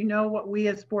nurses. You know what we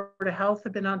as Board of Health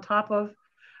have been on top of.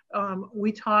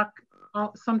 We talk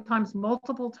sometimes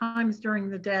multiple times during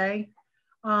the day.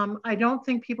 I don't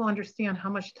think people understand how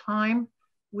much time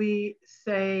we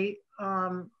say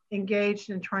engaged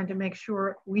in trying to make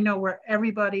sure we know where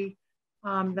everybody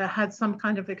that had some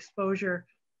kind of exposure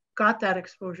got that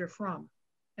exposure from,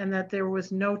 and that there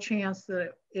was no chance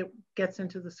that it gets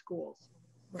into the schools.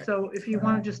 Right. So if you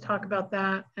want to just talk about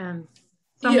that, and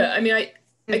yeah, I mean, I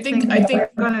think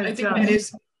it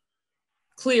is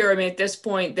clear. I mean, at this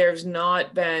point, there's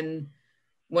not been,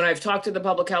 when I've talked to the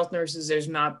public health nurses, there's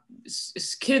not,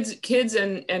 kids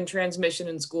and transmission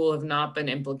in school have not been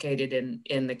implicated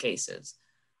in the cases.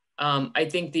 I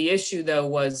think the issue though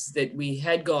was that we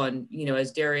had gone, you know,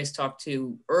 as Darius talked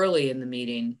to early in the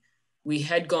meeting, we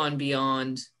had gone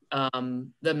beyond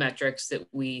the metrics that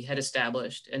we had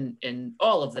established, and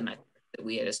all of the metrics that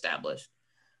we had established,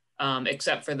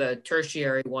 except for the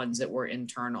tertiary ones that were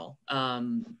internal.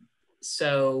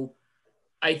 So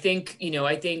I think, you know,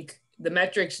 I think the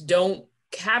metrics don't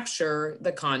capture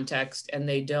the context, and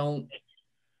they don't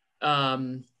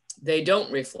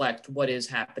reflect what is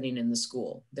happening in the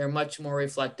school. They're much more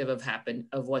reflective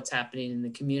of what's happening in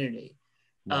the community.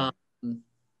 Right.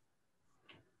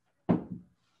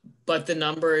 But the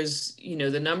numbers, you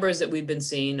know, the numbers that we've been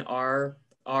seeing are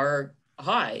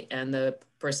high, and the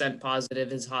percent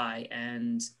positive is high.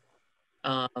 And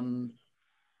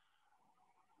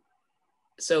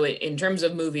so in terms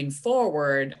of moving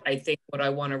forward, I think what I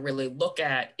want to really look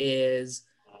at is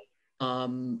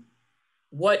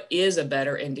what is a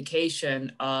better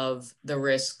indication of the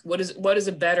risk? What is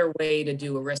a better way to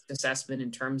do a risk assessment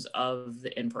in terms of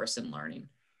the in-person learning?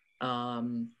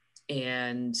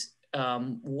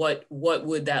 What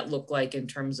would that look like in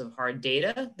terms of hard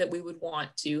data that we would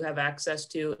want to have access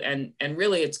to? And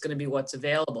really it's going to be what's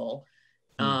available.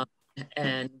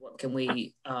 And what can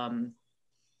we, how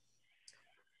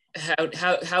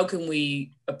can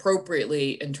we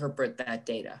appropriately interpret that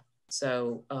data?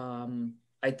 So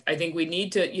I think we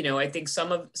need to, you know, I think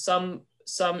some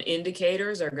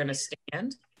indicators are going to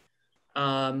stand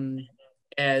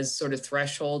as sort of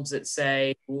thresholds that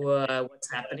say what's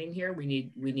happening here. We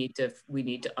need to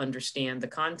understand the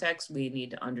context. We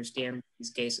need to understand where these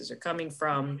cases are coming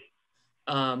from.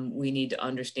 We need to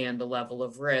understand the level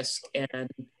of risk, and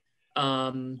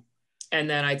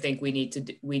then I think we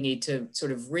need to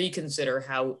sort of reconsider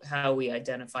how we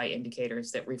identify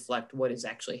indicators that reflect what is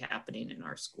actually happening in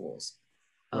our schools.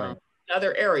 Right.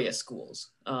 Other area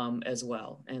schools as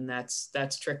well. And that's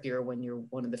trickier when you're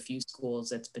one of the few schools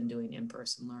that's been doing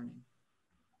in-person learning.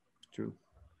 True.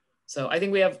 So I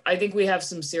think we have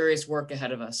some serious work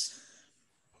ahead of us.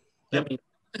 Yep. I mean,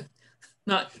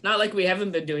 not like we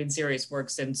haven't been doing serious work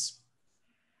since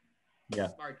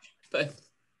March, but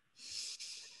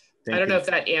I don't know if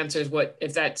that answers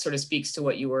if that sort of speaks to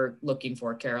what you were looking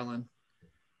for, Carolyn.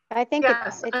 I think it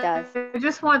does. I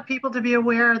just want people to be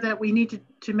aware that we need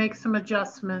to make some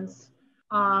adjustments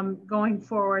going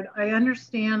forward. I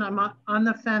understand I'm on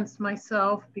the fence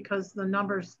myself because the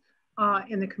numbers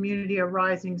in the community are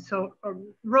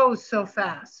rose so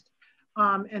fast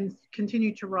and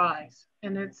continue to rise.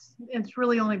 And it's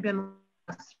really only been the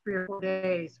last 3 or 4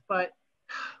 days, but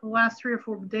the last 3 or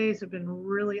 4 days have been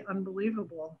really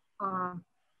unbelievable.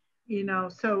 You know,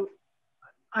 so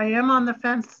I am on the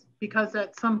fence because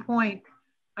at some point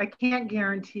I can't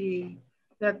guarantee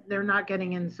that they're not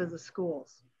getting into the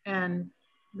schools, and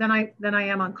then I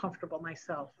am uncomfortable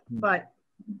myself. But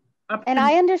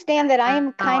I understand that I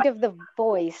am kind of the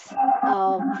voice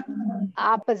of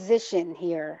opposition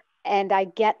here, and I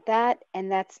get that,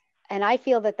 and I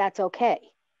feel that that's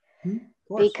okay,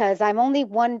 because I'm only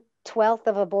 1/12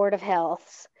 of a Board of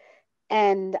Health,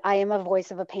 and I am a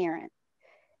voice of a parent,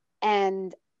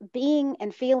 and being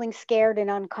and feeling scared and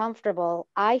uncomfortable,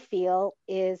 I feel,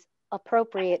 is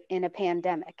appropriate in a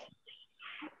pandemic.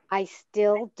 I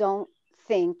still don't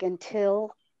think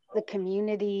until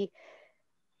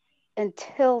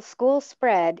school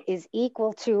spread is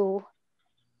equal to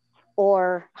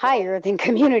or higher than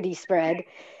community spread,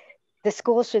 the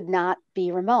school should not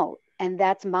be remote. And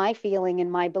that's my feeling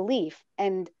and my belief.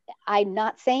 And I'm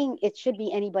not saying it should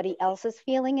be anybody else's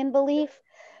feeling and belief,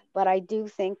 but I do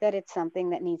think that it's something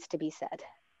that needs to be said.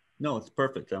 No, it's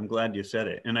perfect. I'm glad you said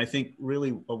it. And I think really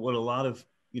what a lot of,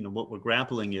 you know, what we're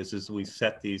grappling is we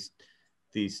set these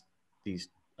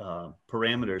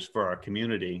parameters for our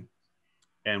community.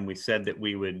 And we said that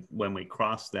we would, when we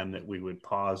crossed them, that we would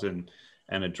pause and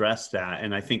address that.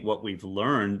 And I think what we've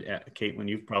learned, Caitlin,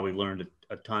 you've probably learned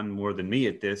a ton more than me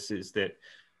at this, is that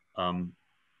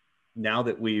now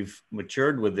that we've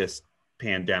matured with this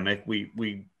pandemic,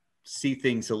 we see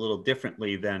things a little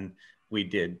differently than we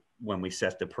did when we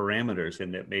set the parameters,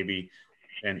 and that maybe,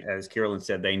 and as Carolyn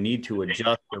said, they need to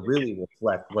adjust to really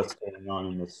reflect what's going on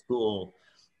in the school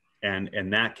and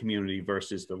that community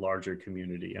versus the larger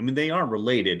community. I mean, they are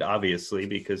related, obviously,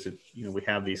 because we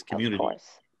have these community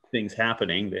things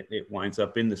happening that it winds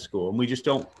up in the school, and we just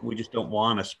don't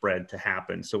want a spread to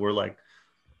happen. So we're like,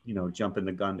 jumping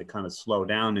the gun to kind of slow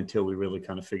down until we really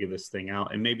kind of figure this thing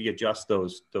out, and maybe adjust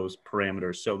those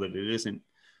parameters so that it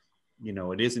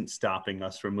isn't stopping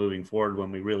us from moving forward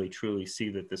when we really truly see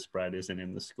that the spread isn't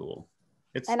in the school.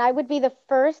 And I would be the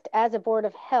first as a Board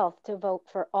of Health to vote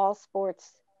for all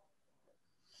sports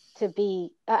to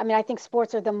be, I think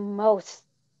sports are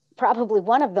probably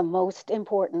one of the most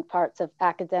important parts of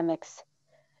academics,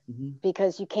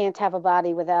 because you can't have a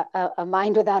body without a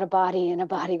mind without a body and a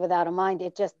body without a mind.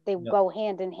 They go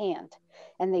hand in hand,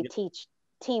 and they teach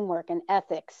teamwork and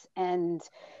ethics. And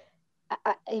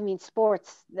I mean,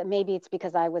 sports, maybe it's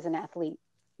because I was an athlete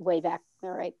way back,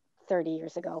 30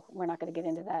 years ago. We're not going to get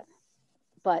into that,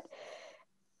 but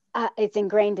it's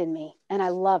ingrained in me and I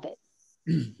love it.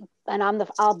 And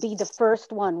I'll be the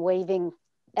first one waving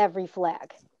every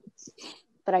flag,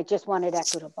 but I just want it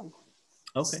equitable.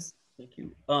 Okay. Thank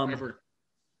you.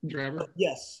 Trevor?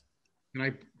 Yes.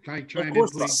 Can I chime in,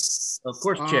 please? Of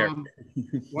course, Chair.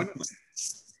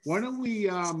 Why don't we,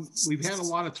 we've had a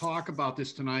lot of talk about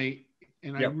this tonight,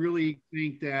 and I really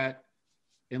think that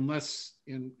I'm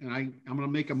going to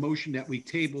make a motion that we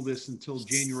table this until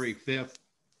January 5th,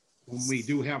 when we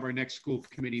do have our next school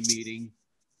committee meeting,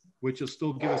 which will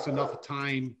still give us enough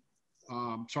time.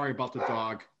 Sorry about the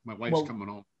dog. My wife's coming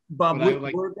home. Bob,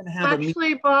 we're going to have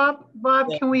Bob,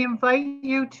 can we invite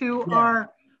you to our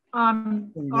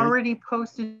already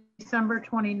posted December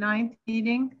 29th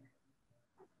meeting?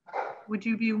 Would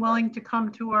you be willing to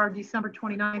come to our December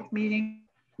 29th meeting?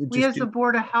 We as the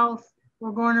Board of Health,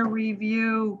 we're going to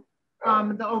review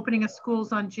the opening of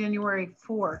schools on January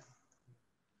 4th.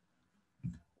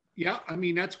 Yeah, I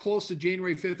mean, that's close to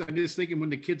January 5th. I'm just thinking when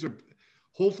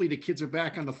hopefully the kids are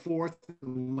back on the 4th,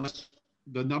 unless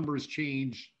the numbers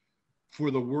change for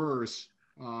the worse.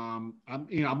 I'm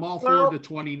all for the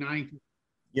 29th.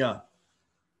 Yeah.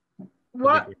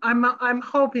 What I'm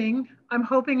hoping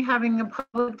having a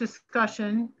public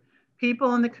discussion,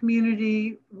 people in the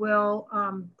community will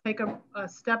take a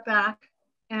step back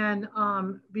and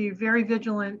be very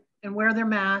vigilant and wear their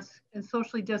masks and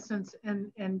socially distance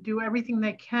and do everything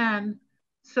they can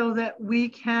so that we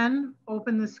can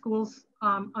open the schools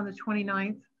on the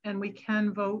 29th and we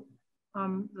can vote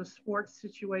the sports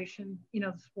situation,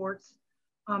 the sports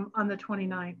on the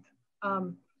 29th.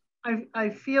 I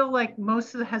feel like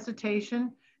most of the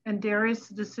hesitation and Darius'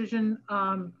 decision,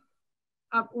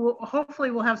 hopefully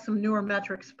we'll have some newer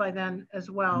metrics by then as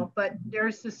well, but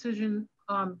Darius' decision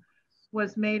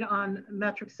was made on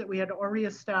metrics that we had already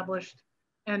established,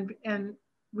 and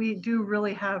we do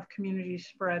really have community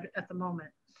spread at the moment.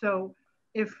 So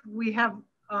if we have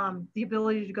the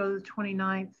ability to go to the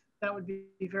 29th, that would be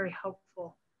very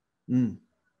helpful.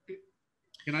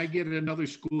 Can I get another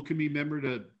school committee member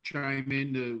to chime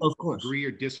in to agree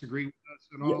or disagree with us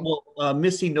at all? Yeah, well,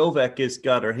 Missy Novak has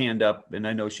got her hand up, and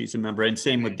I know she's a member, and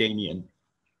same with Damien.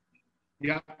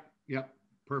 Yeah,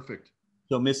 perfect.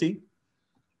 So Missy?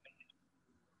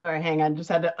 Sorry, hang on, just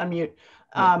had to unmute.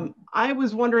 I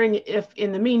was wondering if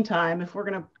in the meantime, if we're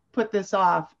going to put this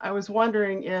off, I was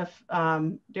wondering if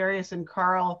Darius and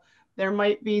Carl, there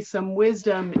might be some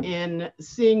wisdom in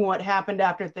seeing what happened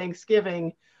after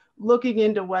Thanksgiving, looking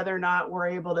into whether or not we're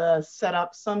able to set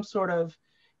up some sort of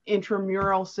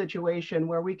intramural situation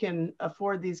where we can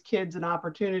afford these kids an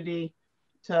opportunity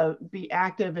to be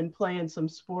active and play in some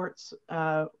sports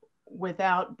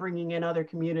without bringing in other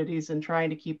communities, and trying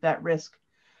to keep that risk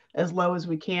as low as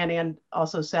we can and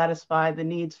also satisfy the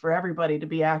needs for everybody to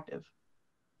be active.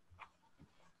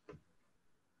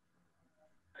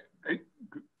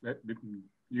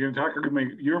 You're going to talk or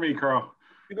you or me, Carl?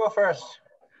 You go first.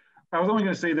 I was only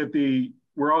going to say that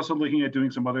we're also looking at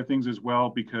doing some other things as well,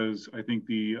 because I think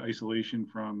the isolation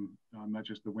from not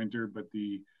just the winter, but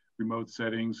the remote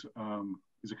settings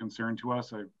is a concern to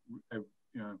us. I have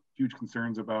huge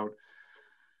concerns about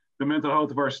the mental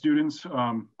health of our students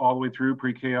all the way through,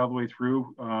 pre-K all the way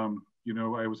through.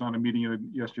 I was on a meeting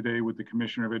yesterday with the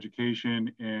Commissioner of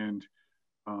Education, and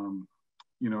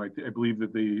I believe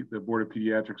that the Board of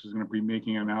Pediatrics is going to be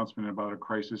making an announcement about a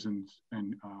crisis and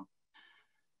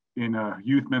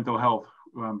youth mental health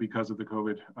because of the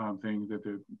COVID thing, that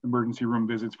the emergency room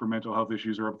visits for mental health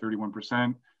issues are up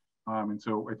 31%. And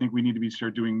so I think we need to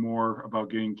start doing more about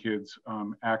getting kids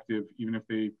active, even if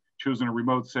they choose in a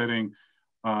remote setting.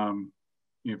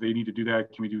 If they need to do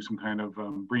that, can we do some kind of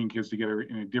bringing kids together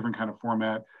in a different kind of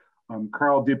format?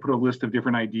 Carl did put a list of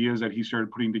different ideas that he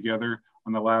started putting together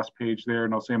on the last page there,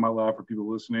 and I'll say them out loud for people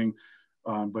listening.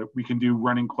 But we can do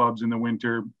running clubs in the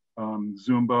winter,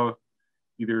 Zumba,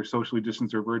 either socially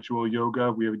distanced or virtual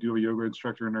yoga. We do have a yoga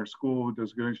instructor in our school who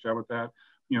does a good job with that.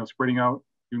 Spreading out,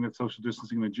 doing that social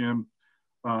distancing in the gym.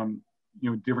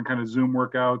 Different kind of Zoom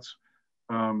workouts,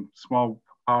 small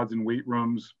pods and weight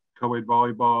rooms, co-ed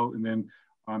volleyball, and then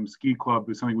ski club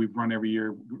is something we've run every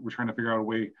year. We're trying to figure out a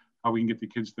way how we can get the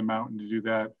kids to the mountain to do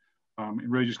that,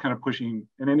 and really just kind of pushing,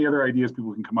 and any other ideas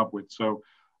people can come up with. So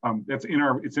that's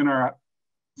it's in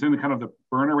the kind of the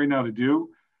burner right now to do.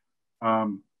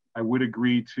 I would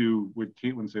agree to what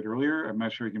Caitlin said earlier. I'm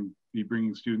not sure I can be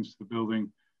bringing students to the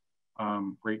building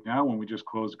right now when we just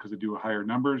closed because they do higher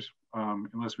numbers,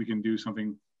 unless we can do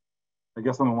something, I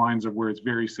guess, on the lines of where it's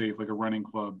very safe, like a running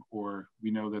club, or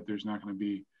we know that there's not going to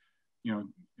be,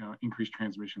 increased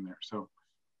transmission there. So,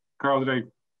 Carl, did I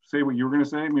say what you were going to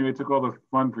say? Maybe I took all the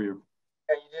fun for you.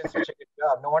 Yeah, you did such a good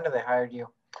job. No wonder they hired you.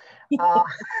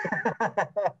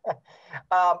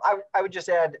 I would just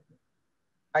add,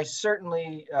 I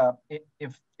certainly,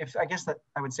 if I guess that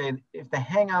I would say, if the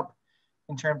hang up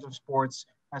in terms of sports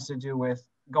has to do with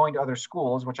going to other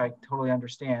schools, which I totally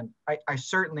understand, I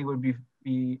certainly would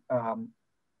be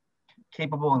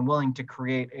capable and willing to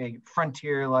create a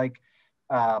frontier-like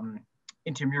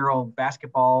intramural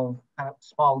basketball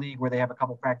small league where they have a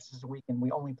couple practices a week and we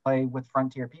only play with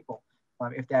frontier people.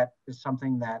 If that is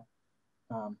something that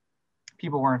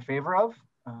people were in favor of,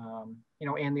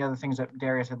 and the other things that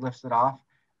Darius had listed off,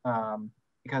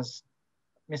 because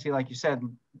Missy, like you said,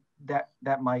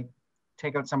 that might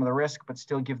take out some of the risk, but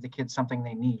still give the kids something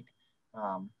they need.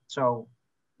 So,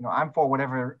 I'm for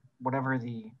whatever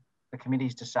the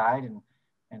committees decide,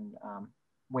 and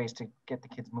ways to get the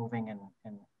kids moving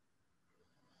and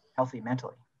healthy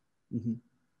mentally. Mm-hmm.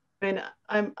 And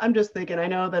I'm just thinking, I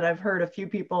know that I've heard a few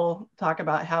people talk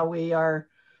about how we are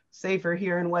safer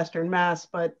here in Western Mass,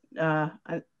 but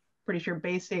I'm pretty sure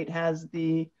Bay State has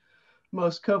the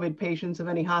most COVID patients of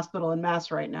any hospital in Mass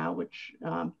right now, which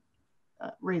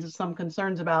raises some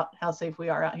concerns about how safe we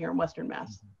are out here in Western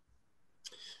Mass.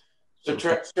 So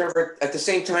Trevor, at the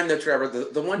same time though, Trevor,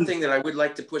 the one thing that I would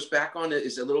like to push back on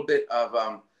is a little bit of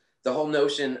the whole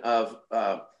notion of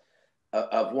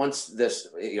once this,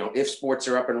 if sports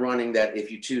are up and running, that if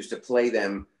you choose to play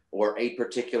them or a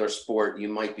particular sport, you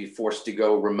might be forced to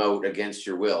go remote against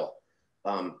your will.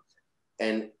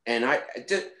 And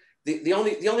the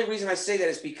only reason I say that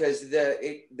is because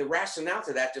the rationale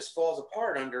to that just falls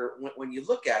apart under when you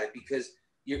look at it, because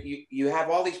you have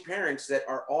all these parents that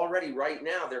are already right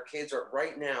now, their kids are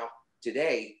right now,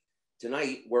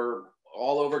 tonight, we're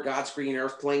all over God's green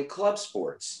earth playing club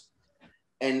sports.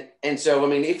 And so, I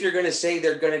mean, if you're going to say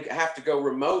they're going to have to go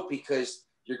remote because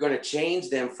you're going to change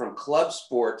them from club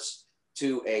sports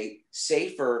to a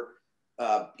safer,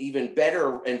 even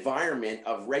better environment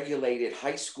of regulated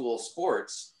high school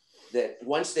sports, that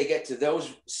once they get to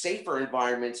those safer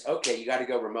environments, okay, you got to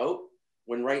go remote.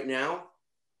 When right now,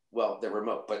 well, they're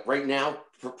remote, but right now,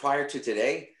 prior to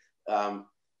today, that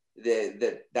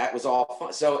was all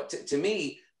fun. So to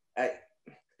me,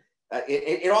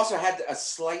 it also had a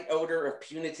slight odor of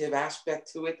punitive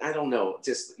aspect to it. I don't know,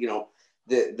 just,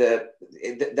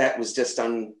 that was just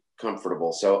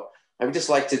uncomfortable. So I would just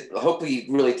like to hopefully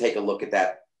really take a look at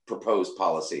that proposed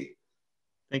policy.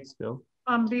 Thanks, Bill.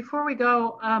 Before we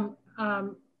go,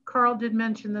 Carl did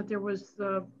mention that there was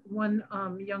the one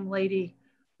young lady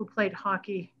who played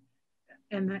hockey,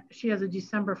 and that she has a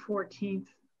December 14th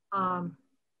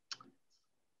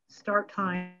start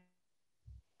time.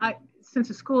 Since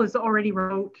the school is already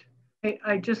remote,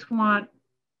 I just want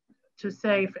to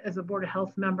say, as a Board of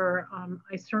Health member,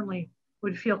 I certainly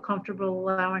would feel comfortable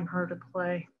allowing her to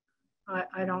play.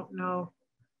 I don't know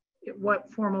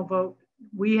what formal vote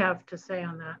we have to say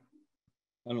on that.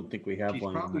 I don't think we have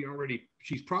one.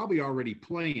 She's probably already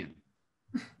playing.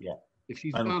 Yeah. If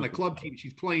she's on a club team,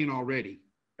 she's playing already.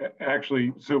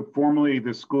 Actually, so formally,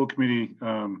 the school committee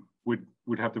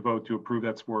would have to vote to approve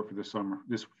that sport for this summer,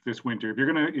 this winter. If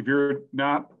you're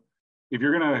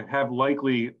gonna have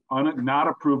likely not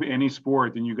approve any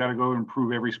sport, then you got to go and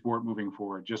approve every sport moving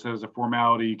forward. Just as a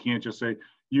formality, you can't just say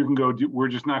you can go do. We're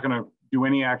just not going to do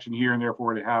any action here, and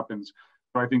therefore it happens.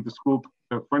 So I think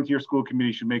the Frontier School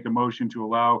Committee should make a motion to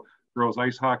allow girls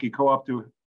ice hockey co-op to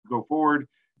go forward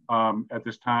at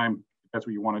this time. that's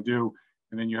what you want to do.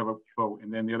 And then you have a vote,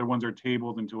 and then the other ones are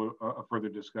tabled into a further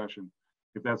discussion,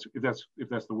 if that's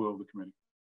the will of the committee.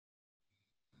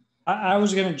 I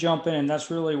was going to jump in, and that's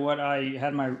really what I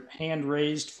had my hand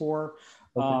raised for,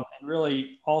 and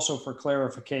really also for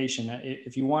clarification.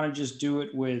 If you want to just do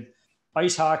it with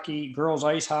ice hockey, girls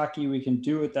ice hockey, we can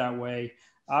do it that way.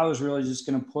 I was really just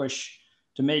going to push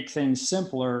to make things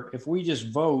simpler. If we just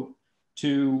vote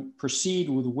to proceed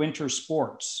with winter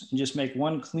sports and just make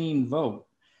one clean vote.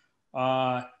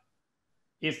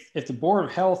 If the Board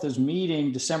of Health is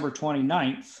meeting December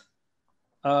 29th,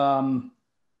 and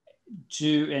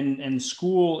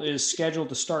school is scheduled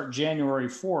to start January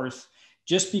 4th,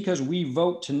 just because we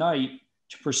vote tonight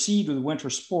to proceed with winter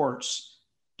sports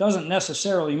doesn't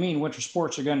necessarily mean winter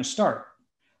sports are going to start.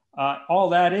 All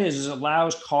that is it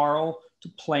allows Carl to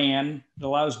plan, it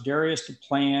allows Darius to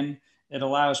plan, it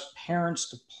allows parents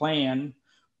to plan.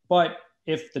 But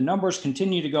if the numbers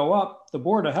continue to go up, the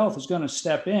Board of Health is going to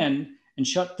step in and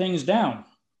shut things down.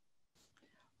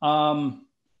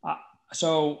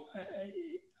 So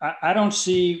I don't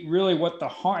see really what the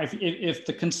harm, if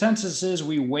the consensus is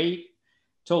we wait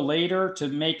till later to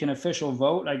make an official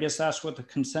vote, I guess that's what the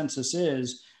consensus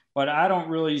is. But I don't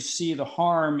really see the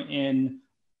harm in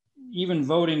even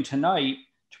voting tonight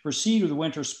to proceed with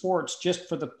winter sports just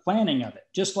for the planning of it.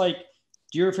 Just like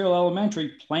Deerfield Elementary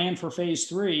planned for phase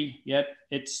 3, yet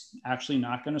it's actually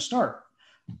not going to start.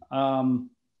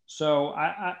 So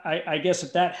I guess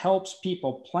if that helps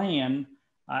people plan,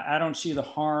 I don't see the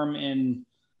harm in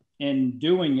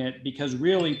doing it, because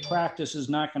really practice is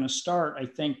not going to start, I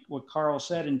think what Carl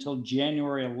said, until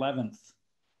January 11th,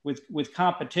 with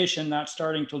competition not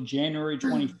starting till January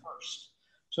 21st.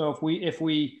 So if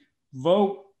we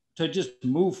vote to just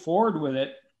move forward with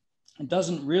it, it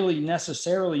doesn't really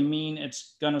necessarily mean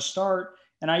it's going to start.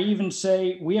 And I even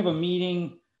say we have a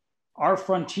meeting, our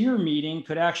Frontier meeting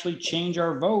could actually change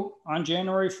our vote on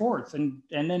January 4th and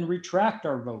then retract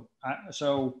our vote. I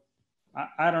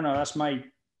don't know. That's my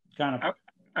kind of.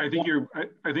 I think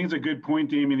it's a good point,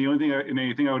 Damien. The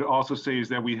only thing I would also say is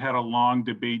that we had a long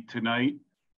debate tonight.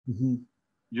 Mm-hmm.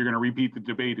 You're going to repeat the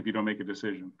debate if you don't make a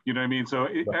decision. You know what I mean? So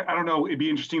I don't know. It'd be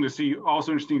interesting to see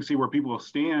where people will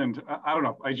stand. I don't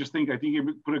know. I think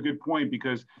you put a good point,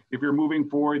 because if you're moving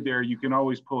forward there, you can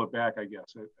always pull it back, I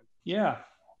guess. Yeah.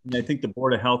 And I think the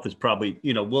Board of Health is probably,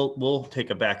 we'll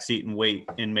take a back seat and wait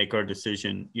and make our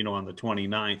decision, on the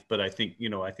 29th. But I think,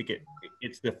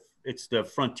 it's the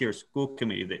Frontier School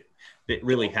Committee that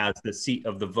really has the seat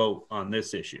of the vote on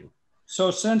this issue. So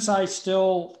since I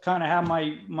still kind of have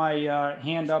my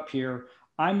hand up here,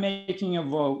 I'm making a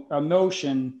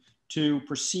motion to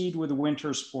proceed with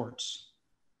winter sports.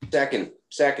 Second.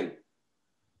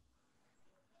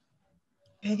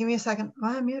 Hey, give me a second. Am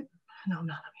I on mute? No, I'm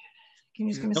not on mute. Can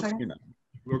you just give me a second?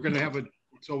 We're going to have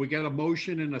so we got a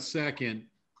motion and a second.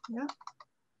 Yeah.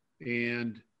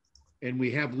 And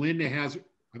we have Lynn that has,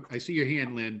 I see your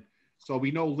hand, Lynn. So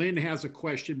we know Lynn has a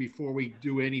question before we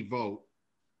do any vote.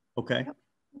 Okay. Yep,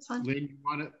 that's fine. Lynn, you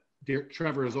want to,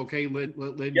 Trevor is okay. Lynn,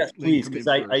 yes, please, because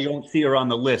I don't see her on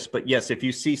the list. But yes, if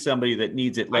you see somebody that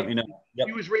needs it, let me know. Yep.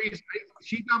 She was raised.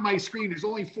 She's on my screen. There's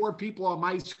only 4 people on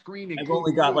my screen. I've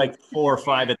only got like 4 or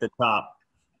 5 at the top.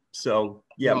 So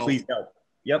yeah, please help.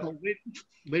 Yep. So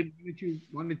Lynn,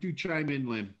 why don't you chime in,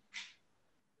 Lynn?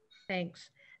 Thanks.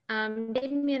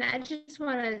 Damien, I just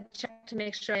want to check to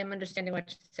make sure I'm understanding what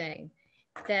you're saying.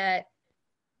 That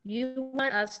you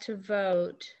want us to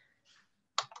vote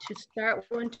to start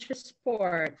winter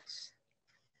sports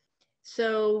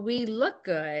so we look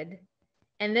good,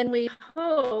 and then we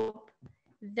hope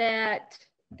that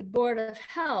the Board of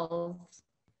Health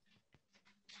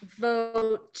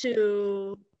vote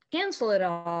to cancel it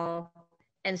all,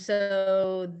 and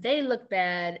so they look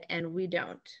bad and we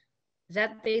don't. Is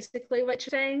that basically what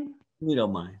you're saying? We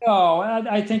don't mind. No,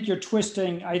 I think you're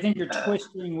twisting. I think you're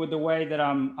twisting with the way that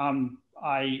I'm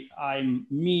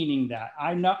meaning that.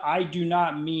 I do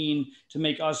not mean to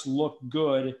make us look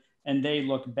good and they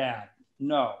look bad.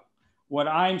 No. What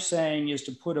I'm saying is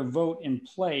to put a vote in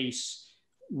place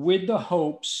with the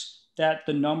hopes that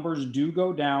the numbers do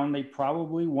go down. They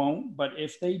probably won't, but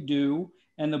if they do,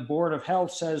 and the Board of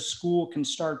Health says school can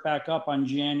start back up on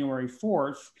January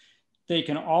 4th, they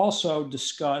can also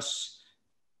discuss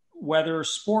whether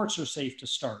sports are safe to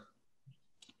start.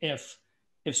 If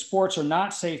sports are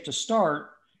not safe to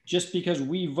start, just because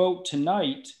we vote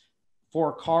tonight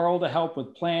for Carl to help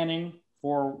with planning,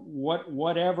 for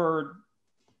whatever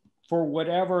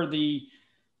the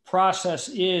process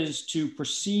is to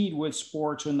proceed with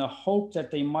sports in the hope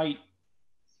that they might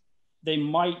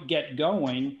get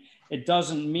going, it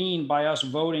doesn't mean by us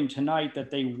voting tonight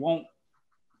that they won't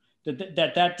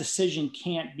that decision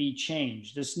can't be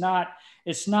changed. It's not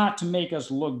to make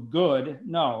us look good.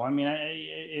 No, I mean,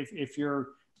 if you're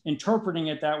interpreting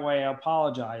it that way, I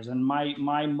apologize. And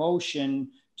my motion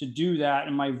to do that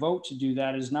and my vote to do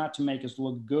that is not to make us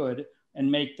look good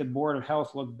and make the Board of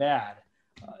Health look bad.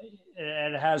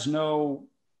 It has no,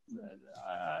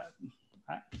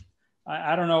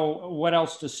 I don't know what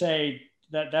else to say.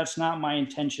 That's not my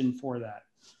intention for that.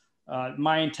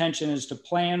 My intention is to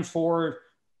plan for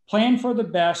the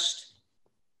best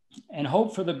and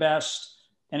hope for the best.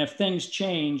 And if things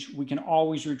change, we can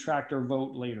always retract our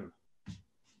vote later.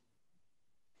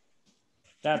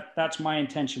 That's my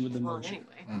intention with the motion.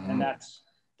 Anyway. And that's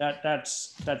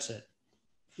it.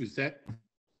 Is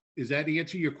that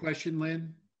answer your question,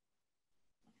 Lynn?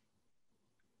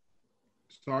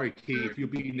 Sorry, Kate, if you'll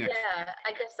be next. Yeah,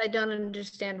 I guess I don't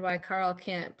understand why Carl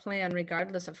can't plan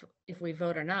regardless of if we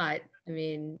vote or not. I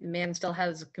mean, the man still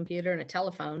has a computer and a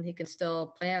telephone. He can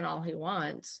still plan all he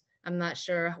wants. I'm not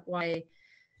sure why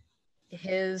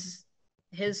his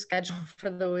schedule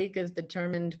for the week is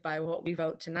determined by what we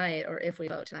vote tonight or if we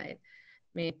vote tonight.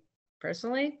 I mean,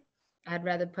 personally, I'd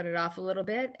rather put it off a little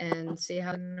bit and see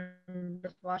how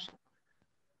it washes.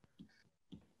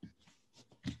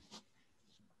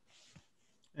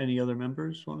 Any other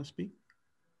members want to speak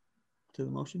to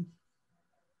the motion?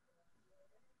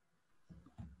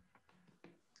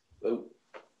 Oh.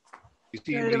 You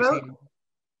see Ready to vote?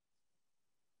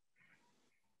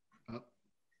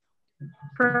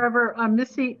 Forever,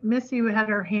 Missy had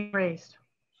her hand raised.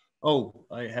 Oh,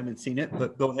 I haven't seen it,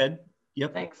 but go ahead.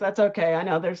 Yep. Thanks. That's okay. I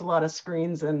know there's a lot of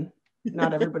screens and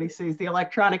not everybody sees the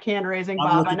electronic hand raising.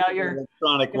 Bob, I know you're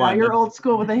old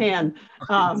school with a hand.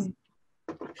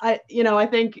 I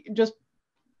think just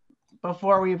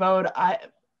before we vote,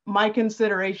 my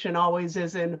consideration always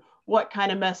is in what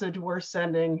kind of message we're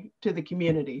sending to the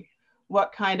community.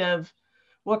 What kind of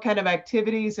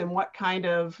activities and what kind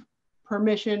of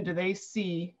permission do they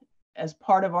see as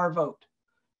part of our vote?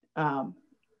 I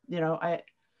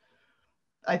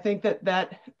think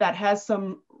that has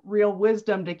some real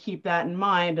wisdom to keep that in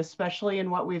mind, especially in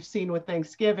what we've seen with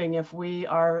Thanksgiving. If we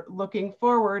are looking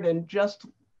forward and just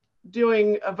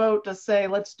doing a vote to say,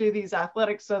 let's do these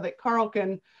athletics so that Carl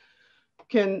can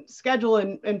schedule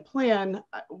and plan,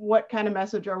 what kind of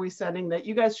message are we sending that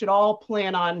you guys should all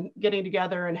plan on getting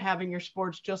together and having your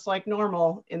sports just like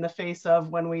normal in the face of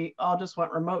when we all just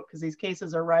went remote because these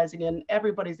cases are rising and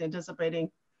everybody's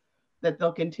anticipating that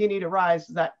they'll continue to rise.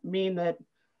 Does that mean that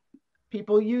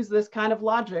people use this kind of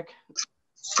logic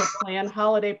to plan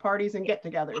holiday parties and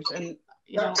get-togethers? And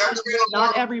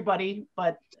not everybody,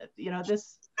 but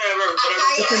this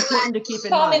it's important to keep in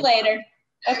mind. Call me later.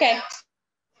 Okay.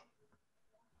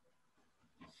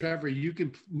 Trevor, you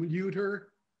can mute her?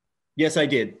 Yes, I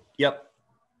did. Yep.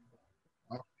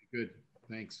 Okay, good.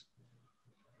 Thanks.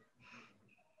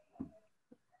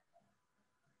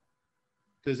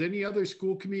 Does any other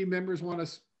school committee members want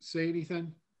to say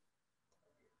anything?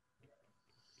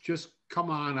 Just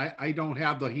come on. I don't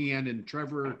have the hand, and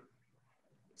Trevor.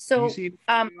 So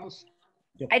else?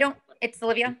 I don't. It's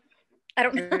Olivia. I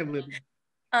don't know. Hey, Olivia.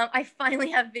 I finally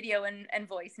have video and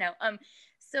voice now.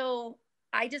 So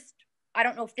I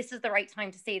don't know if this is the right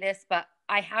time to say this, but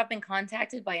I have been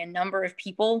contacted by a number of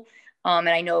people. And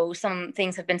I know some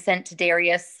things have been sent to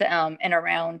Darius and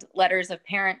around letters of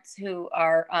parents who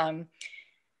are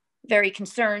very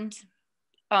concerned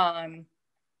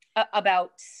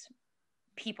about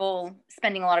people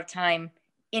spending a lot of time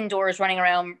indoors, running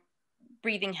around,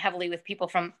 breathing heavily with people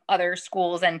from other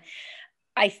schools. And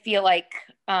I feel like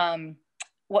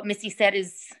what Missy said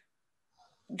is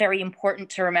very important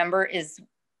to remember is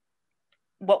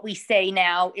what we say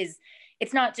now is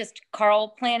it's not just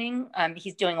Carl planning.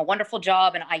 He's doing a wonderful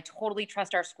job and I totally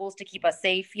trust our schools to keep us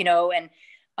safe, and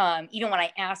even when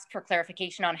I ask for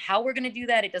clarification on how we're going to do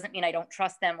that, it doesn't mean I don't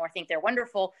trust them or think they're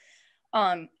wonderful.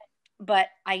 But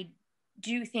I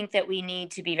do think that we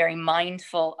need to be very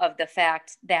mindful of the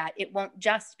fact that it won't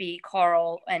just be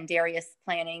Carl and Darius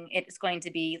planning. It's going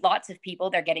to be lots of people.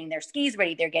 They're getting their skis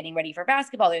ready. They're getting ready for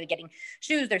basketball. They're getting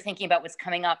shoes. They're thinking about what's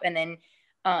coming up. And then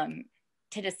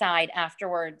to decide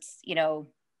afterwards,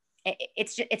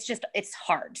 it's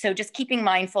hard. So just keeping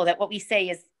mindful that what we say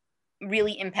is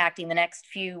really impacting the next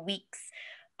few weeks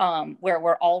where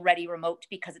we're already remote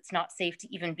because it's not safe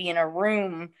to even be in a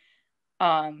room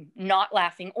not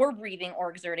laughing or breathing or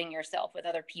exerting yourself with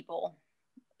other people.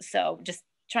 So just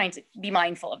trying to be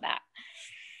mindful of that.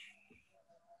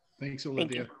 Thanks,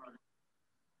 Olivia. Thank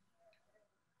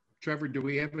Trevor, do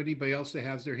we have anybody else that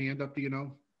has their hand up, do you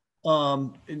know?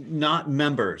 Not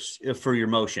members for your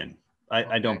motion.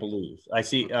 I don't believe. I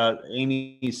see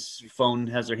Amy's phone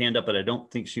has her hand up, but I don't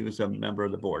think she was a member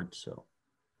of the board. So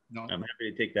no. I'm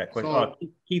happy to take that question. So,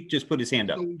 Keith just put his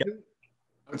hand up. Yep.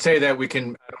 I would say that we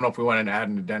can, I don't know if we want to add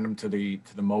an addendum to the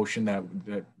motion that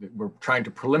we're trying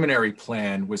to preliminary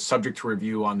plan with subject to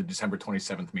review on the December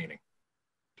 27th meeting.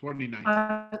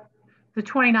 29th. The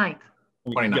 29th.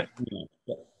 29th.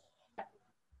 Yeah.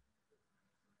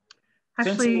 Since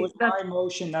it Actually, was my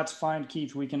motion, that's fine,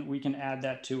 Keith. We can add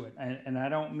that to it. And I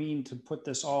don't mean to put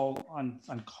this all on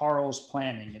Carl's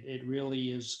planning. It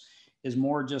really is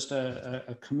more just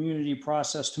a community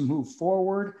process to move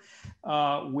forward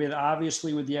with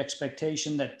obviously with the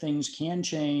expectation that things can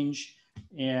change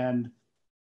and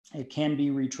it can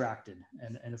be retracted.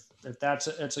 And if that's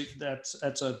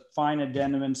a fine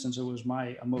addendum, and since it was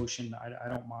my motion, I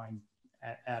don't mind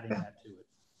adding that to it.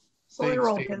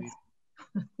 Thanks,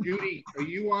 Judy, are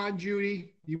you on,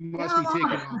 Judy? You must be taking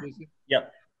on this.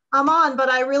 Yep. I'm on, but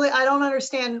I don't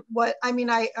understand what, I mean,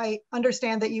 I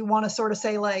understand that you want to sort of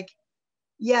say like,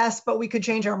 yes, but we could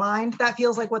change our mind. That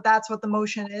feels like that's what the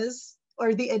motion is,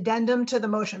 or the addendum to the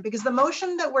motion, because the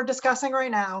motion that we're discussing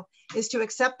right now is to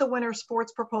accept the winter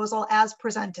sports proposal as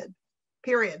presented,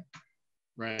 period.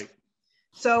 Right.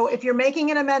 So if you're making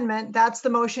an amendment, that's the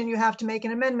motion you have to make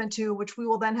an amendment to, which we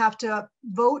will then have to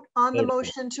vote on the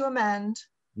motion to amend,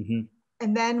 and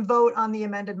then vote on the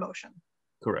amended motion.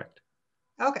 Correct.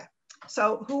 Okay.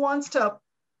 So who wants to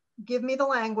give me the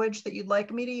language that you'd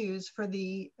like me to use for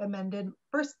the amended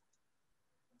first?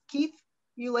 Keith,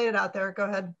 you laid it out there. Go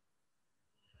ahead.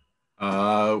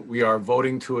 We are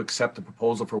voting to accept the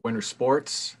proposal for winter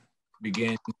sports,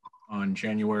 begin on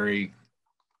January,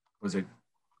 was it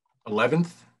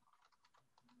 11th?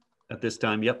 At this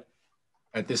time, yep.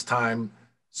 At this time,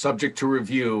 subject to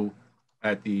review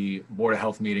at the Board of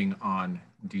Health meeting on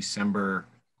December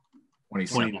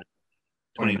 27th.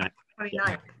 29th.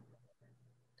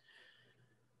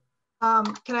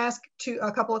 Can I ask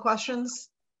a couple of questions?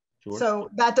 Sure. So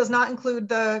that does not include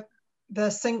the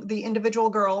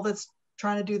individual girl that's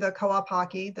trying to do the co-op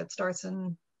hockey that starts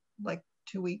in like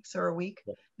 2 weeks or a week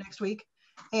next week.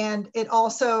 And it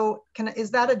also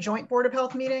is that a joint Board of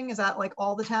Health meeting? Is that like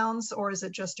all the towns, or is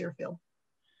it just Deerfield?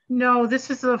 No, this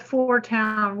is a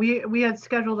 4-town. We had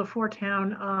scheduled a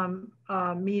 4-town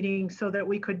meeting so that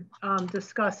we could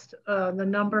discuss the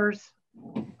numbers,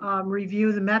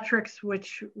 review the metrics,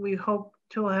 which we hope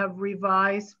to have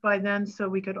revised by then so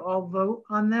we could all vote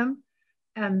on them,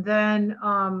 and then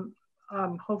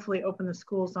hopefully open the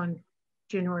schools on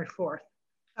January 4th.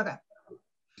 Okay.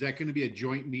 Is that going to be a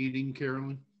joint meeting,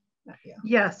 Carolyn? Yeah.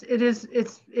 Yes, it is.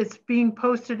 It's being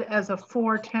posted as a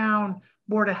 4-town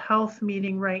Board of Health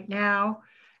meeting right now.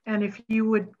 And if you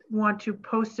would want to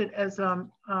post it as a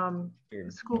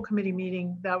school committee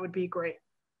meeting, that would be great.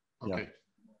 Okay.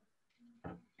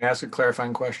 Can I ask a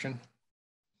clarifying question?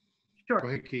 Sure. Go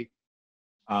ahead, Keith.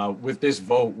 With this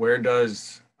vote, where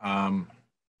does the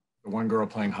one girl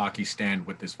playing hockey stand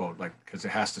with this vote? Like, because it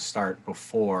has to start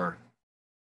before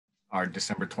our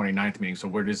December 29th meeting. So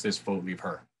where does this vote leave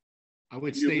her? I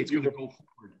would say it's going to go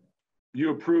forward.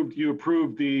 You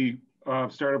approved the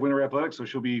start of winter athletics. So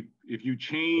she'll be, if you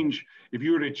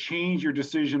were to change your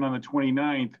decision on the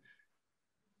 29th,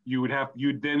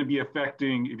 you'd then be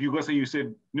affecting, let's say you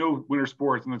said no winter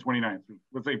sports on the 29th.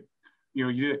 Let's say,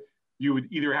 you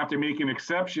would either have to make an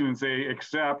exception and say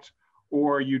accept,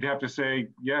 or you'd have to say,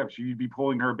 yeah, you'd be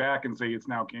pulling her back and say it's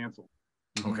now canceled.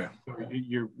 Okay. So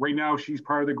right now she's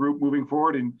part of the group moving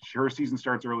forward, and her season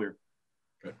starts earlier.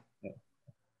 Good.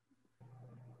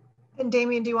 And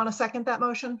Damien, do you want to second that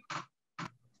motion?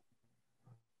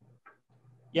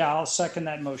 Yeah, I'll second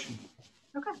that motion.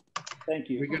 Okay. Thank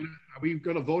you. Are we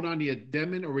gonna vote on the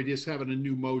addendum, or are we just having a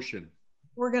new motion?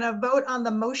 We're going to vote on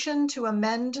the motion to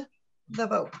amend the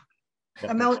vote.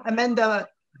 Amend the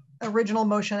original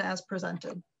motion as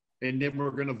presented. And then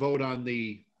we're gonna vote on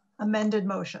the amended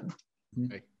motion.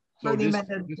 Okay. So the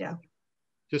amended,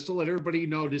 just to let everybody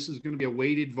know, this is going to be a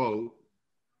weighted vote.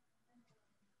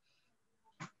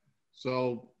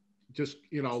 So just,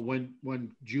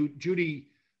 when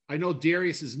Judy, I know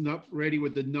Darius is not ready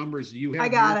with the numbers. You have. I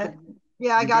got it.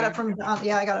 Yeah, I got it from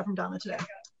Donna today.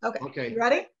 Okay. Okay. You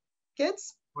ready,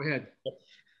 kids? Go ahead.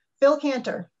 Phil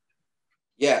Cantor.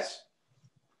 Yes.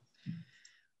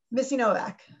 Missy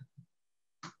Novak.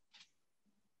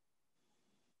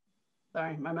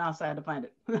 Sorry, my mouse, I had to find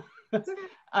it.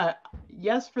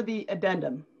 Yes for the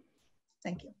addendum.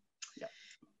 Thank you.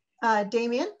 Yeah.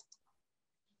 Damien?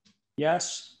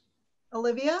 Yes.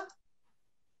 Olivia?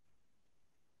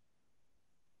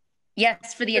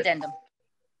 Yes for the addendum.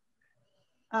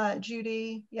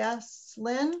 Judy, yes.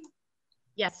 Lynn?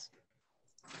 Yes.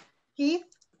 Keith?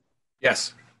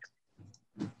 Yes.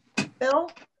 Bill?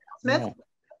 Smith? No.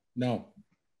 No.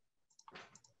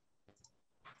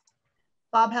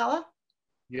 Bob Halla?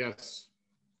 Yes.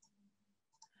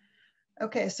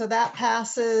 Okay, so that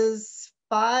passes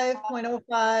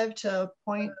 5.05 to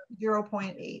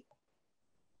 0.8.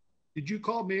 Did you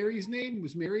call Mary's name?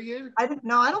 Was Mary here? I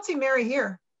don't see Mary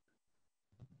here.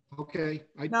 Okay.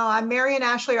 No, I'm Mary and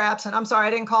Ashley are absent. I'm sorry,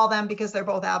 I didn't call them because they're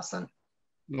both absent.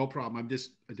 No problem. I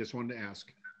just wanted to ask.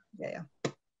 Yeah.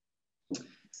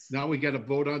 Now we got to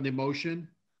vote on the motion.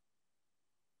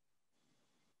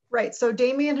 Right. So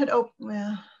Damien had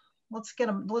opened. Let's get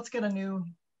a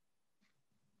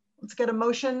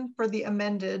motion for the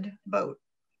amended vote.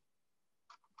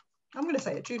 I'm going to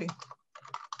say it, Judy. Can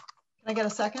I get a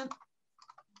second?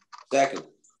 Second.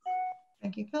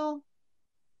 Thank you, Phil.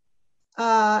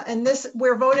 And this,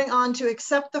 we're voting on to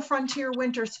accept the Frontier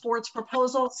Winter Sports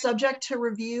proposal subject to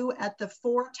review at the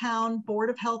four-town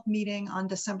Board of Health meeting on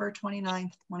December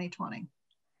 29th, 2020.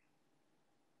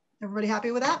 Everybody happy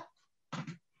with that?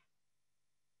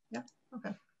 Yeah,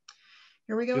 okay.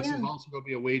 Here we go This again. is also going to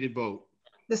be a weighted vote.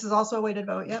 This is also a weighted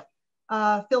vote, yep.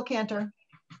 Phil Cantor.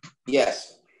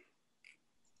 Yes.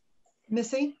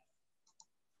 Missy?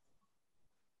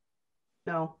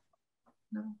 No.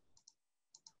 No.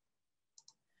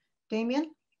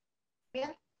 Damien?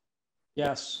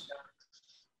 Yes.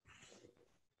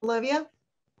 Olivia?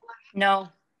 No.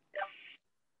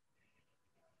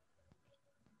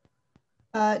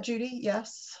 Judy,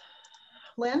 yes.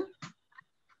 Lynn?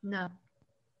 No.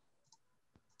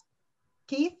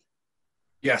 Keith?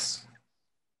 Yes.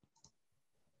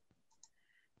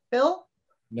 Bill?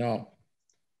 No.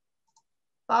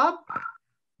 Bob?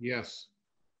 Yes.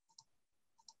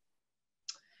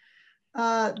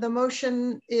 The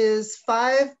motion is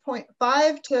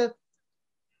 5.5 to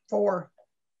 4.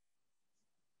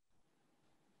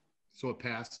 So it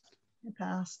passed. It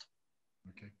passed.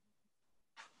 Okay.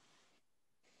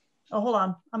 Oh, hold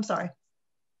on. I'm sorry.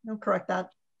 I'll correct that.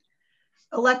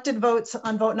 Elected votes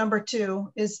on vote number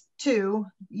 2 is 2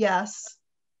 yes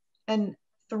and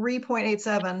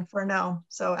 3.87 for no.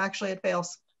 So actually it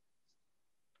fails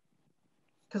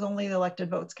because only the elected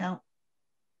votes count.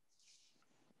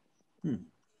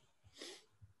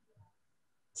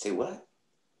 Say what?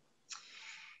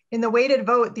 In the weighted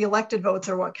vote, the elected votes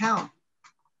are what count.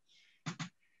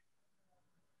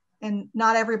 And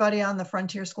not everybody on the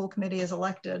Frontier School Committee is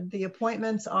elected. The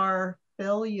appointments are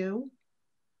Bill, you,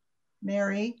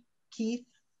 Mary, Keith,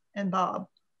 and Bob.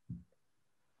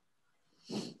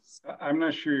 I'm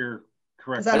not sure you're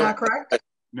correct. Is that not correct?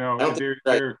 No,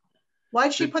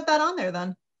 Why'd she put that on there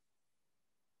then?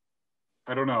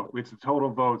 I don't know. It's the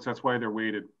total votes. That's why they're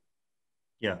weighted.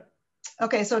 Yeah.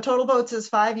 Okay, so total votes is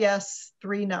 5 yes,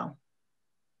 3 no.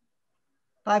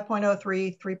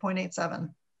 5.03,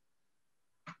 3.87.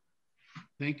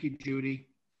 Thank you, Judy.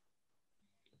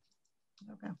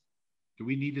 Okay. Do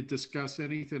we need to discuss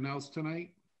anything else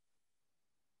tonight?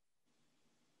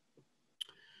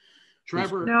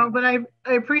 Trevor? No, but I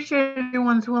appreciate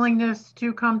everyone's willingness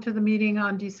to come to the meeting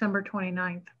on December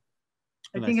 29th.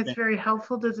 I think it's very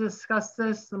helpful to discuss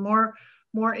this. The more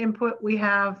input we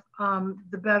have,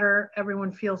 the better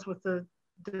everyone feels with the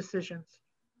decisions.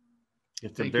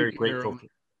 It's very grateful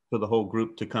for the whole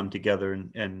group to come together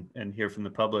and hear from the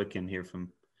public and hear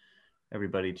from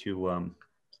everybody to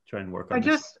try and work on this. I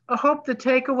just hope the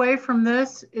takeaway from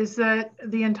this is that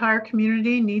the entire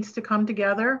community needs to come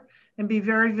together and be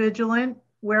very vigilant,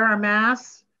 wear our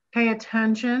masks, pay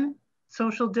attention,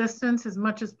 social distance as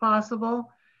much as possible,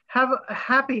 have a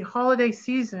happy holiday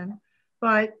season,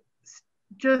 but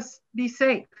just be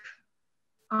safe.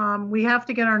 We have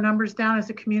to get our numbers down as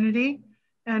a community,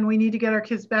 and we need to get our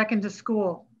kids back into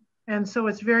school. And so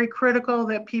it's very critical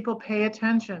that people pay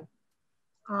attention,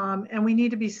 and we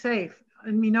need to be safe.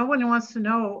 I mean, no one wants to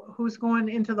know who's going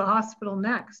into the hospital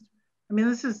next. I mean,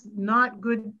 this is not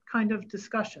good kind of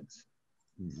discussions.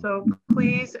 So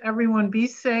please, everyone, be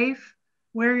safe,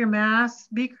 wear your masks,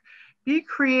 be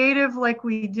creative like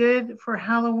we did for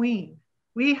Halloween.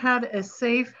 We had a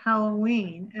safe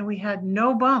Halloween and we had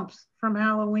no bumps from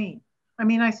Halloween. I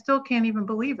mean, I still can't even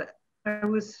believe it. I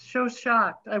was so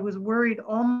shocked. I was worried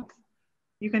all month.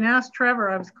 You can ask Trevor.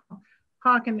 I was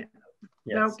talking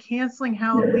about canceling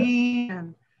Halloween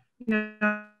and, you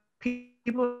know,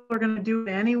 people are going to do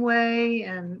it anyway.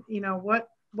 And, you know, what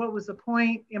was the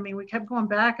point? I mean, we kept going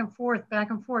back and forth,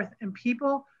 and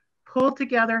people pulled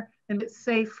together and it's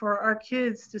safe for our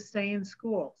kids to stay in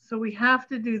school. So we have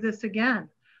to do this again.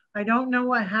 I don't know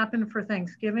what happened for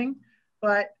Thanksgiving,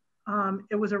 but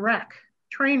it was a wreck,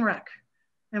 train wreck.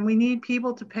 And we need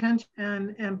people to pinch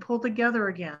and pull together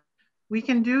again. we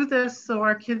can do this so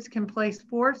our kids can play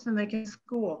sports and they can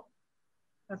school.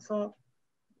 That's all.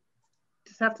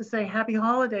 Just have to say happy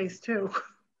holidays too.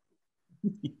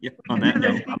 Yeah, on that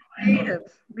note.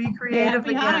 Be creative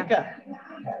Happy again. Hanukkah.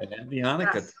 Happy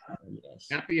Hanukkah. Yes. Yes.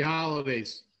 Happy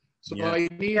holidays. So Yeah. I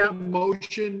need a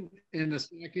motion and a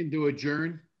second to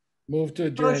adjourn. Move to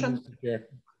adjourn, Motion. Mr. Chair.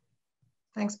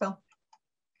 Thanks, Bill.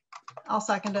 I'll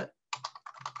second it.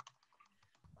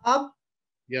 Bob,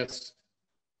 Yes.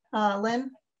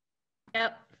 Lynn,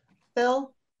 Yep.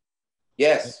 Bill,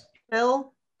 Yes.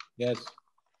 Bill, Yes.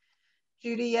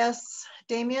 Judy, yes.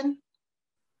 Damien?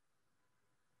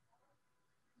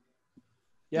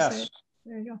 Yes.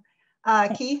 There you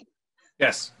go. Keith,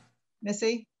 Yes.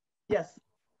 Missy, Yes.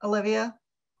 Olivia.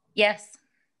 Yes.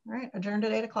 All right, adjourned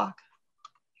at 8 o'clock.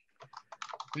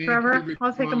 Trevor,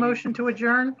 I'll take a motion to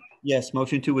adjourn. Yes,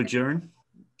 motion to adjourn.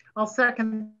 I'll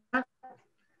second that.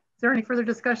 Is there any further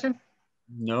discussion?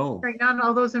 No. Hearing none,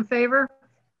 all those in favor?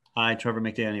 Aye, Trevor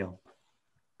McDaniel.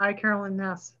 Aye, Carolyn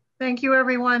Ness. Thank you,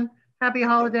 everyone. Happy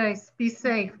holidays. Be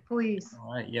safe, please.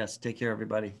 All right, yes, take care,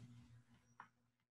 everybody.